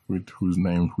 Yeah, whose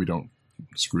name we don't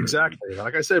screw exactly.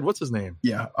 Like I said, what's his name?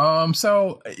 Yeah.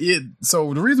 So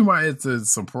the reason why it's a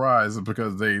surprise is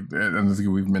because and I think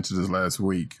we've mentioned this last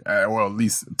week. Well, at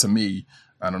least to me.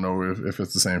 I don't know if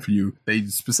it's the same for you. They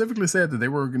specifically said that they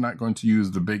were not going to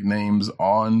use the big names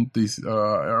on these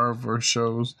Arrowverse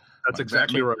shows. That's like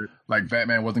exactly right. Like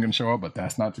Batman wasn't going to show up, but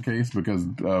that's not the case because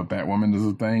Batwoman is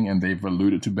a thing, and they've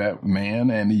alluded to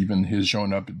Batman and even his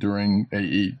showing up during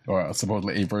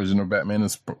supposedly a version of Batman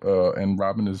and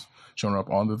Robin is showing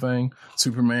up on the thing.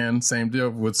 Superman, same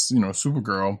deal with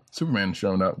Supergirl. Superman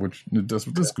showing up, which does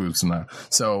with this group now.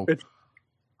 So.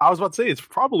 I was about to say it's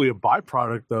probably a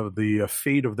byproduct of the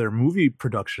fate of their movie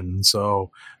production.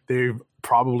 So they've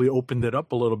probably opened it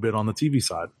up a little bit on the TV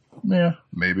side. Yeah,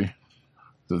 maybe.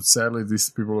 But sadly,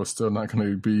 these people are still not going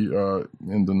to be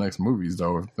in the next movies,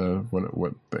 though.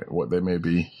 What they may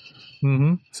be.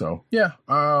 Mm-hmm. So yeah.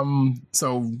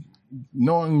 So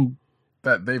knowing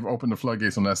that they've opened the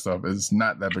floodgates on that stuff is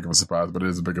not that big of a surprise, but it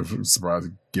is a big of a surprise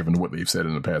given what they've said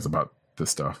in the past about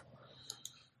this stuff.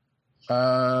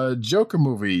 Joker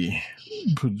movie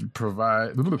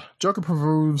Joker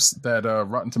proves that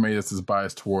Rotten Tomatoes is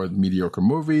biased toward mediocre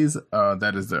movies.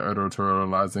 That is the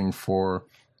editorializing for.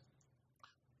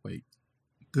 Wait,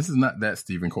 this is not that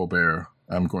Stephen Colbert.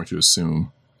 I'm going to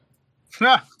assume.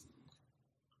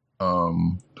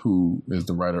 Who is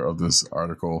the writer of this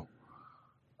article?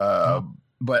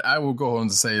 But I will go on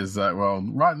to say is that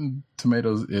Rotten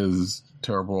Tomatoes is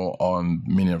terrible on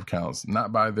many accounts,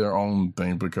 not by their own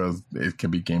thing because it can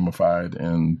be gamified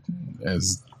and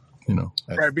as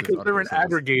right, because they're an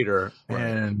aggregator, right.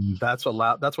 And that's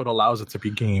what allows it to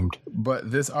be gamed. But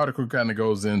this article kind of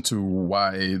goes into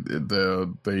why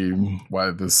why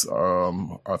this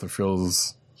author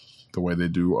feels the way they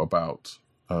do about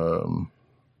Rotten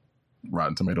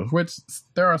Tomatoes, which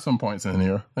there are some points in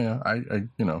here. Yeah, I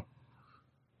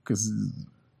because.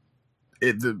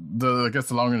 I guess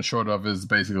the long and short of it is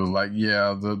basically like,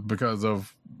 because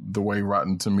of the way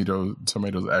Rotten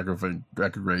Tomatoes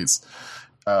aggregates,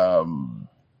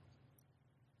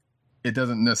 it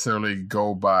doesn't necessarily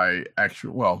go by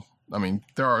actual. Well, I mean,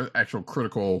 there are actual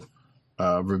critical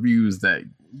reviews that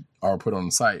are put on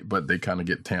the site, but they kind of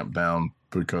get tamped down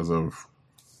because of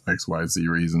XYZ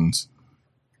reasons,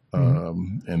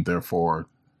 and therefore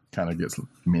kind of gets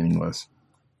meaningless.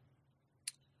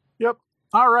 Yep.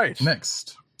 All right.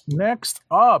 Next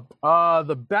up,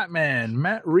 the Batman,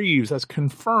 Matt Reeves, has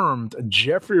confirmed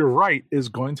Jeffrey Wright is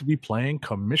going to be playing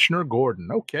Commissioner Gordon.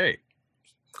 Okay.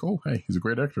 Cool. Hey, he's a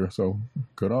great actor, so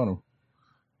good on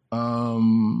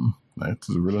him. That's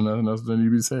really nothing else that need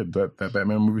to be said. That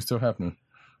Batman movie's still happening.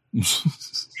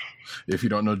 If you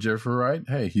don't know Jeffrey Wright,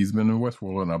 hey, he's been in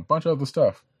Westworld and a bunch of other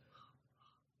stuff.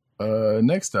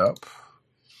 Next up,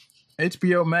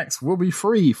 HBO Max will be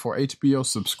free for HBO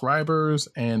subscribers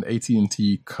and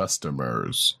AT&T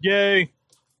customers. Yay!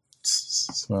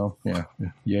 Well, yeah,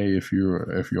 yay if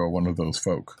you're one of those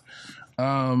folk.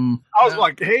 I was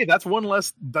like, hey, that's one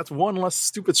less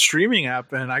stupid streaming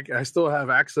app, and I still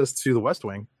have access to the West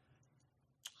Wing.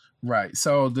 Right.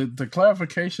 So the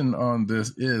clarification on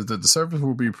this is that the service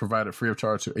will be provided free of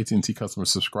charge to AT&T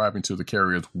customers subscribing to the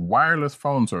carrier's wireless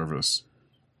phone service.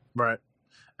 Right.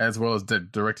 As well as the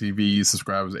DirecTV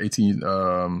subscribers,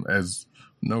 I'm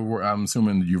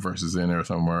assuming Uverse is in there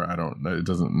somewhere. It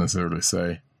doesn't necessarily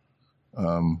say.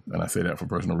 And I say that for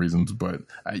personal reasons, but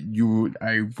I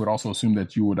would also assume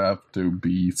that you would have to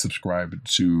be subscribed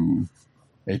to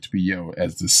HBO,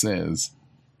 as this says,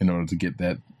 in order to get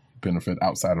that benefit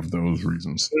outside of those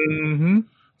reasons. Mm-hmm.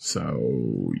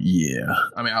 So, yeah.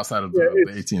 I mean, outside of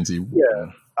the AT&T.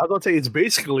 Yeah. I was going to say it's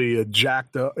basically a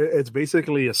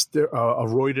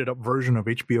roided up version of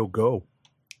HBO Go.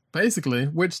 Basically,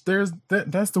 which that's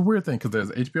the weird thing, because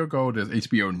there's HBO Go, there's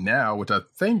HBO Now, which I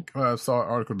think I saw an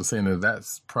article saying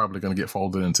that's probably going to get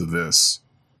folded into this.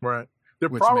 Right.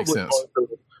 Which makes sense.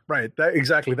 Right.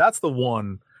 Exactly. That's the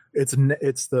one. It's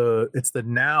the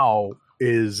Now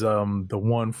is the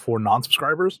one for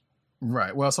non-subscribers.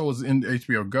 Right. Well, so it's in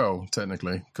HBO Go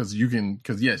technically, because you can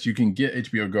get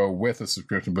HBO Go with a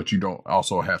subscription, but you don't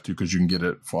also have to because you can get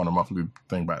it on a monthly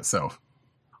thing by itself.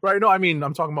 Right. No, I mean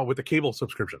I'm talking about with the cable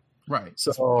subscription. Right.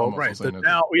 So right.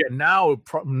 Now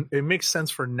it makes sense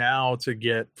for Now to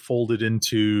get folded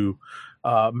into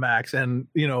Max, and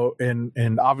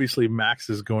and obviously Max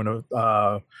is going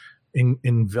to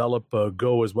envelop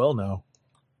Go as well now.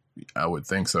 I would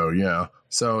think so, yeah.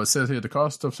 So it says here the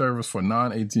cost of service for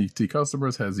non-AT&T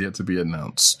customers has yet to be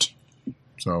announced.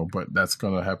 So, but that's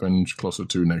going to happen closer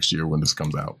to next year when this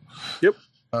comes out. Yep.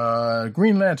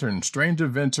 Green Lantern, Strange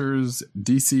Adventures,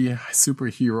 DC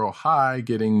Superhero High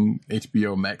getting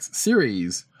HBO Max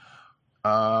series.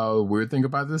 Weird thing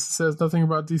about this, it says nothing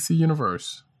about DC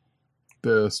Universe,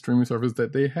 the streaming service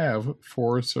that they have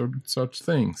for such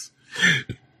things,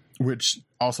 which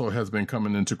also has been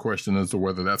coming into question as to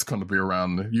whether that's going to be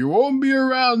around. You won't be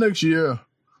around next year.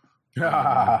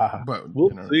 But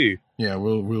we'll see. Yeah,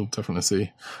 we'll definitely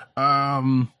see.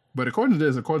 But according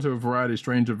to Variety,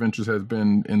 Strange Adventures has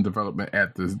been in development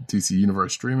at the DC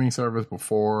Universe streaming service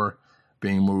before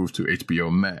being moved to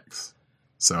HBO Max.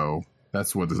 So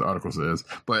that's what this article says.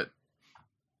 But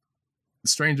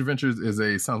Strange Adventures it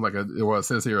says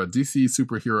here, a DC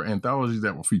superhero anthology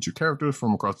that will feature characters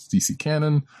from across the DC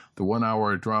canon. The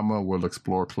 1-hour drama will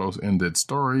explore close-ended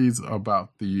stories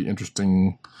about the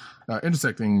intersecting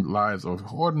lives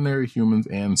of ordinary humans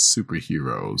and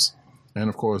superheroes. And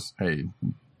of course, hey,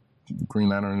 Green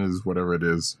Lantern is whatever it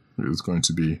is going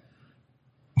to be.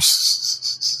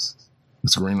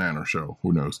 It's a Green Lantern show.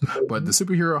 Who knows? But the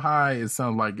Superhero High, it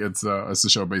sounds like it's a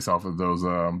show based off of those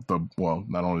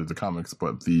not only the comics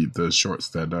but the shorts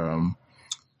that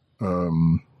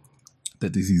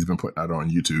DC's been putting out on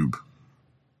YouTube.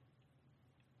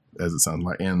 As it sounds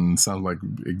like,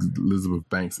 Elizabeth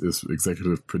Banks is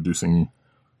executive producing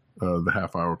the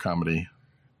half-hour comedy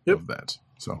of that.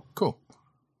 So cool.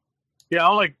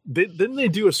 Yeah, didn't they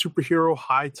do a Superhero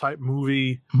High type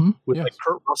movie with like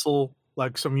Kurt Russell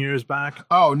like some years back?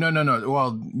 Oh no!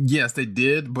 Well, yes, they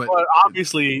did, but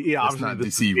obviously, it's not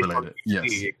DC related.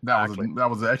 Yes, exactly.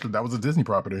 That was a Disney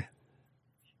property.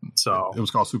 So it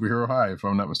was called Superhero High, if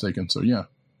I'm not mistaken. So yeah.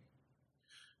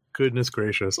 Goodness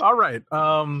gracious! All right.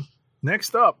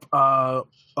 Next up,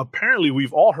 apparently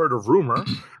we've all heard a rumor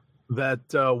that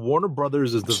Warner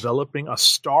Brothers is developing a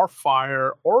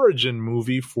Starfire origin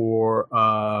movie for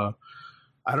I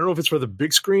don't know if it's for the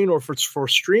big screen or if it's for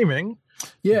streaming.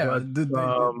 Yeah,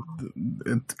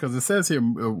 because it says here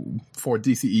for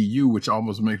DCEU, which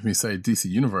almost makes me say DC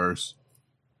Universe,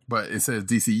 but it says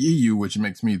DCEU, which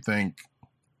makes me think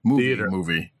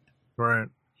movie. Right.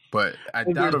 But I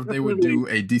doubt if they would do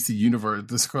a DC Universe,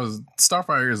 just because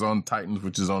Starfire is on Titans,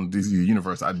 which is on DC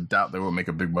Universe. I doubt they will make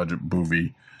a big budget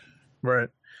movie. Right.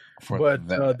 But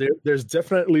there's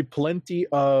definitely plenty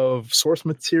of source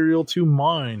material to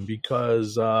mine,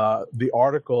 because the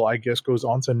article, I guess, goes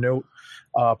on to note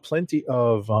plenty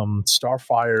of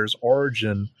Starfire's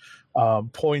origin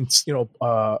points,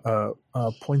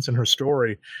 points in her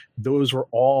story. Those were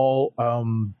all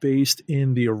based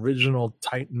in the original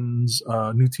Titans,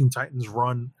 New Teen Titans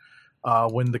run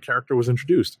when the character was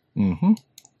introduced. Mm-hmm.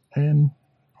 And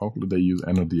hopefully they use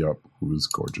Anna Diop, who is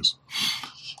gorgeous.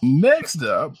 Next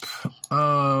up,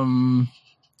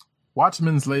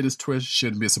 Watchmen's latest twist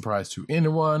shouldn't be a surprise to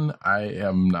anyone. I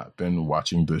have not been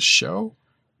watching this show.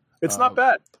 It's not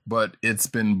bad. But it's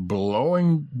been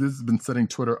this has been setting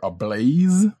Twitter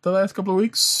ablaze the last couple of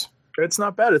weeks. It's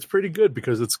not bad. It's pretty good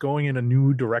because it's going in a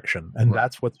new direction, and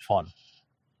that's what's fun.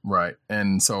 Right.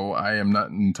 And so I am not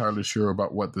entirely sure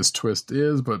about what this twist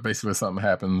is, but basically something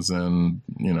happens, and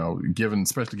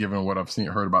especially given what I've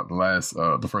heard about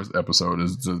the first episode,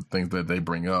 is the things that they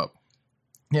bring up.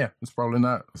 Yeah, it's probably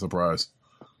not a surprise.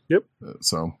 Yep.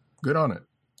 So good on it.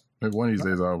 Maybe one of these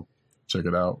days I'll check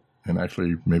it out and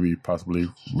actually possibly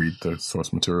read the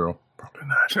source material. Probably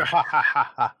not.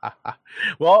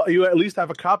 Well, you at least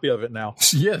have a copy of it now.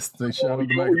 Yes, they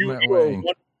shouted Matt Wang.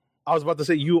 I was about to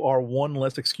say you are one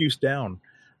less excuse down.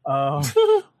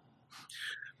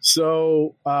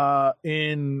 So,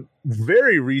 in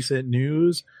very recent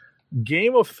news,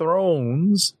 Game of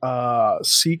Thrones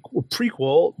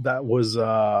prequel that was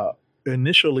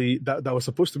initially that was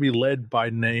supposed to be led by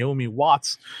Naomi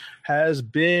Watts has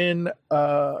been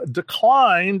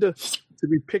declined to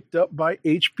be picked up by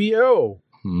HBO.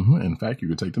 Mm-hmm. In fact, you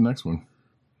could take the next one.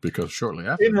 Because shortly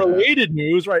after related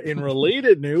news,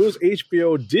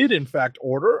 HBO did in fact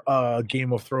order a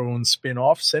Game of Thrones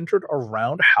spinoff centered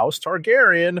around House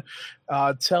Targaryen,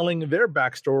 telling their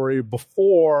backstory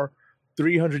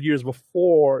 300 years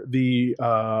before the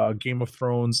Game of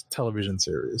Thrones television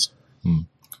series.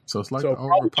 So it's like the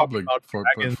Old Republic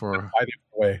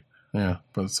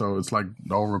so it's like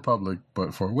the Old Republic,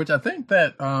 but for which I think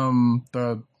that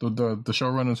the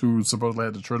showrunners who supposedly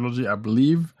had the trilogy, I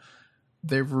believe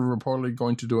they were reportedly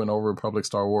going to do an Old Republic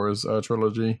Star Wars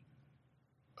trilogy.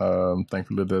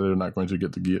 Thankfully, that they're not going to do.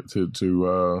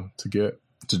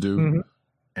 Mm-hmm.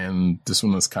 And this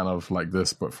one is kind of like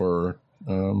this, but for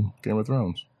Game of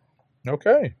Thrones,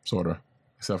 Okay. sort of,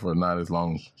 except for not as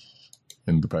long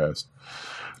in the past.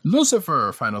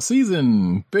 Lucifer final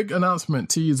season, big announcement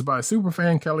teased by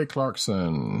superfan Kelly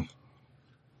Clarkson.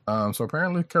 So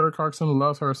apparently Kelly Clarkson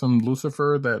loves her some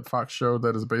Lucifer, that Fox show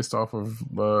that is based off of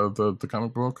the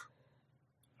comic book.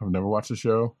 I've never watched the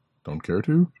show. Don't care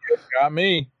to. Got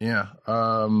me. Yeah.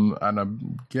 And I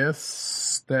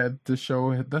guess that the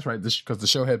show, that's right, because the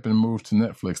show had been moved to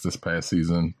Netflix this past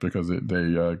season because it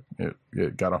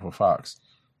got off of Fox.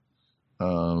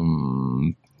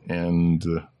 And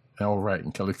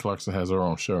Kelly Clarkson has her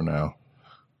own show now.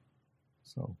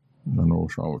 So I don't know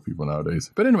what's wrong with people nowadays.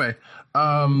 But anyway,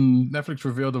 Netflix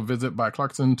revealed a visit by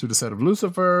Clarkson to the set of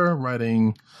Lucifer,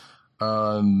 writing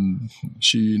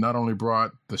she not only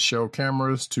brought the show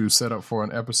cameras to set up for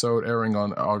an episode airing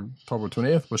on October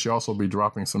 20th, but she also be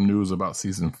dropping some news about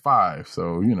season 5.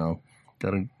 So,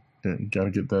 gotta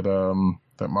get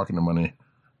that marketing money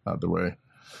out the way.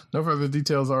 No further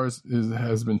details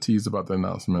has been teased about the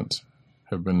announcement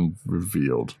have been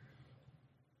revealed.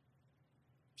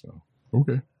 So,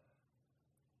 okay.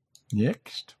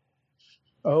 Next.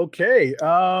 Okay.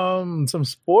 Some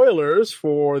spoilers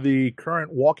for the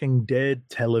current Walking Dead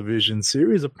television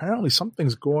series. Apparently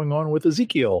something's going on with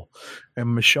Ezekiel, and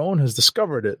Michonne has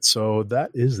discovered it. So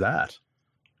that is that.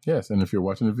 Yes, and if you're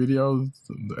watching the video,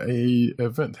 a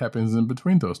event happens in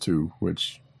between those two,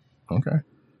 which, okay.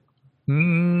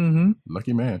 Mm-hmm.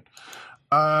 Lucky man.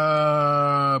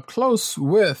 Close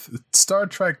with Star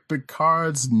Trek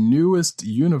Picard's newest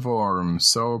uniform.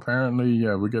 So apparently,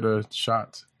 we get a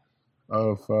shot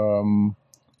of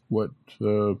what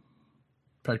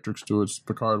Patrick Stewart's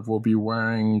Picard will be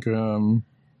wearing on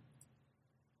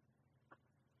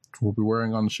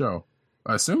the show.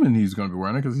 Assuming he's going to be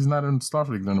wearing it because he's not in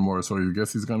Starfleet anymore, so I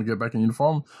guess he's going to get back in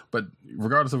uniform. But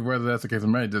regardless of whether that's the case or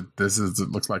not, it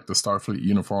looks like the Starfleet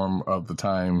uniform of the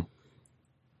time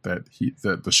that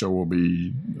the show will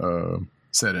be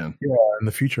set in. Yeah, in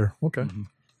the future. Okay. Mm-hmm.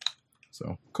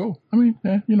 So cool. I mean,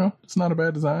 it's not a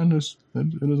bad design. It is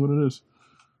what it is.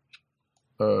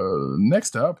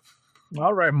 Next up.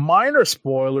 All right. Minor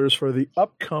spoilers for the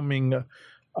upcoming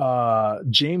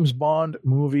James Bond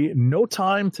movie, No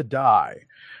Time to Die,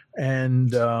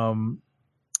 and the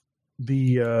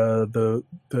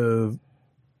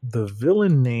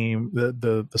villain name.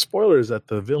 The spoiler is that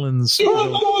the villain's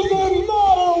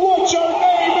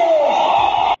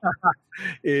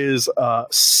is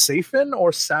Safin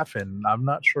or Safin. I'm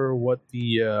not sure what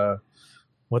the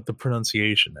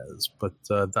pronunciation is, but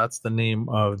that's the name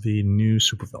of the new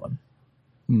supervillain.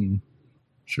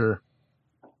 Sure.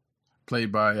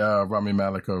 Played by Rami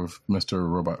Malek of Mr.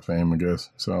 Robot fame, I guess.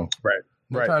 So right.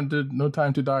 No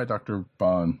time to die, Dr.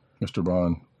 Bond, Mr.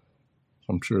 Bond.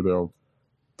 I'm sure they'll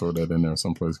throw that in there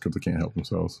someplace because they can't help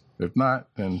themselves. If not,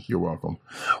 then you're welcome.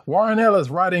 Warren Ellis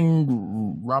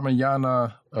writing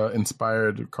Ramayana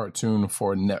inspired cartoon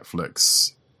for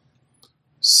Netflix.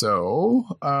 So,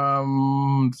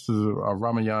 this is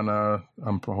Ramayana.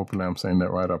 Hopefully I'm saying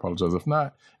that right. I apologize if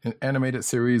not. An animated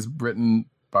series written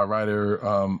by writer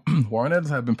Warren Ellis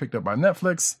have been picked up by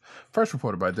Netflix. First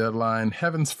reported by Deadline,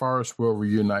 Heaven's Forest will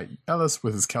reunite Ellis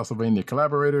with his Castlevania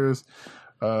collaborators,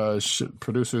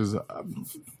 producers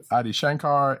Adi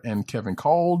Shankar and Kevin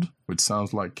Cold, which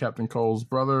sounds like Captain Cole's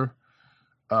brother,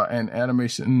 and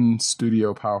animation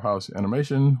studio Powerhouse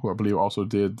Animation, who I believe also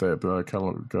did that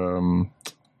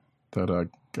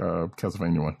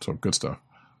Castlevania one. So good stuff.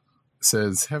 It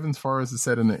says Heaven's Forest is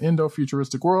set in an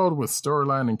Indo-futuristic world with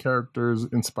storyline and characters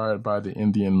inspired by the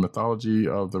Indian mythology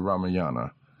of the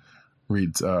Ramayana.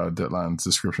 Reads Deadline's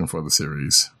description for the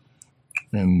series.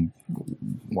 And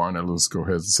Warren Ellis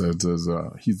says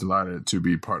he's delighted to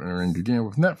be partnering again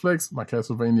with Netflix, my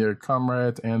Castlevania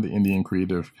comrades, and the Indian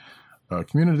creative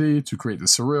community to create the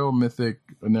surreal, mythic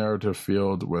narrative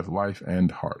filled with life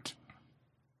and heart.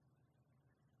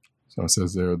 So it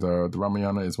says there, the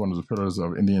Ramayana is one of the pillars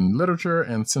of Indian literature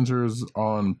and centers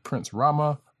on Prince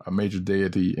Rama, a major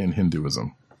deity in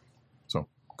Hinduism. So,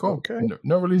 cool. Okay.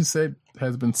 No release date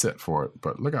has been set for it,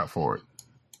 but look out for it.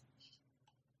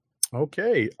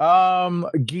 Okay.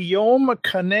 Guillaume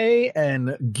Canet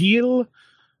and Gilles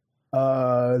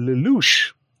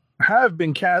Lelouch have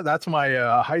been cast. That's my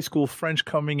high school French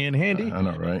coming in handy. I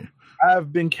know, right?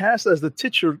 Have been cast as the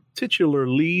titular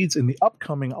leads in the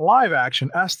upcoming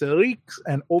live-action Asterix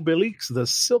and Obelix, the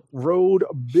Silk Road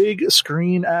big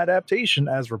screen adaptation,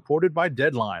 as reported by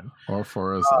Deadline. Or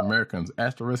for us Americans,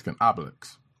 Asterix and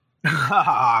Obelix.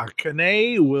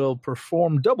 Canet will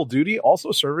perform double duty,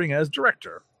 also serving as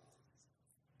director.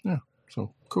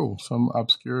 cool. Some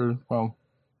obscure. Well,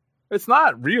 It's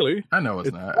not really. I know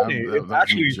it's not. Funny. That It's was me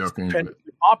actually joking. pretty But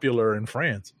popular in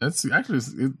France. it's actually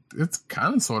it's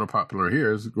kind of sort of popular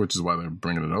here, which is why they're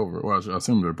bringing it over. Well, I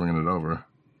assume they're bringing it over.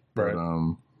 Right.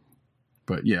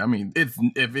 But yeah, I mean, it's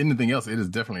if anything else, it is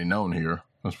definitely known here.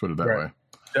 Let's put it that way.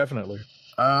 Definitely.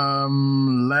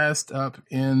 Last up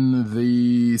in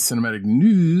the cinematic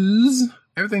news,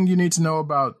 everything you need to know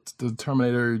about the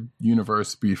Terminator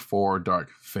universe before Dark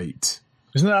Fate.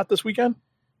 Isn't that out this weekend?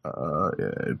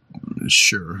 Yeah,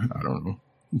 sure. I don't know.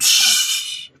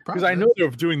 Because I know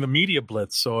they're doing the media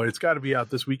blitz, so it's got to be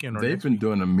out this weekend. Or They've been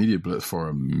doing a media blitz for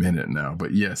a minute now,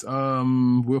 but yes,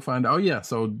 we'll find out. Oh yeah,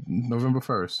 so November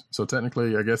 1st. So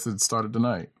technically, I guess it started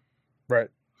tonight. Right.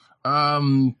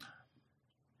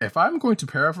 If I'm going to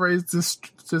paraphrase this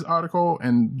article,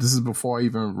 and this is before I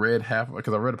even read half,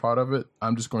 because I read a part of it,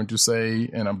 I'm just going to say,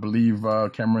 and I believe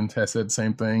Cameron has said the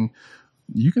same thing.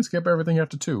 You can skip everything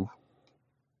after 2,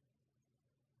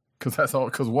 because that's all.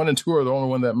 Because 1 and 2 are the only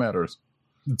one that matters.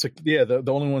 The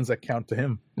only ones that count to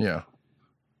him. Yeah,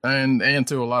 and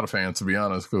to a lot of fans, to be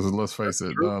honest. Because let's face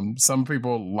it, some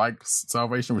people like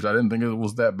Salvation, which I didn't think it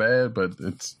was that bad, but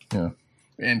it's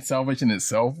And Salvation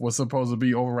itself was supposed to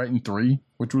be overwriting 3,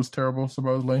 which was terrible,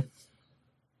 supposedly.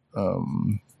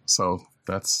 So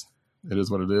it is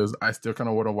what it is. I still kind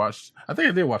of want to watch. I think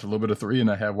I did watch a little bit of 3,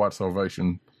 and I have watched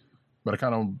Salvation, but I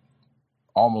kind of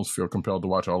almost feel compelled to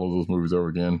watch all of those movies over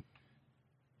again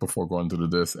before going to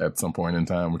this at some point in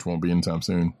time, which won't be anytime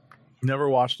soon. Never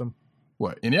watched them.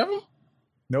 What? Any of them?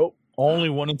 Nope. Only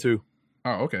 1 and 2.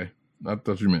 Oh, okay. I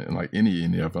thought you meant like any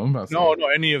of them. No,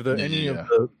 any of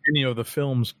the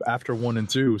films after 1 and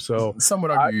 2. So some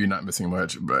would argue you're not missing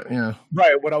much, but yeah.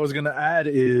 Right. What I was going to add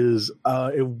is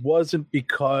it wasn't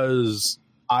because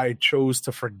I chose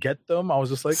to forget them. I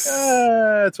was just like,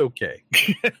 it's okay.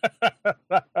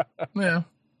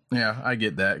 Yeah, I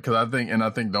get that because I think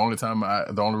the only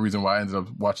reason why I ended up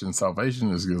watching Salvation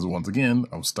is because once again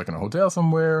I was stuck in a hotel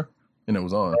somewhere and it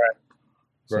was on.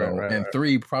 Right. And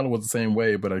 3 probably was the same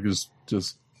way, but I just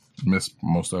missed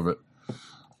most of it.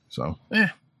 So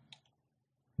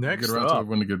Next get around up, to it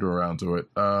when we get around to it.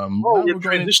 we're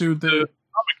going into the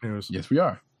comic news. Yes, we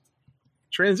are.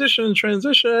 Transition.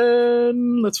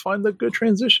 Let's find the good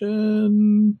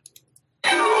transition.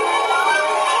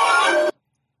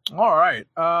 All right.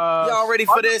 Y'all ready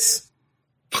for this?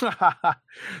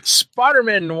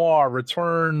 Spider-Man Noir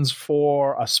returns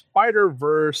for a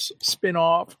Spider-Verse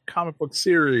spin-off comic book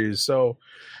series. So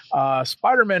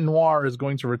Spider-Man Noir is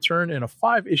going to return in a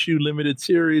 5-issue limited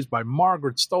series by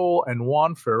Margaret Stoll and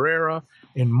Juan Ferreira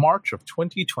in March of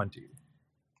 2020.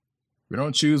 We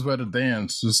don't choose where to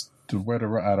dance, just to where to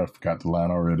run. I forgot the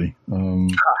line already.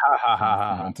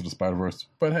 Into the Spider-Verse.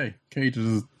 But hey, Cage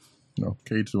is,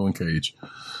 Cage doing Cage.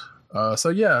 So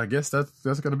yeah, I guess that's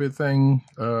going to be a thing.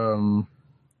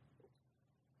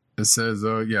 It says,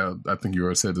 I think you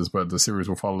already said this, but the series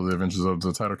will follow the adventures of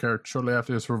the title character shortly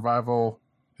after his revival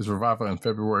in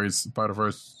February's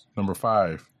Spider-Verse number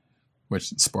 5. Which,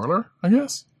 spoiler, I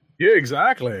guess? Yeah,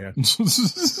 exactly.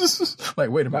 Like,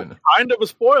 wait a minute. Kind of a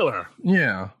spoiler.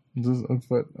 Yeah,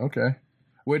 but okay.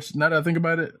 Which, now that I think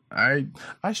about it, I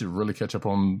should really catch up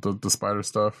on the Spider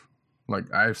stuff.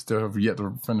 Like, I still have yet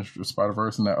to finish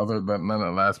Spider-Verse, and that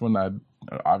last one I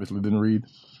obviously didn't read.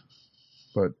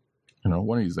 But,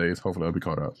 one of these days, hopefully I'll be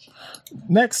caught up.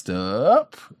 Next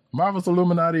up, Marvel's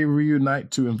Illuminati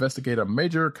reunite to investigate a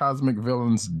major cosmic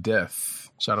villain's death.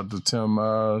 Shout out to Tim,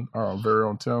 our very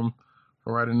own Tim,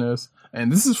 for writing this.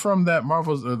 And this is from that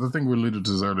Marvel's, the thing we alluded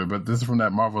to earlier, but this is from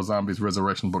that Marvel Zombies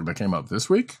Resurrection book that came out this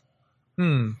week.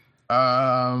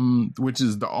 Which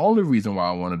is the only reason why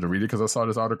I wanted to read it, because I saw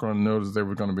this article and noticed they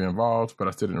were going to be involved, but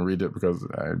I still didn't read it because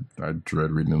I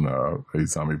dread reading a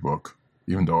zombie book,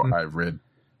 even though I read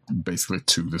basically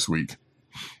 2 this week.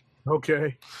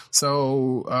 Okay.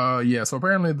 So, so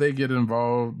apparently they get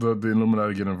involved, the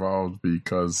Illuminati get involved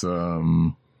because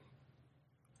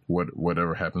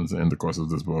whatever happens in the course of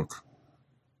this book.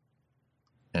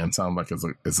 And sounds like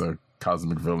it's a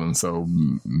cosmic villain, so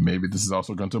maybe this is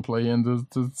also going to play into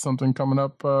something coming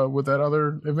up with that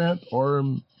other event, or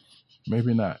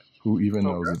maybe not. Who even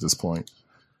knows at this point?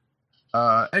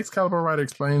 Excalibur writer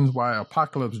explains why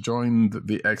Apocalypse joined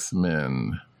the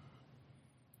X-Men.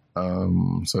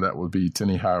 So that would be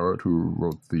Tenny Howard, who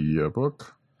wrote the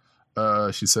book.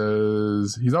 She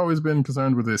says he's always been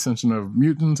concerned with the ascension of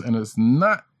mutants, and it's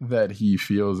not that he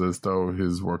feels as though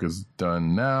his work is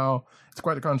done now. It's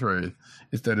quite the contrary.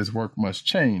 It's that his work must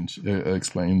change,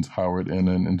 explains Howard in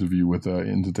an interview with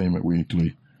Entertainment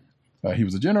Weekly. He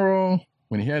was a general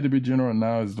when he had to be general, and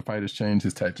now as the fight has changed,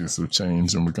 his tactics have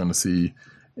changed, and we're going to see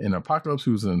an Apocalypse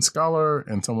who's a scholar,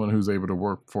 and someone who's able to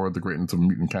work for the greatness of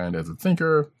mutant kind as a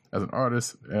thinker, as an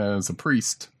artist, as a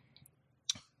priest.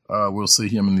 We'll see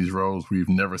him in these roles. We've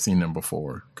never seen him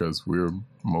before because we're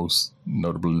most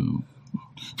notably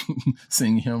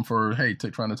seeing him for,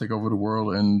 trying to take over the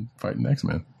world and fighting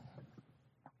X-Men.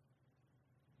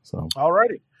 So,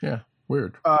 alrighty. Yeah,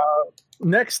 weird.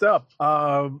 Next up,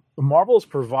 Marvel's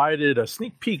provided a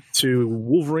sneak peek to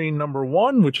Wolverine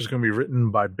 #1, which is going to be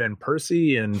written by Ben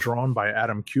Percy and drawn by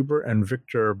Adam Kubert and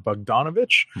Victor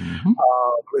Bogdanovich. Mm-hmm.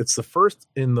 It's the first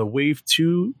in the Wave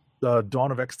 2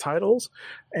 Dawn of X titles,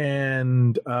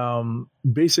 and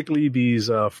basically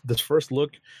this first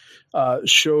look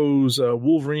shows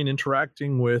Wolverine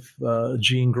interacting with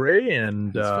Jean Grey,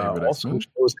 and also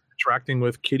shows interacting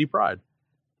with Kitty Pryde.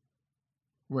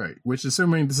 Right, which,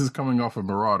 assuming this is coming off of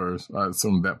Marauders, I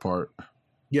assume that part.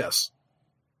 Yes.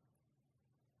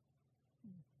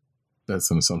 That's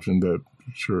an assumption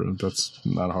that's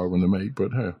not a hard one to make,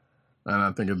 but hey. And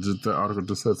I think the article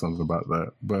just said something about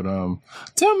that. But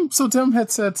Tim had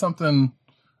said something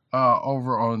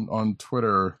over on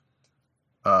Twitter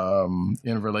in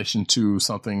relation to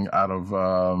something out of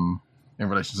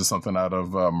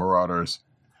Marauders.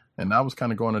 And I was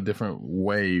kind of going a different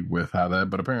way with how that,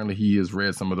 but apparently he has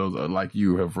read some of those, like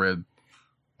you have read.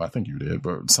 I think you did,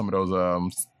 but some of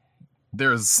those.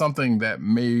 There's something that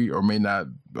may or may not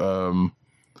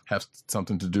have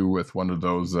something to do with one of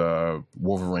those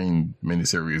Wolverine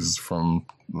miniseries from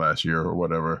last year or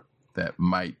whatever that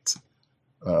might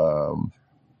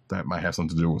have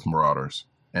something to do with Marauders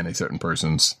and a certain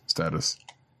person's status.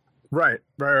 Right.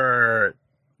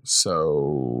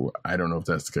 So I don't know if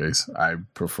that's the case. I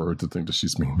prefer to think that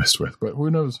she's being messed with, but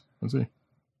who knows? Let's see.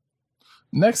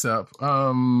 Next up,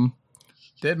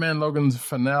 Dead Man Logan's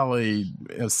finale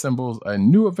assembles a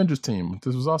new Avengers team.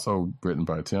 This was also written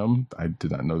by Tim. I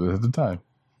did not know this at the time,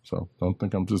 so don't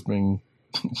think I'm just being.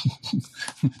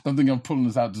 Don't think I'm pulling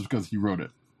this out just because he wrote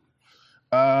it.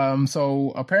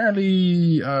 So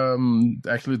apparently,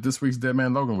 actually, this week's Dead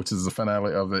Man Logan, which is the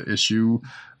finale of the issue.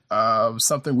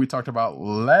 Something we talked about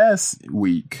last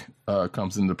week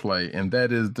comes into play, and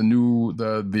that is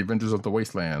the Avengers of the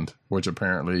Wasteland, which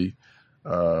apparently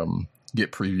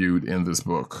get previewed in this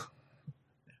book,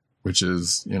 which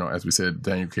is, as we said,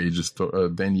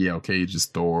 Danielle Cage's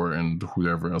Thor and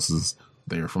whoever else is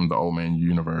there from the Old Man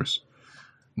universe.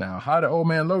 Now, how did Old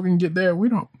Man Logan get there? We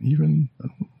don't even,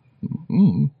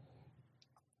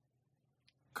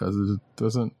 because it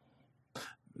doesn't.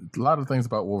 A lot of things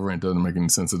about Wolverine doesn't make any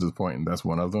sense at this point, and that's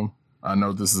one of them. I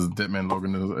know this is Dead Man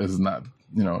Logan is not,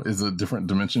 is a different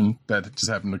dimension that just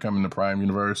happened to come in the Prime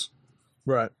universe.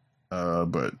 Right.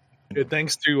 But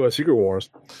thanks to Secret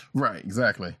Wars. Right,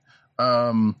 exactly.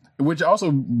 Which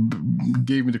also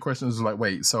gave me the questions like,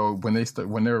 wait, so when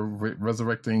they're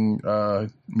resurrecting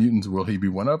mutants, will he be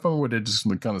one of them, or would they just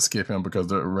kind of skip him because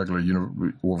the regular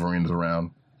Wolverine is around?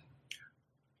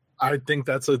 I think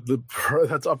that's up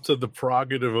to the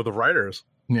prerogative of the writers.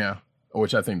 Yeah,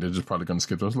 which I think they're just probably going to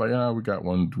skip those. Like, we got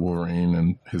one Wolverine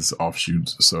and his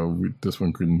offshoots, so this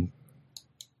one couldn't.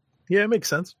 Yeah, it makes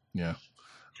sense. Yeah.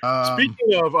 Speaking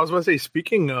of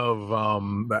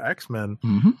the X-Men,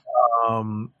 mm-hmm.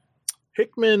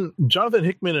 Jonathan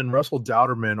Hickman and Russell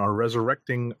Dauterman are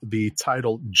resurrecting the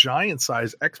title Giant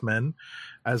Size X-Men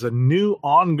as a new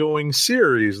ongoing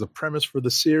series. The premise for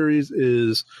the series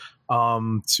is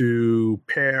to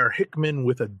pair Hickman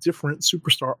with a different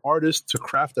superstar artist to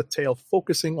craft a tale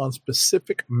focusing on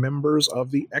specific members of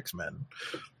the X-Men.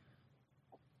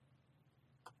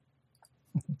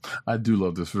 I do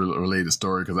love this related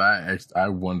story because I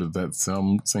wondered that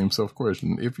same self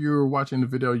question. If you're watching the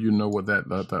video, you know what that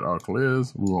article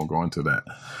is. We won't go into that.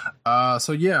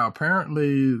 So yeah,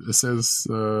 apparently it says,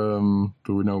 do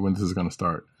we know when this is going to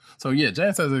start? So yeah,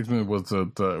 Giant Size X-Men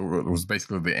was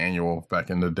basically the annual back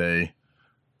in the day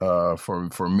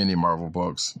for many Marvel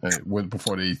books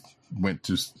before they went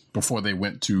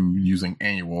to using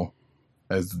annual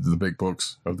as the big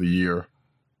books of the year.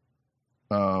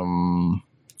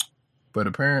 But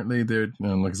apparently they're,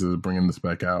 like I said, bringing this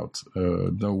back out.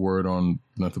 No word on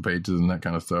length of pages and that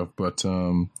kind of stuff, but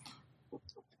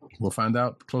we'll find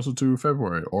out closer to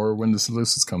February or when the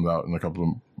solicits comes out in a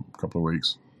couple of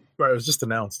weeks. Right, it was just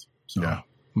announced. So. Yeah.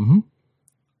 Mm-hmm.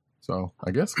 So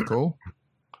I guess cool.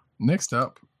 Next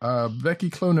up, Becky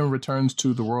Cloonan returns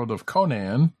to the world of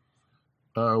Conan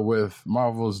with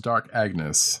Marvel's Dark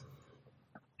Agnes.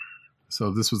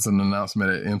 So this was an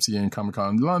announcement at MCN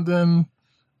Comic-Con London.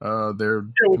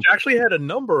 Which actually had a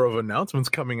number of announcements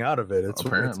coming out of it. It's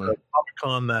apparently Comic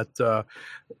Comic-Con that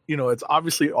it's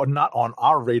obviously not on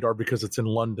our radar because it's in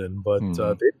London, but they've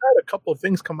had a couple of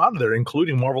things come out of there,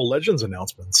 including Marvel Legends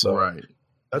announcements. So right,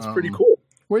 that's pretty cool.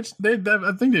 Which I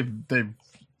think they've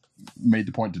made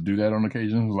the point to do that on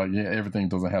occasion. Like, yeah, everything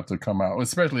doesn't have to come out,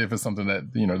 especially if it's something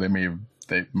that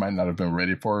they might not have been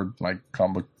ready for, like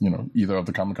either of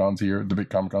the Comic-Cons here, the big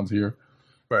Comic-Cons here,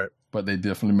 right? But they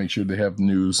definitely make sure they have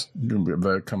news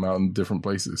that come out in different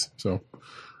places. So,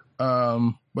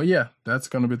 but yeah, that's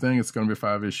going to be a thing. It's going to be a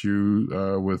 5-issue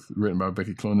written by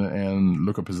Becky Cloonan and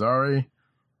Luca Pizzari.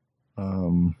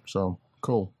 So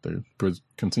cool. They're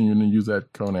continuing to use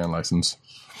that Conan license.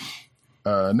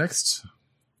 Next.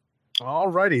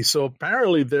 Alrighty. So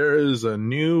apparently there is a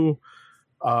new,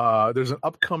 there's an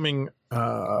upcoming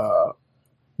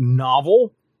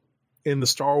novel in the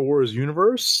Star Wars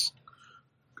universe.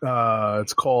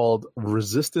 It's called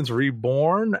Resistance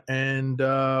Reborn, and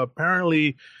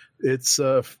apparently it's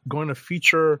going to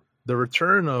feature the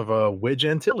return of Wedge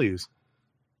Antilles.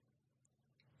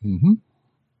 Mm-hmm.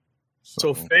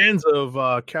 So fans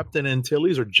of Captain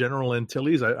Antilles or General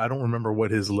Antilles, I don't remember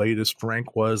what his latest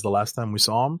rank was the last time we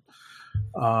saw him.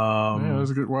 Yeah, it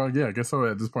was a good. Well, yeah, I guess so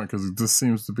at this point, because this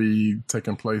seems to be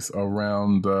taking place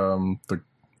around the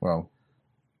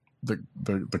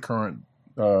current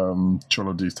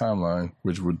trilogy's timeline,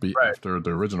 which would be after the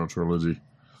original trilogy,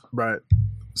 right?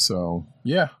 So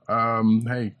yeah,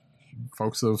 hey,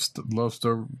 folks who love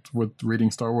with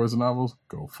reading Star Wars novels,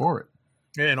 go for it.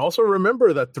 And also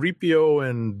remember that 3PO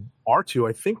and R2,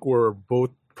 I think, were both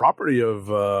property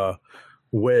of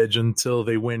Wedge until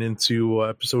they went into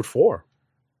episode 4.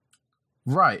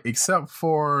 Right, except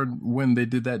for when they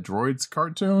did that Droids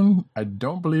cartoon. I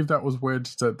don't believe that was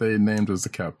Wedge that they named as the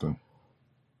captain.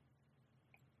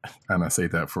 And I say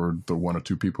that for the 1 or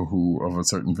 2 people who of a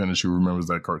certain vintage who remembers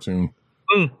that cartoon.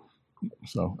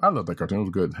 So I love that cartoon. It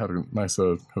was good. Had a nice,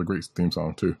 had a great theme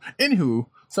song too. Anywho,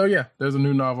 so yeah, there's a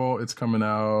new novel. It's coming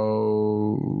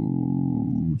out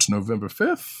November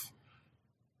 5th.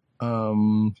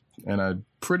 And I'm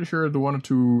pretty sure the 1 or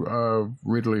 2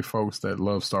 Ridley folks that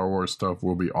love Star Wars stuff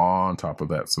will be on top of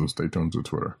that. So stay tuned to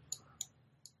Twitter.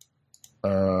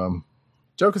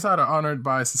 Joe Quesada honored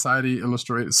by Society of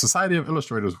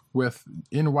Illustrators with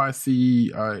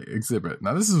NYC exhibit.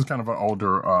 Now this is kind of an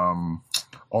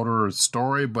older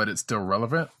story, but it's still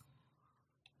relevant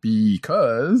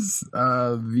because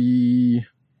the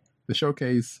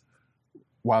showcase,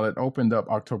 while it opened up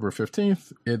October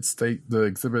 15th, the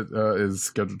exhibit is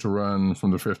scheduled to run from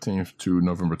the 15th to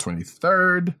November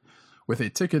 23rd, with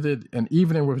a ticketed An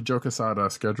Evening with Joe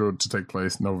Quesada scheduled to take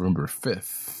place November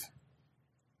 5th.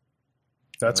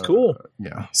 That's cool.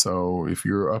 Yeah, so if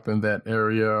you're up in that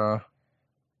area,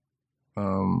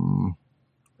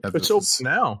 it's open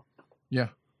now. Yeah,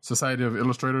 Society of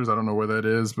Illustrators. I don't know where that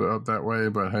is, but up that way.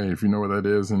 But hey, if you know where that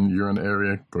is and you're in the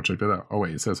area, go check that out. Oh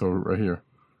wait, it says so right here.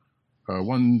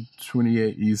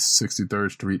 128 East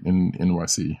 63rd Street in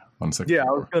NYC on the second floor.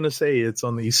 I was going to say it's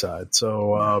on the east side.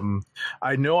 So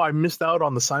I know I missed out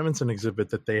on the Simonson exhibit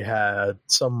that they had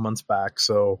some months back.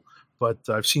 But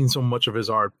I've seen so much of his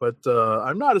art. But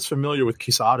I'm not as familiar with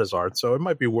Quesada's art, so it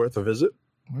might be worth a visit.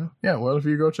 Yeah, well, if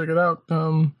you go check it out,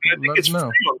 I think it's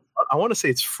free. I want to say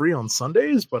it's free on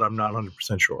Sundays, but I'm not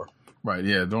 100% sure. Right,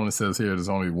 yeah. It only says here there's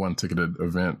only one ticketed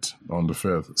event on the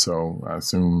 5th, so I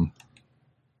assume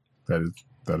that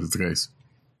is the case.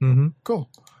 Mm-hmm. Cool.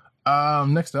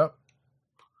 Next up.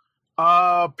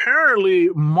 Apparently,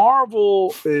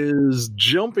 Marvel is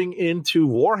jumping into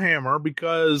Warhammer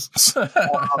because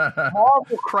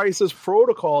Marvel Crisis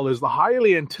Protocol is the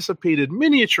highly anticipated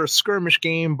miniature skirmish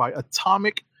game by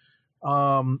Atomic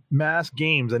Mass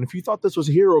Games. And if you thought this was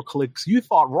HeroClix, you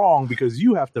thought wrong because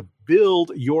you have to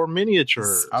build your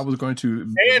miniatures. I was going to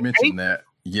mention that.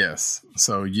 Yes.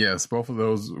 So yes, both of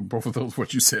those,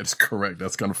 what you said is correct.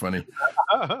 That's kind of funny.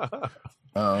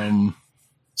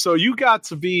 So you got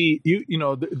to be,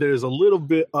 there's a little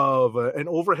bit of an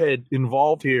overhead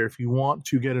involved here if you want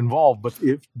to get involved.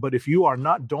 But if you are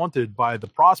not daunted by the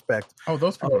prospect,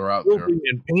 those people are out there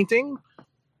and painting,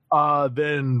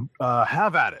 then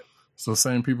have at it. So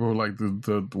same people who like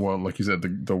like you said,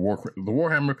 the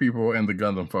Warhammer people and the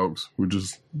Gundam folks who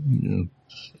just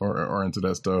are into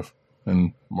that stuff,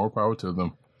 and more power to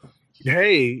them.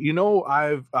 Hey,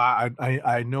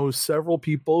 I know several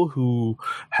people who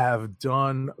have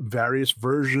done various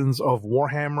versions of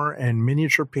Warhammer and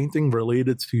miniature painting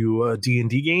related to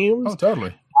D&D games. Oh,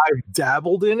 totally. I've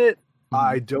dabbled in it. Mm-hmm.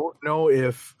 I don't know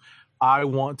if I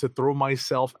want to throw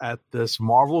myself at this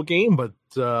Marvel game, but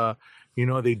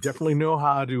They definitely know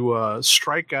how to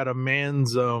strike at a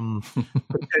man's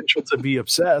potential to be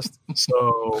obsessed.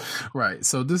 So right.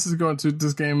 So this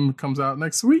game comes out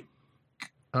next week.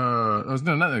 No,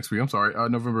 not next week. I'm sorry.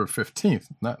 November 15th,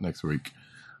 not next week.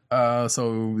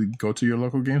 So go to your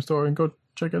local game store and go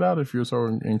check it out if you're so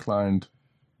inclined.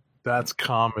 That's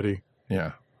comedy.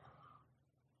 Yeah.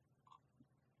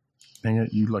 Dang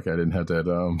it! You lucky I didn't have that.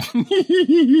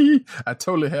 I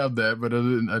totally have that, but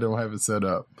I don't have it set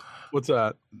up. What's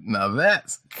that? Now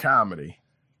that's comedy.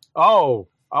 Oh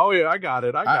yeah, I got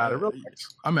it. Real quick.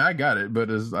 I mean, I got it, but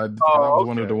that was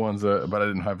one of the ones but I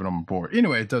didn't have it on my board.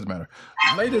 Anyway, it doesn't matter.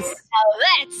 Latest.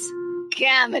 Now that's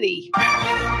comedy.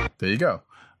 There you go.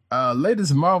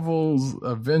 Latest Marvel's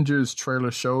Avengers trailer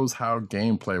shows how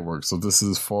gameplay works. So this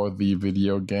is for the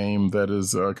video game that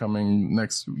is coming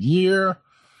next year.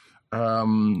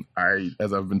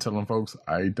 As I've been telling folks,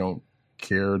 I don't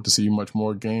care to see much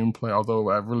more gameplay, although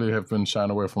I really have been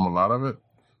shying away from a lot of it.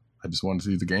 I just want to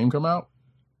see the game come out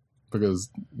because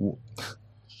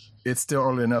it's still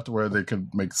early enough to where they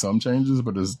could make some changes,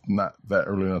 but it's not that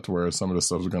early enough to where some of the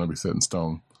stuff is going to be set in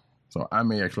stone. So I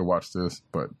may actually watch this,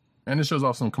 and it shows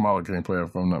off some Kamala gameplay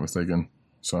if I'm not mistaken.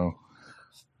 So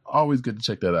always good to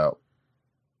check that out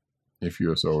if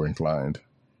you're so inclined.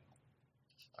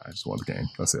 I just want the game.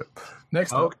 That's it.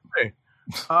 Next up. Okay.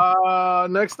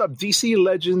 Next up, DC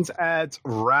Legends adds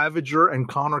Ravager and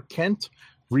Connor Kent,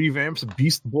 revamps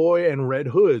Beast Boy and Red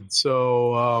Hood.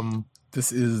 So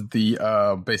this is the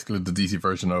basically the DC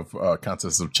version of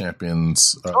Contest of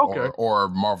Champions, or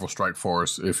Marvel Strike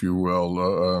Force, if you will.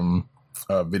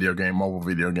 Mobile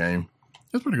video game.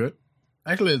 It's pretty good.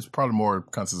 Actually, it's probably more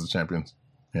Contest of Champions.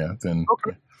 Yeah.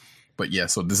 Okay. But yeah,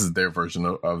 so this is their version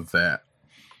of that.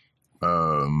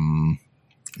 And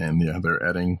yeah, they're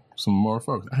adding some more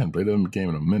folks. I hadn't played the game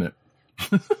in a minute.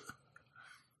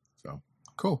 So,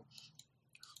 cool.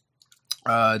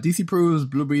 DC proves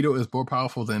Blue Beetle is more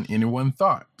powerful than anyone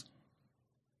thought.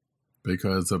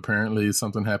 Because apparently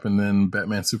something happened in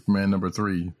Batman Superman number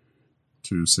 3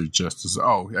 to suggest this.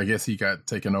 Oh, I guess he got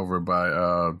taken over by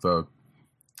the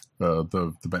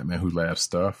Batman Who Laughs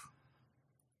stuff.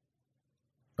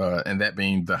 And that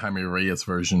being the Jaime Reyes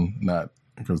version, not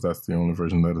because that's the only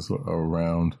version that is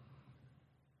around.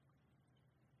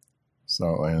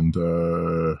 So, and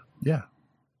yeah.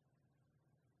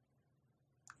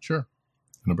 Sure.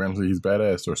 And apparently he's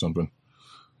badass or something.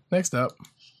 Next up.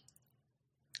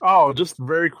 Oh, just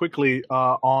very quickly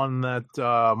on that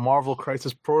Marvel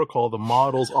Crisis Protocol, the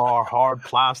models are hard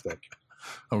plastic.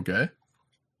 Okay.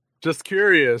 Just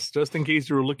curious, just in case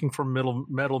you were looking for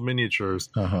metal miniatures.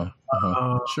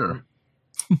 Sure.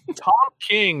 Tom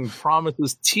King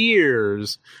promises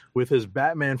tears with his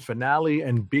Batman finale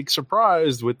and big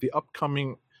surprise with the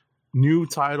upcoming new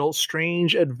title,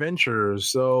 Strange Adventures.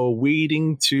 So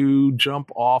waiting to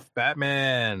jump off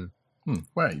Batman.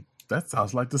 Wait, that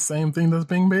sounds like the same thing that's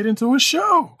being made into a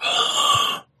show.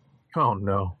 Oh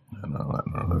no. No,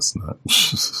 that's not.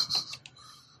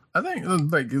 I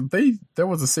think there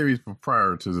was a series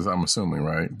prior to this, I'm assuming,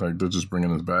 right? Like they're just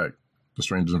bringing us back. The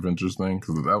Strange Adventures thing,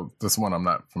 because this one I'm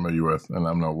not familiar with, and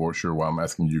I'm not sure why I'm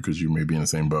asking you, because you may be in the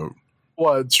same boat.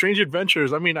 Well, Strange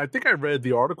Adventures, I mean, I think I read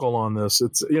the article on this.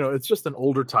 It's it's just an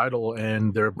older title,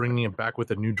 and they're bringing it back with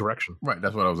a new direction. Right,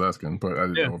 that's what I was asking, but I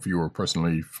didn't know if you were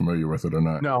personally familiar with it or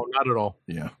not. No, not at all.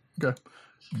 Yeah, okay.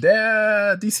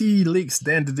 DC leaks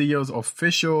Dan DiDio's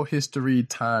official history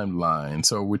timeline.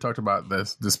 So we talked about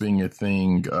this being a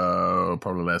thing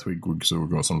probably last week or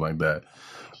something like that.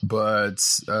 But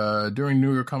during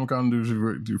New York Comic Con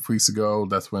 2 weeks ago,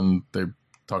 that's when they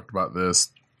talked about this.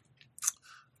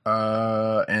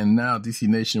 And now DC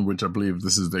Nation, which I believe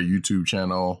this is their YouTube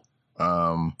channel,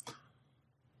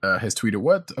 has tweeted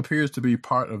what appears to be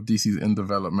part of DC's in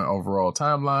development overall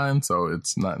timeline. So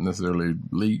it's not necessarily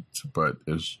leaked, but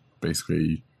it's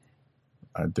basically,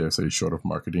 I dare say, short of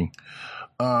marketing.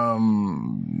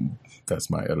 That's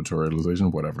my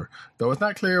editorialization, whatever. Though it's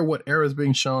not clear what era is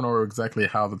being shown or exactly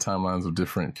how the timelines of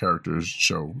different characters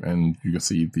show. And you can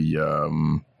see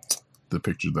the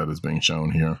picture that is being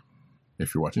shown here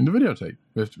if you're watching the videotape.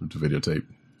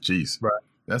 Jeez. Right.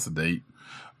 That's a date.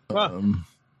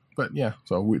 But yeah,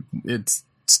 so it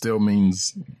still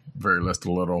means very less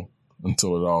to little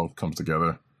until it all comes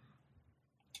together.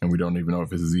 And we don't even know if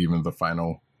this is even the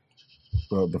final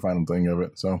thing of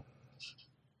it. So,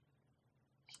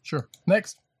 sure.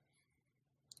 Next.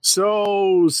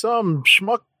 So some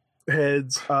schmuck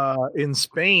heads in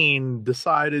Spain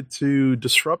decided to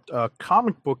disrupt a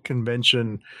comic book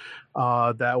convention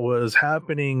that was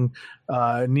happening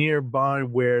nearby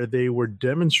where they were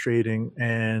demonstrating,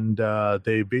 and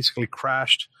they basically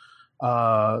crashed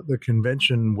the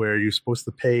convention where you're supposed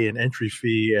to pay an entry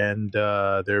fee, and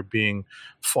they're being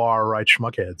far right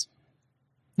schmuckheads.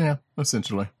 Yeah,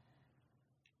 essentially.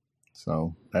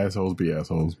 So assholes be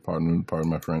assholes. Pardon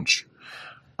my French.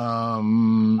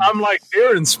 I'm like,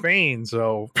 they're in Spain,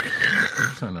 so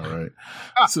I know, right?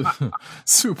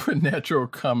 Supernatural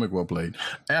comic book blade.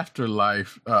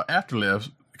 Afterlife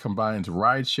combines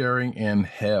ride sharing and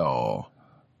hell,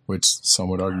 which some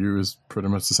would argue is pretty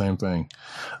much the same thing.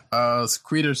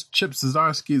 Creators Chip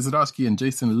Zdarsky and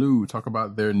Jason Liu talk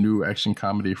about their new action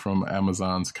comedy from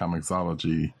Amazon's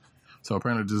Comixology. So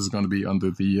apparently this is going to be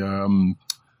under the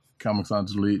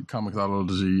Comixology.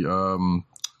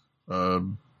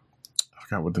 I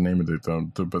forgot what the name of it,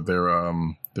 but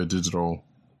their digital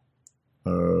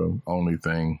only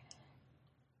thing.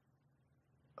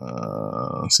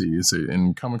 Let's see.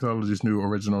 In Comixology's new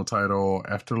original title,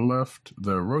 Afterlife,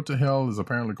 the road to hell is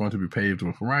apparently going to be paved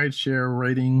with rideshare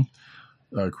rating.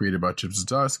 Created by Chip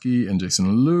Zdarsky and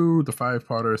Jason Liu, the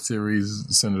 5-parter series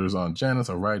centers on Janice,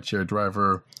 a rideshare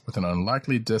driver with an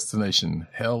unlikely destination,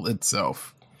 hell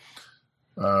itself.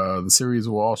 The series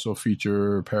will also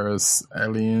feature Paris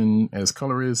Alien as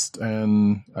colorist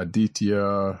and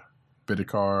Aditya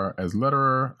Bidikar as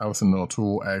letterer. Alison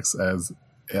O'Toole acts as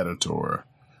editor.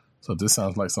 So this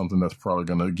sounds like something that's probably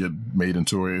going to get made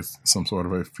into some sort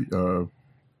of a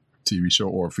TV show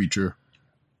or feature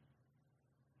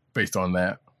based on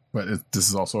that. But this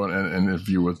is also an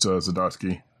interview with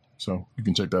Zdarsky. So you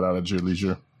can check that out at your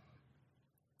leisure.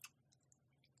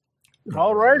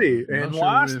 Alrighty. I'm And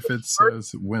not sure if it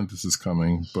says when this is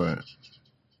coming, but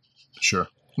sure.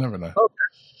 Never know. Okay.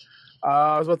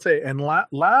 I was about to say, and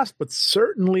last but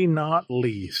certainly not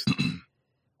least,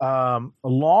 a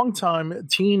longtime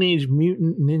Teenage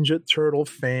Mutant Ninja Turtle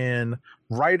fan,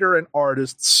 writer, and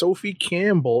artist Sophie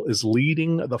Campbell is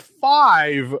leading the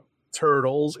 5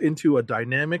 Turtles into a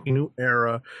dynamic new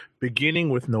era,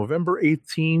 beginning with November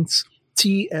 18th.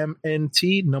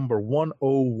 TMNT number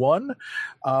 101.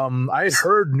 I had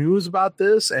heard news about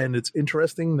this, and it's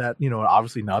interesting that,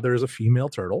 obviously now there is a female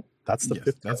turtle. That's the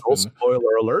 5th turtle.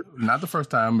 Spoiler alert. Not the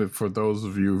first time for those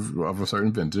of you of a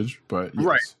certain vintage, but yes.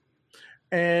 Right.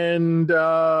 And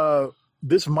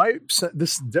this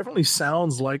definitely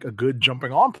sounds like a good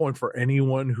jumping on point for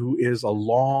anyone who is a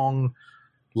long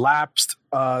lapsed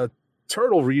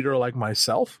turtle reader like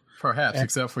myself. Perhaps,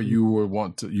 except for you would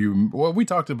want to well, we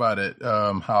talked about it,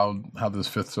 how this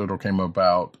 5th turtle came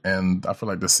about, and I feel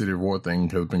like the City of War thing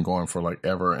has been going for like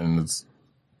ever, and it's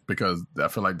because I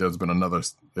feel like there's been another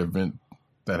event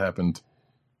that happened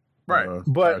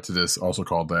but prior to this also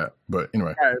called that. But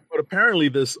anyway. Right, but apparently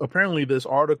this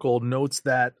article notes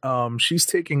that she's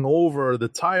taking over the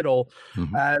title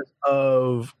as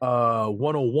of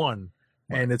 101.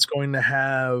 And it's going to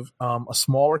have a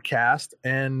smaller cast,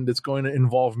 and it's going to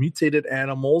involve mutated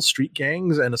animals, street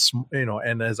gangs, and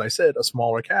and as I said, a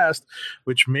smaller cast,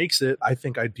 which makes it, I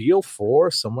think, ideal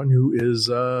for someone who is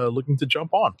looking to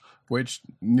jump on. Which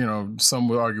some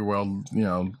would argue, well,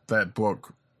 that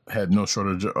book had no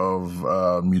shortage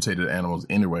of mutated animals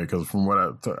anyway. Because from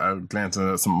what I glanced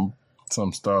at some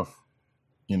stuff,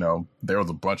 there was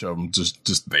a bunch of them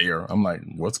just there. I'm like,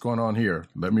 what's going on here?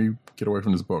 Let me get away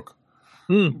from this book.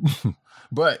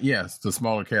 But yes, the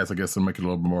smaller cast, I guess, to make it a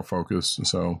little bit more focused.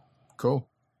 So cool.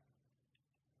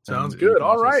 Sounds good.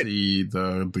 All right. See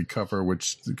the cover,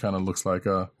 which kind of looks like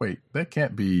wait, that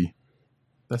can't be.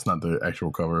 That's not the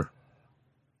actual cover.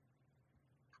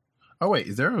 Oh wait,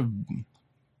 is there a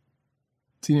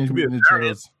Teenage Mutant Ninja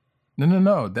Turtles?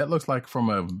 No. That looks like from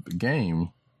a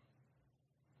game.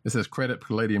 It says credit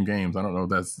Palladium Games. I don't know if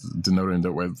that's denoting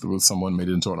that someone made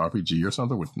it into an RPG or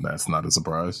something. That's not a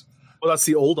surprise. Well, that's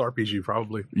the old RPG,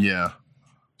 probably. Yeah.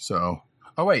 So,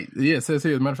 it says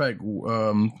here, as a matter of fact,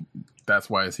 that's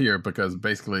why it's here, because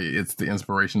basically it's the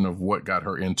inspiration of what got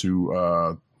her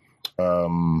into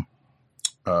Teenage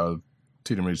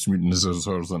Mutant Ninja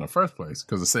Turtles in the first place.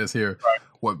 Because it says here,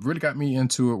 what really got me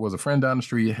into it was a friend down the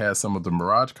street had some of the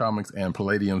Mirage comics and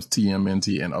Palladium's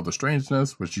TMNT and Other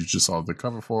Strangeness, which you just saw the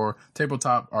cover for,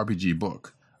 tabletop RPG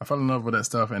book. I fell in love with that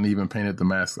stuff and even painted the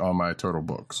masks on my turtle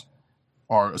books.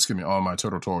 Or, excuse me, all my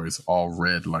turtle toys, all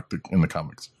red like in the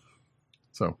comics.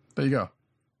 So, there you go.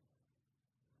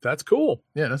 That's cool.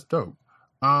 Yeah, that's dope.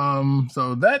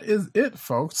 So that is it,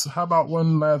 folks. How about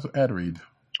one last ad read?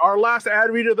 Our last ad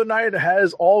read of the night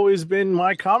has always been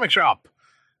My Comic Shop.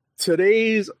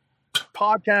 Today's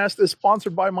podcast is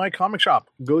sponsored by My Comic Shop.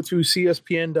 Go to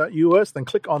cspn.us, then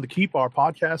click on the Keep Our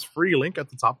Podcast free link at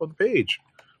the top of the page.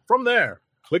 From there,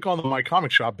 click on the My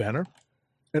Comic Shop banner.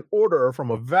 and order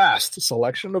from a vast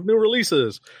selection of new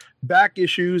releases, back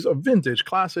issues of vintage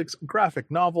classics, graphic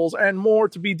novels, and more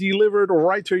to be delivered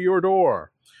right to your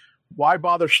door. Why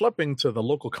bother schlepping to the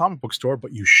local comic book store,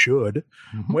 but you should,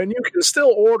 when you can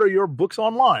still order your books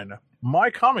online? My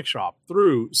Comic Shop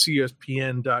through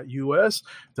CSPN.us.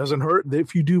 Doesn't hurt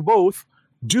if you do both.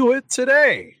 Do it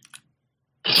today.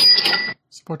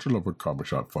 Support your local comic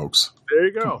shop, folks. There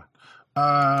you go.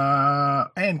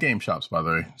 And game shops, by the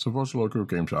way. Support your local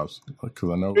game shops, because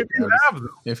I know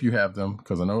if you have them,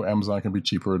 because I know Amazon can be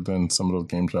cheaper than some of those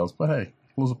game shops. But hey,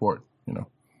 we'll support.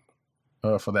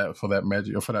 For that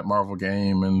Magic, for that Marvel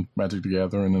game and Magic the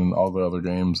Gathering and all the other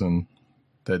games and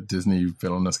that Disney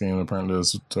villainous game. Apparently,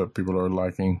 people are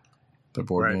liking the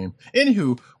board game.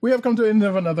 Anywho, we have come to the end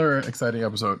of another exciting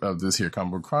episode of this here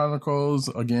Comic Book Chronicles.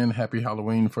 Again, happy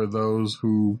Halloween for those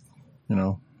who,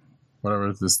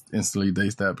 whatever, just instantly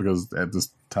dates that, because at this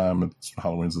time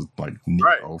Halloween's is like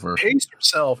over. Pace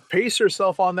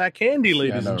yourself on that candy,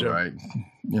 ladies and gentlemen.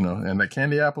 Right? And that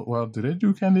candy apple. Well, do they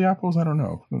do candy apples? I don't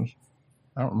know.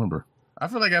 I don't remember. I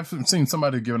feel like I've seen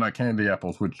somebody giving out candy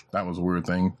apples, which that was a weird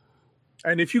thing.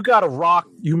 And if you got a rock,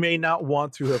 you may not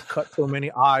want to have cut so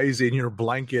many eyes in your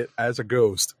blanket as a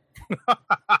ghost. You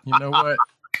know what?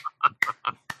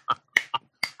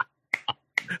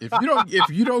 If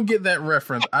you don't get that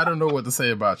reference, I don't know what to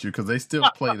say about you, because they still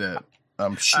play that.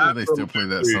 I'm sure they still play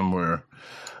that somewhere.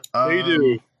 They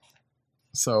do.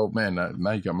 So, man,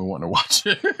 now you got me wanting to watch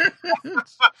it.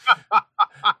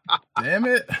 Damn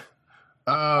it.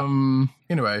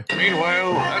 Anyway.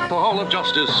 Meanwhile, at the Hall of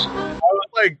Justice. I was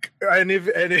like, and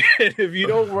if you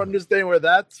don't understand where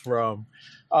that's from,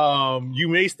 you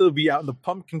may still be out in the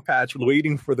pumpkin patch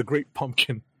waiting for the great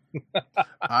pumpkin.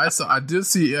 I did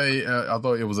see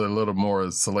although it was a little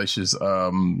more salacious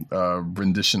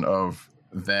rendition of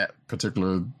that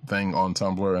particular thing on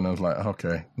Tumblr, and I was like,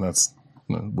 okay, that's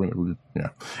yeah.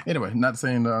 Anyway, not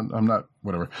saying I'm not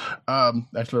whatever.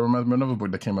 Actually, it reminds me of another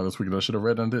book that came out this week that I should have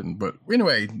read and didn't. But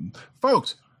anyway,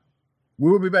 folks, we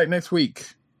will be back next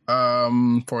week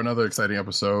for another exciting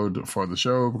episode for the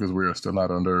show, because we are still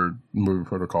not under movie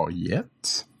protocol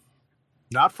yet.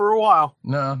 Not for a while.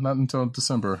 No, not until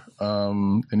December.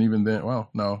 And even then, we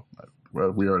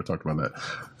already talked about that.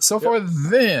 So for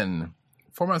then,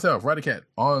 for myself, Radicat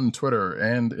on Twitter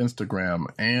and Instagram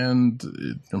and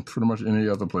pretty much any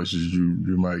other places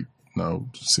you might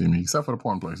see me, except for the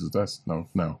porn places. That's no.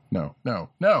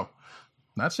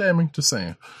 Not shaming, just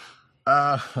saying.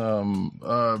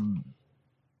 I'm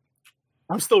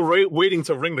still waiting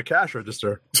to ring the cash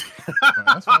register.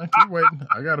 That's fine. Keep waiting.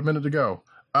 I got a minute to go.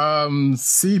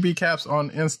 CB Caps on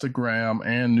Instagram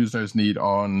and News Nerds Need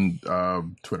on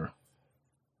Twitter.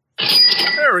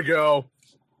 There we go.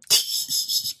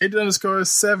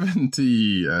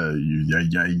 _70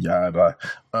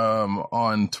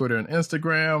 on Twitter and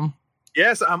Instagram.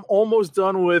 Yes, I'm almost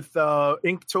done with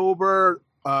Inktober.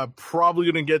 Probably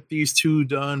gonna get these two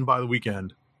done by the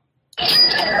weekend.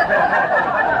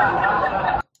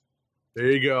 There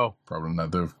you go. Probably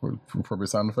not the appropriate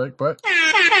sound effect, but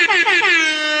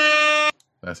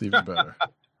that's even better.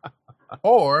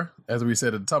 Or, as we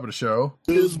said at the top of the show,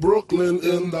 is Brooklyn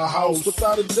in the house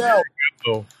without a doubt.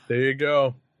 There you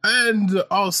go. And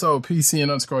also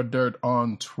PCN_dirt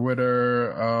on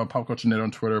Twitter, PopCultureNet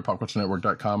on Twitter,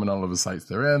 PopCultureNetwork.com, and all of the sites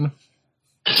they're in.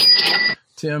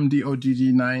 Tim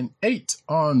DOGG98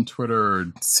 on Twitter,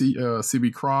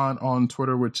 CB Cron on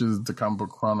Twitter, which is the Comic Book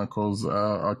Chronicles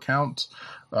account.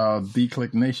 The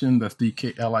Click Nation, that's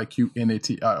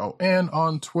DKLIQNATION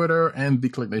on Twitter, and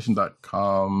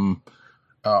theclicknation.com.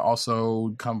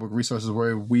 Also, Comic Book Resources,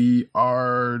 where we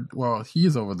are. Well,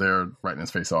 he's over there writing his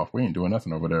face off. We ain't doing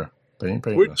nothing over there. They ain't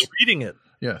paying us. We're just reading it.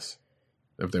 Yes.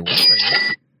 If they were paying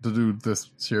us to do this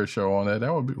here show on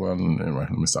that would be, well, anyway,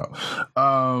 let me stop.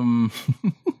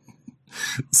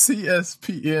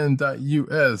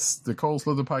 CSPN.us, the Cold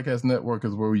Slither Podcast Network,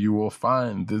 is where you will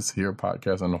find this here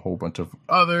podcast and a whole bunch of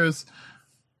others.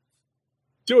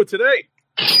 Do it today.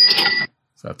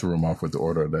 So I threw him off with the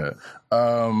order of that.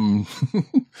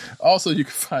 Also, you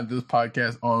can find this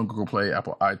podcast on Google Play,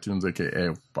 Apple iTunes,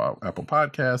 aka Apple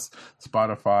Podcasts,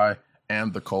 Spotify,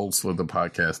 and the Cold Slither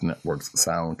Podcast Network's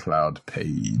SoundCloud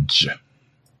page.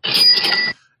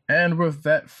 And with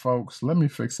that, folks, let me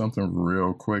fix something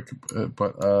real quick.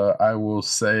 But I will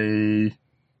say...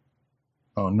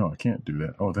 Oh, no, I can't do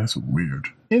that. Oh, that's weird.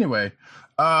 Anyway,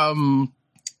 we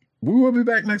will be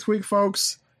back next week,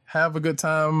 folks. Have a good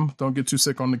time. Don't get too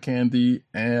sick on the candy.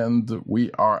 And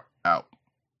we are out.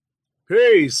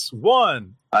 Peace.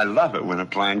 One. I love it when a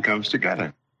plan comes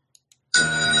together.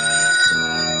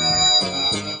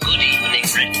 Good evening,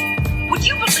 friend. Would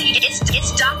you believe it's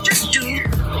It's Dr.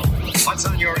 Doom. What's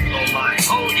on your evil mind?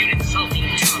 Hold your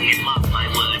insulting tongue and mark my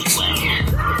words well.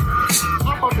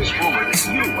 How about this rumor that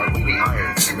you are really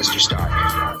hired for Mr.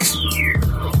 Stark?